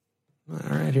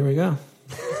 All right, here we go.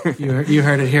 You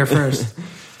heard it here first.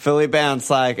 Felipe on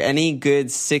Slack, any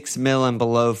good 6 mil and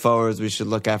below forwards we should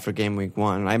look at for game week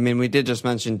 1? I mean, we did just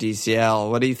mention DCL.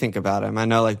 What do you think about him? I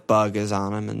know like Bug is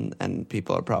on him and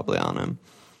people are probably on him.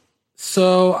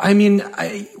 So, I mean,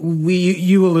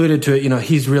 you alluded to it,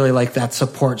 he's really like that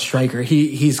support striker.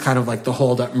 He's kind of like the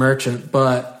hold-up merchant,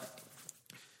 but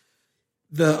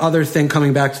the other thing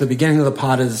coming back to the beginning of the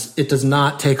pod is it does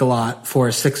not take a lot for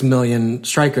a 6 million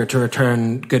striker to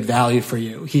return good value for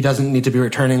you. He doesn't need to be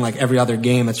returning like every other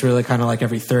game. It's really kind of like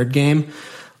every third game.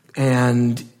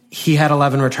 And he had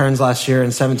 11 returns last year in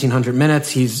 1,700 minutes.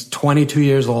 He's 22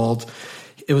 years old.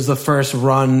 It was the first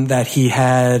run that he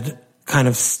had kind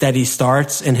of steady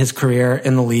starts in his career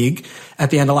in the league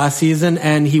at the end of last season.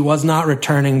 And he was not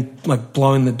returning, like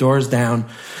blowing the doors down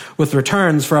with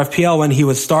returns for FPL when he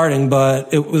was starting,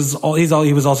 but he's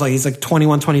like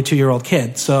 21, 22-year-old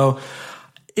kid. So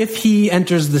if he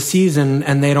enters the season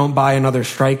and they don't buy another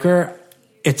striker,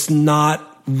 it's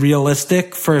not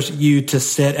realistic for you to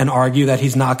sit and argue that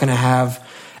he's not going to have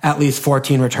at least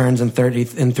 14 returns in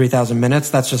 3,000 minutes.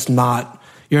 That's just not,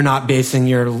 you're not basing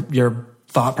your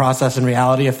thought process in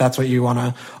reality if that's what you want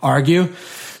to argue.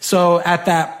 So at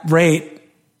that rate,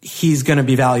 he's going to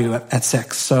be valued at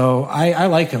 6. So I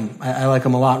like him. I like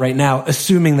him a lot right now,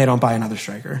 assuming they don't buy another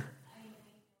striker.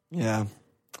 Yeah.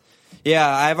 Yeah,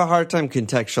 I have a hard time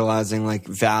contextualizing like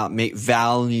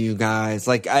value guys.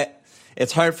 Like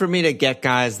it's hard for me to get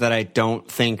guys that I don't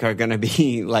think are going to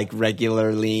be like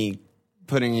regularly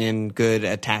putting in good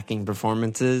attacking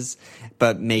performances,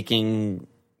 but making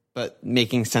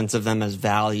sense of them as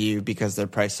value because they're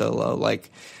priced so low.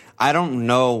 Like, I don't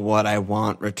know what I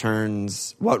want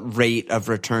what rate of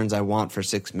returns I want for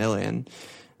 6 million.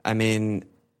 I mean,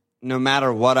 no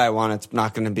matter what I want, it's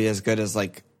not going to be as good as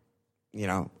like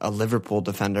a Liverpool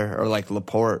defender or like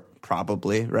Laporte,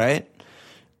 probably, right?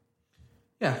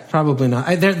 Yeah, probably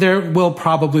not. There will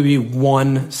probably be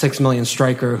one $6 million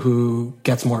striker who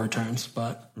gets more returns,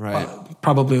 but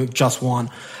probably just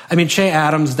one. I mean, Che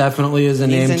Adams definitely is a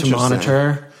name to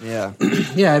monitor. Yeah.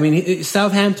 Yeah, I mean,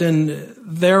 Southampton,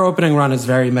 their opening run is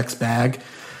very mixed bag.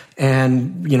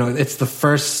 And, it's the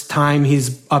first time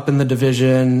he's up in the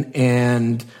division,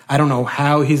 and I don't know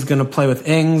how he's going to play with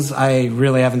Ings. I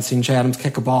really haven't seen Che Adams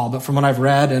kick a ball, but from what I've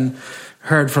read and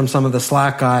heard from some of the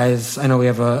Slack guys, I know we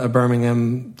have a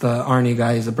Birmingham, the Arnie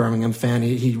guy, he's a Birmingham fan.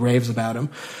 He raves about him.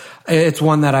 It's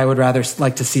one that I would rather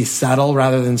like to see settle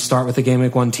rather than start with a game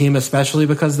week 1 team, especially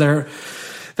because their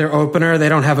opener, they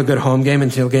don't have a good home game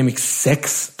until game week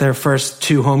 6. Their first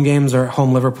 2 home games are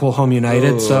home Liverpool, home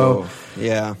United. Ooh, so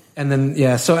yeah. And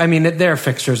then, so I mean, their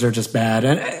fixtures are just bad.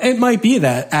 And it might be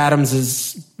that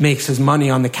Adams makes his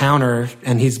money on the counter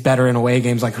and he's better in away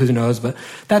games, like who knows, but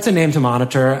that's a name to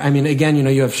monitor. I mean, again,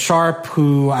 you have Sharp,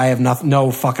 who I have no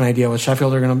fucking idea what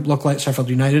Sheffield are going to look like, Sheffield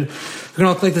United are going to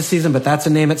look like this season, but that's a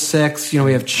name at 6.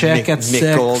 We have Chick at 6.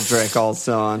 Mick Goldrick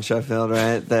also on Sheffield,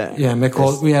 right? Mick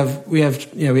Gold.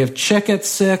 We have Chick at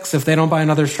 6 if they don't buy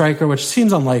another striker, which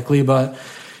seems unlikely, but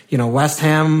West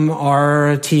Ham are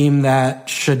a team that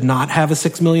should not have a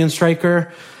 $6 million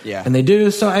striker. Yeah. And they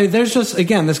do. So there's just,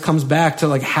 again, this comes back to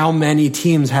like how many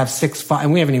teams have 6-5,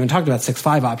 and we haven't even talked about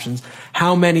 6-5 options.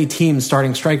 How many teams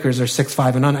starting strikers are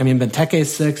 6-5 and on? I mean,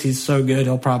 Benteke's 6. He's so good.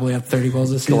 He'll probably have 30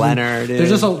 goals this season. Glenner, dude. There's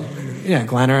just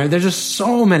Glenner. There's just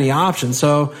so many options.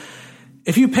 So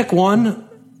if you pick one,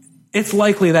 it's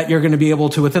likely that you're going to be able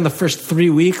to, within the first 3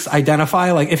 weeks,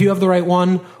 identify like if you have the right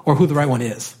one or who the right one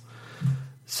is.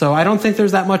 So I don't think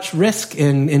there's that much risk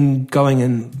in going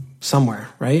in somewhere,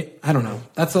 right? I don't know.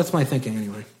 That's my thinking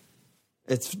anyway.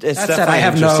 It's that definitely said,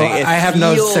 I have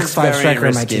no 6-5 striker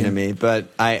in my team. To me, but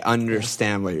I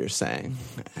understand what you're saying.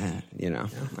 I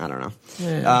don't know.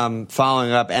 Yeah.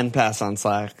 Following up, NPass on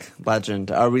Slack, legend.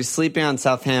 Are we sleeping on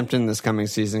Southampton this coming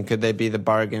season? Could they be the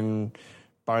bargain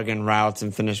routes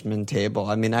and finish mid-table?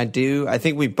 I mean, I do. I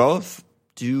think we both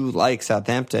do like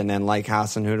Southampton and like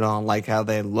Hasenhüttl and like how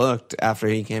they looked after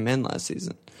he came in last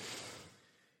season.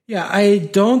 Yeah, I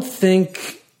don't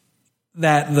think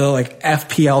that the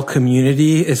FPL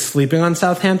community is sleeping on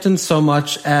Southampton so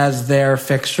much as their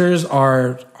fixtures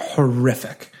are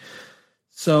horrific.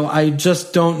 So I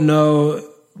just don't know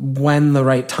when the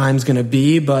right time's going to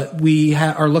be, but we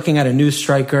are looking at a new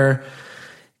striker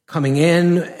coming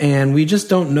in, and we just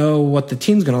don't know what the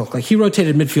team's going to look like. He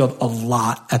rotated midfield a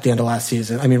lot at the end of last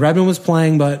season. I mean, Redmond was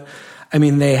playing, but I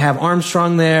mean, they have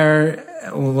Armstrong there.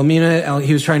 Lamina,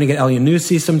 he was trying to get El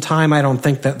Yunusi some time. I don't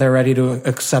think that they're ready to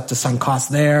accept a sunk cost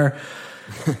there.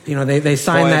 They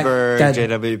signed that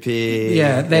JWP.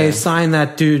 Yeah, they signed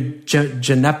that dude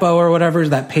Gineppo or whatever,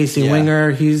 that pacey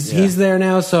winger. He's there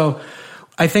now. So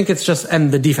I think it's just,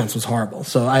 and the defense was horrible.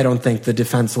 So I don't think the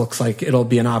defense looks like it'll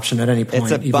be an option at any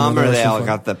point. It's a bummer they all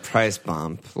got the price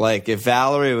bump. Like if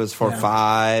Valerie was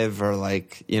 4.5 or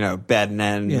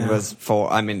Bednan was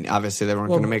 4. I mean, obviously they weren't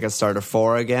going to make a start of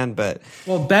 4 again, but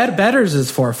Betters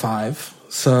is 4.5.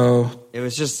 So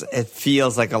it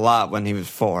feels like a lot when he was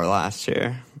 4 last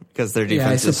year because their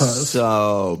defense is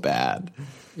so bad.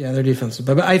 Yeah, their defense is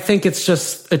bad. But I think it's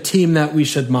just a team that we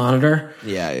should monitor.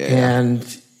 Yeah. And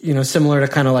similar to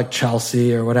kind of like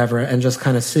Chelsea or whatever, and just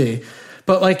kind of see.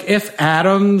 But if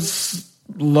Adams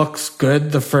looks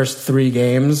good the first 3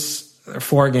 games, or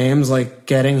 4 games,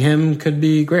 getting him could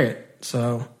be great.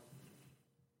 So,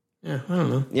 yeah, I don't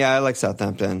know. Yeah, I like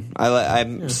Southampton.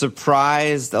 I'm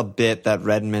surprised a bit that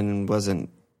Redmond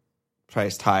wasn't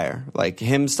priced higher.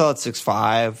 Him still at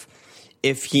 6.5.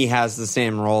 If he has the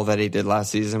same role that he did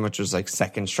last season, which was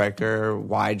second striker,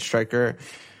 wide striker,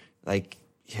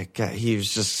 he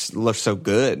was just looked so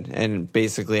good in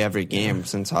basically every game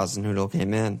since Hasenhüttl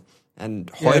came in. And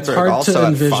Højbjerg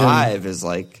also at 5 is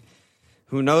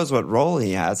who knows what role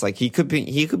he has. He could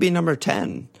be number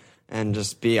 10 and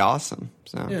just be awesome.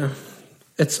 So yeah,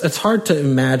 it's hard to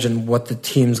imagine what the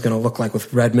team's going to look like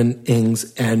with Redmond,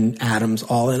 Ings, and Adams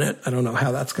all in it. I don't know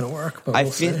how that's going to work, but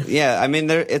we'll see. I mean,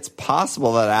 it's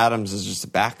possible that Adams is just a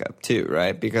backup too,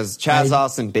 right? Because Chaz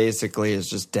Austin basically is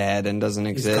just dead and doesn't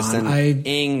exist, and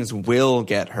Ings will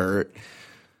get hurt.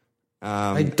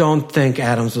 I don't think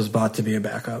Adams was bought to be a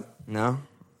backup. No?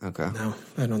 Okay. No,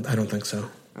 I don't think so.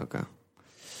 Okay.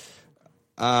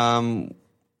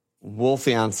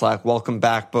 Wolfie on Slack, welcome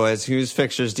back, boys. Whose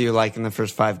fixtures do you like in the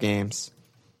first 5 games?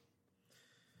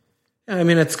 I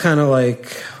mean, it's kind of like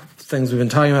things we've been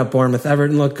talking about. Bournemouth,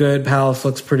 Everton look good. Palace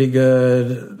looks pretty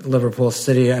good. Liverpool,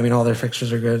 City, I mean, all their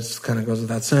fixtures are good. It kind of goes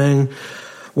without saying.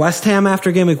 West Ham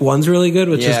after game week 1's really good,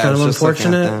 which is kind of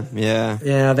unfortunate.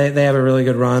 Yeah, they have a really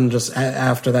good run. Just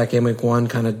after that game week 1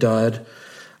 kind of dud.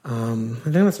 I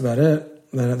think that's about it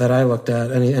that I looked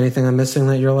at. Anything I'm missing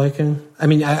that you're liking? I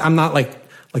mean, I'm not like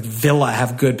Villa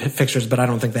have good fixtures, but I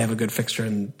don't think they have a good fixture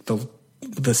in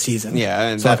the season. Yeah,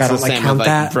 and so that's I don't the same count with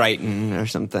that. Brighton or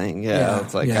something. Yeah,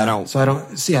 it's like I don't. So I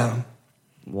don't. Yeah,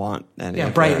 want any. Yeah,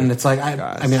 Brighton. It's like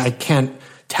I mean, I can't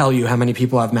tell you how many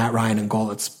people have Matt Ryan in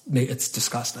goal. It's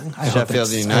disgusting.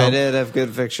 Sheffield United have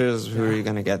good fixtures. Who are you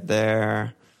going to get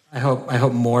there? I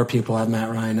hope more people have Matt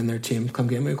Ryan in their team come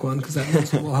game week 1 because that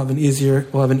means we'll have an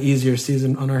easier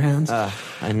season on our hands.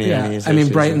 I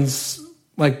mean,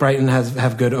 Brighton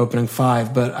have good opening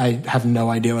 5, but I have no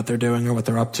idea what they're doing or what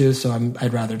they're up to. So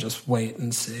I'd rather just wait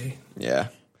and see. Yeah.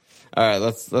 All right,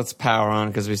 let's power on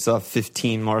because we still have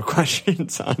 15 more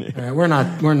questions on here. All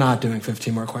right, we're not doing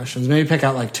 15 more questions. Maybe pick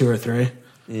out like 2 or 3.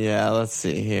 Yeah, let's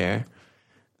see here.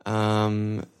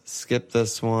 Skip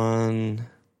this one.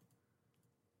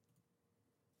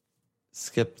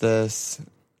 Skip this.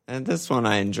 And this one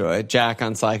I enjoy. Jack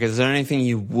on Slack. Is there anything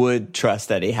you would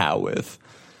trust Eddie Howe with?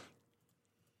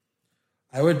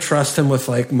 I would trust him with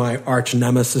like my arch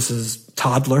nemesis's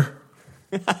toddler.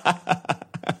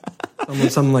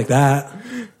 Something like that.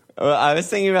 Well, I was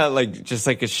thinking about like just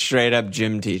like a straight up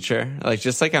gym teacher, like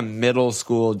just like a middle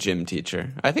school gym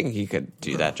teacher. I think he could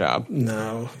do that job.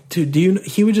 No, dude,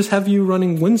 he would just have you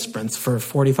running wind sprints for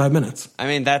 45 minutes. I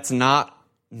mean, that's not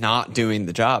doing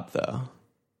the job though.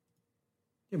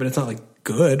 Yeah, but it's not like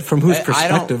good from whose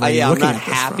perspective. I'm not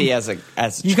happy as a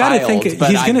you got to think he's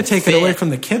going to take it away from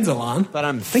the kids, Alon.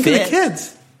 But think of the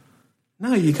kids.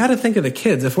 No, you got to think of the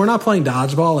kids. If we're not playing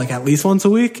dodgeball like at least once a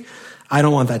week, I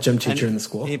don't want that gym teacher in the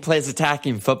school. He plays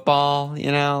attacking football,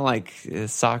 like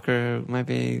soccer might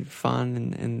be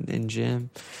fun in gym.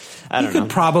 I don't know. He could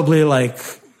probably like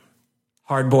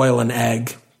hard boil an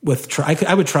egg with.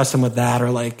 I would trust him with that,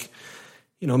 or like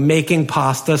making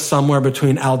pasta somewhere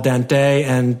between al dente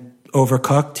and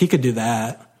overcooked. He could do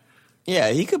that. Yeah,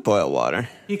 he could boil water.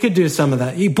 He could do some of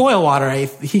that. He boil water. I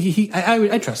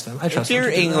trust him. I trust him. If you're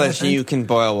English, you can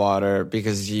boil water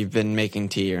because you've been making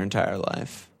tea your entire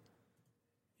life.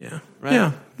 Yeah.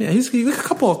 Right? Yeah. He's a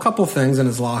couple things in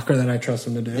his locker that I trust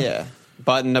him to do. Yeah.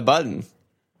 Button to button.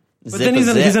 But then he's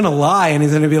going to lie and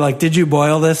he's going to be like, did you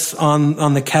boil this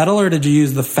on the kettle or did you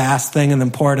use the fast thing and then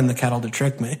pour it in the kettle to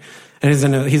trick me? And he's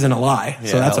in a lie.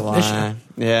 So that's a issue.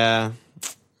 Yeah.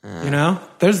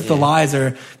 There's the lies.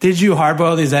 Or did you hard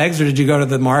boil these eggs or did you go to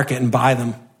the market and buy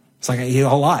them? It's like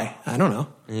he'll lie. I don't know.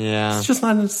 Yeah. It's just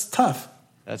not as tough.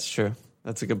 That's true.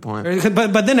 That's a good point.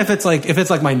 But then if it's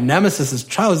like my nemesis's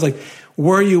child is like,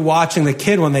 were you watching the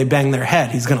kid when they bang their head?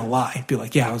 He's gonna lie. Be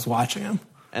like, yeah, I was watching him.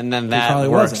 And then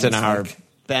that works in our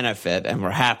benefit, and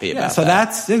we're happy about that. So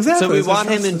that's exactly. So we want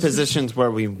him in positions where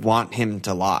we want him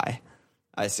to lie.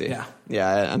 I see.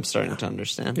 Yeah. I'm starting to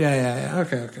understand. Yeah.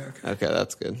 Okay. Okay,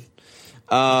 that's good.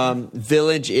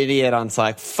 Village Idiot on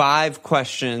Slack. 5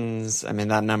 questions. I mean,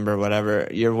 that number, whatever.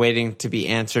 You're waiting to be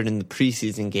answered in the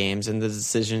preseason games and the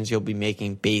decisions you'll be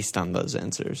making based on those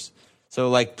answers. So,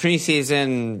 like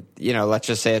preseason, let's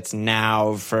just say it's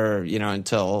now for,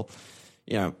 until,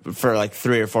 for like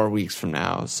 3 or 4 weeks from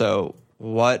now. So,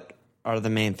 what are the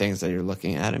main things that you're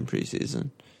looking at in preseason?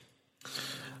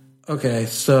 Okay,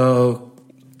 so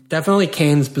definitely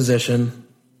Kane's position.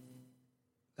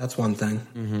 That's one thing.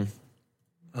 Mm-hmm.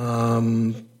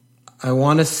 I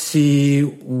want to see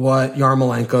what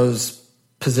Yarmolenko's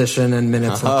position and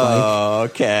minutes look like. Oh,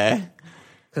 okay.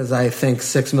 Because I think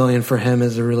 $6 million for him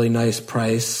is a really nice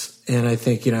price, and I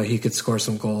think he could score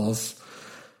some goals.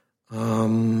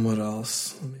 What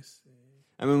else? Let me see.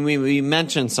 I mean, we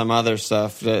mentioned some other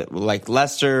stuff like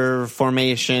Leicester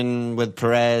formation with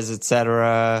Perez,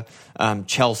 etc.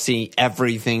 Chelsea,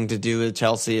 everything to do with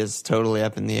Chelsea is totally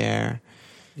up in the air.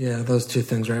 Yeah, those 2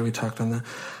 things, right? We talked on that.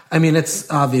 I mean,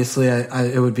 it's obviously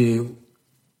I would be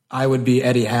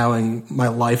Eddie Howing my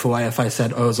life away if I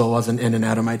said Ozil wasn't in and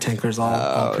out of my tinkers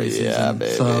all preseason. Yeah,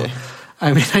 baby. So,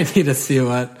 I mean, I need to see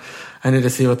what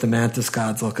the Mantis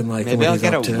God's looking like. Maybe I'll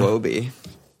get a Wobie.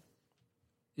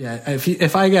 Yeah,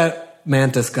 if I get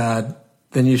Mantis God,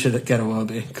 then you should get a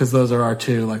Wobie because those are our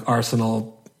 2 like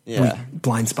Arsenal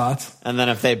blind spots. And then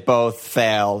if they both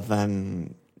fail,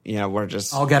 then. We're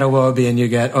just. I'll get a Wobie and you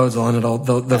get Ozil, and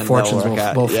the fortunes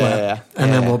will flip,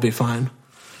 and then we'll be fine.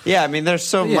 Yeah, I mean, there's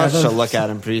so much to look at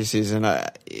in preseason.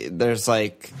 There's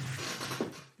like,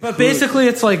 but basically,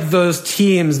 it's like those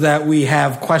teams that we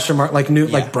have question mark, like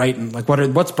like Brighton. Like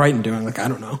what's Brighton doing? Like I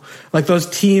don't know. Like those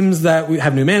teams that we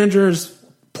have new managers,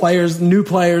 new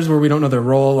players where we don't know their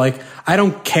role. Like I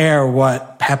don't care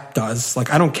what Pep does.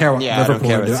 Like, I don't care what Yeah, I don't Liverpool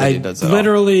care what do. City does at all.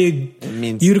 Literally,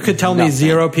 means you could tell me nothing.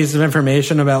 0 pieces of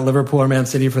information about Liverpool or Man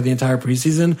City for the entire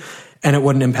preseason, and it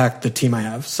wouldn't impact the team I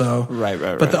have. So, Right.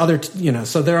 But the other,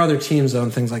 so there are other teams though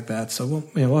and things like that. So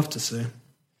we'll have to see.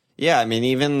 Yeah, I mean,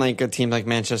 even like a team like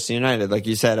Manchester United, like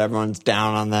you said, everyone's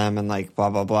down on them and like blah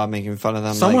blah blah, making fun of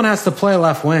them. Someone has to play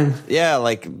left wing. Yeah,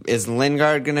 like, is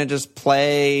Lingard gonna just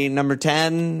play number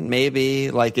 10?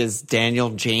 Maybe. Like, is Daniel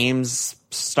James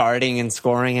starting and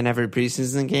scoring in every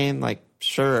preseason game? Like,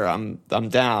 sure, I'm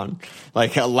down.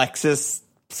 Like, Alexis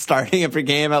starting every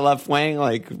game at left wing?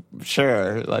 Like,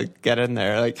 sure, like, get in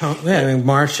there. Like, I mean,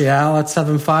 Martial at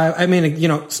 7'5". I mean,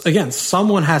 again,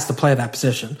 someone has to play that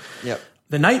position. Yep.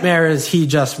 The nightmare is he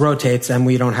just rotates and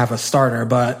we don't have a starter.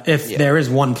 But if there is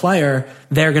one player,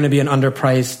 they're going to be an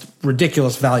underpriced,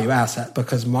 ridiculous value asset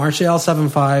because Martial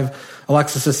 7'5",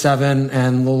 Alexis is 7,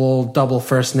 and the little double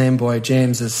first name boy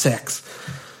James is 6.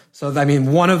 So I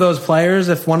mean, one of those players,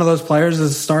 if one of those players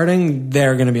is starting,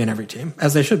 they're going to be in every team,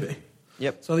 as they should be.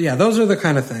 Yep. So yeah, those are the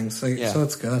kind of things. So Yeah.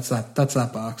 that's good. That's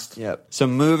that boxed. Yep. So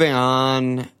moving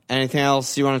on, anything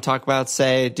else you want to talk about,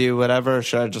 say, do, whatever? Or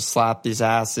should I just slap these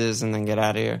asses and then get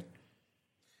out of here?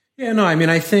 Yeah, no, I mean,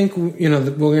 I think, we're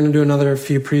going to do another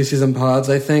few preseason pods.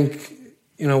 I think,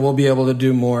 we'll be able to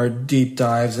do more deep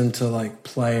dives into like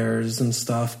players and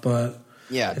stuff, but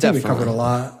Yeah, I think definitely. we covered a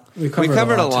lot. We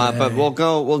covered a lot, today. but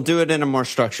we'll do it in a more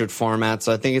structured format.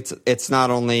 So I think it's not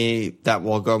only that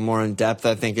we'll go more in depth.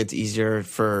 I think it's easier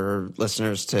for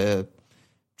listeners to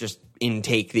just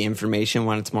intake the information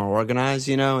when it's more organized,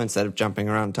 instead of jumping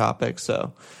around topics.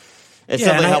 So it's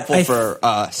definitely helpful for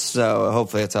us. So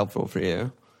hopefully it's helpful for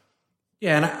you.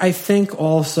 Yeah, and I think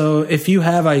also if you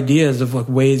have ideas of like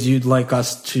ways you'd like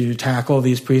us to tackle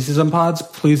these preseason pods,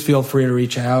 please feel free to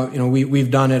reach out.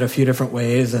 We've done it a few different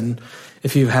ways, and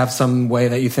if you have some way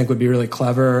that you think would be really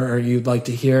clever or you'd like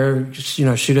to hear, just,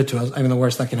 shoot it to us. I mean, the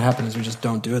worst that can happen is we just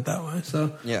don't do it that way.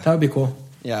 So Yeah. that would be cool.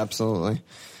 Yeah, absolutely.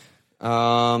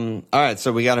 All right,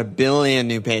 so we got 1 billion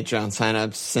new Patreon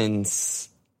signups since,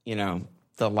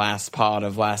 the last pod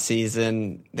of last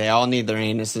season. They all need their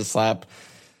anuses slapped.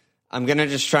 I'm going to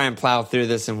just try and plow through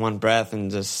this in one breath and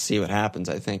just see what happens,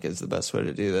 I think, is the best way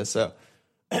to do this. So,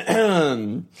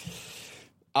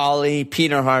 Ollie,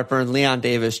 Peter Harper, Leon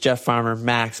Davis, Jeff Farmer,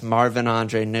 Max, Marvin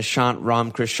Andre, Nishant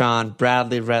Ramkrishan,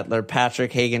 Bradley Rettler,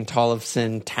 Patrick Hagen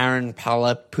Tollefson, Taryn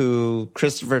Palapu,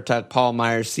 Christopher Tuck, Paul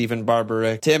Myers, Stephen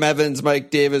Barbarick, Tim Evans,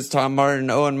 Mike Davis, Tom Martin,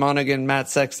 Owen Monaghan, Matt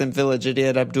Sexton, Village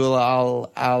Idiot, Abdullah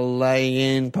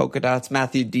Alayin, Polka Dots,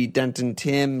 Matthew D. Denton,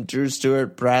 Tim, Drew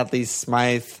Stewart, Bradley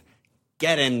Smythe.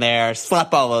 Get in there.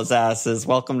 Slap all those asses.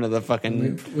 Welcome to the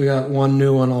fucking... We got one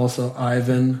new one also,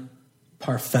 Ivan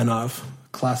Parfenov.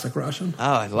 Classic Russian.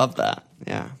 Oh, I love that.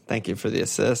 Yeah. Thank you for the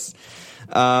assist.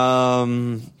 Yeah,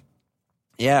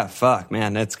 fuck,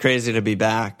 man. It's crazy to be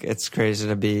back. It's crazy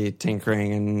to be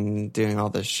tinkering and doing all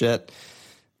this shit.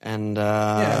 And,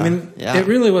 It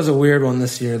really was a weird one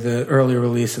this year, the early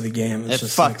release of the game. It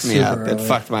just fucked me super up. early. It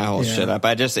fucked my whole shit up.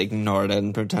 I just ignored it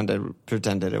and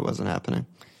pretended it wasn't happening.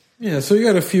 Yeah, so we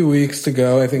got a few weeks to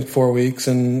go, I think 4 weeks,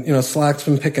 and, Slack's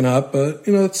been picking up, but,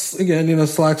 it's, again,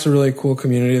 Slack's a really cool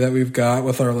community that we've got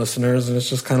with our listeners, and it's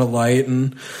just kind of light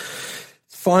and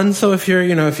fun. So if you're,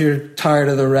 if you're tired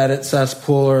of the Reddit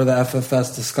cesspool or the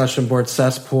FFS discussion board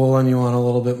cesspool and you want a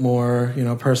little bit more,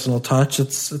 personal touch,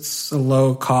 it's a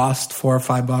low cost, $4 or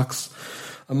 $5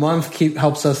 a month.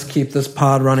 Helps us keep this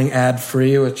pod running ad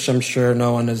free, which I'm sure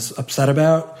no one is upset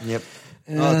about. Yep.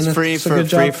 And it's free a good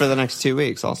job. for the next 2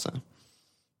 weeks also.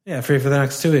 Yeah, free for the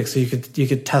next 2 weeks. So you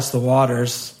could test the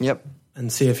waters. Yep.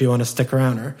 And see if you want to stick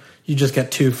around, or you just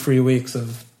get 2 free weeks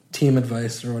of team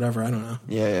advice or whatever. I don't know.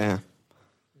 Yeah.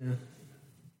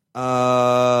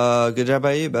 Good job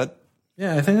by you, bud.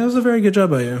 Yeah, I think that was a very good job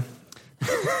by you.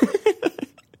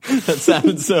 That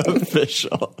sounds so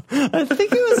official. I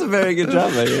think it was a very good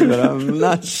job by you, but I'm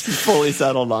not fully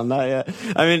settled on that yet.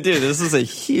 I mean, dude, this is a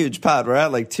huge pod. We're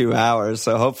at like 2 hours,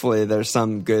 so hopefully there's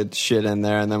some good shit in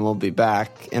there, and then we'll be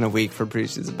back in a week for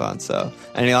preseason pod. So,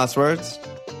 any last words?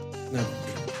 No.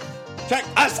 Check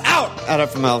us out at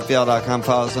FMLFPL.com.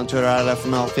 Follow us on Twitter at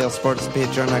FMLFPL Sports,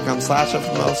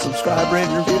 Patreon.com/FML. Subscribe, rate,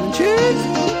 and review, and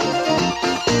cheers!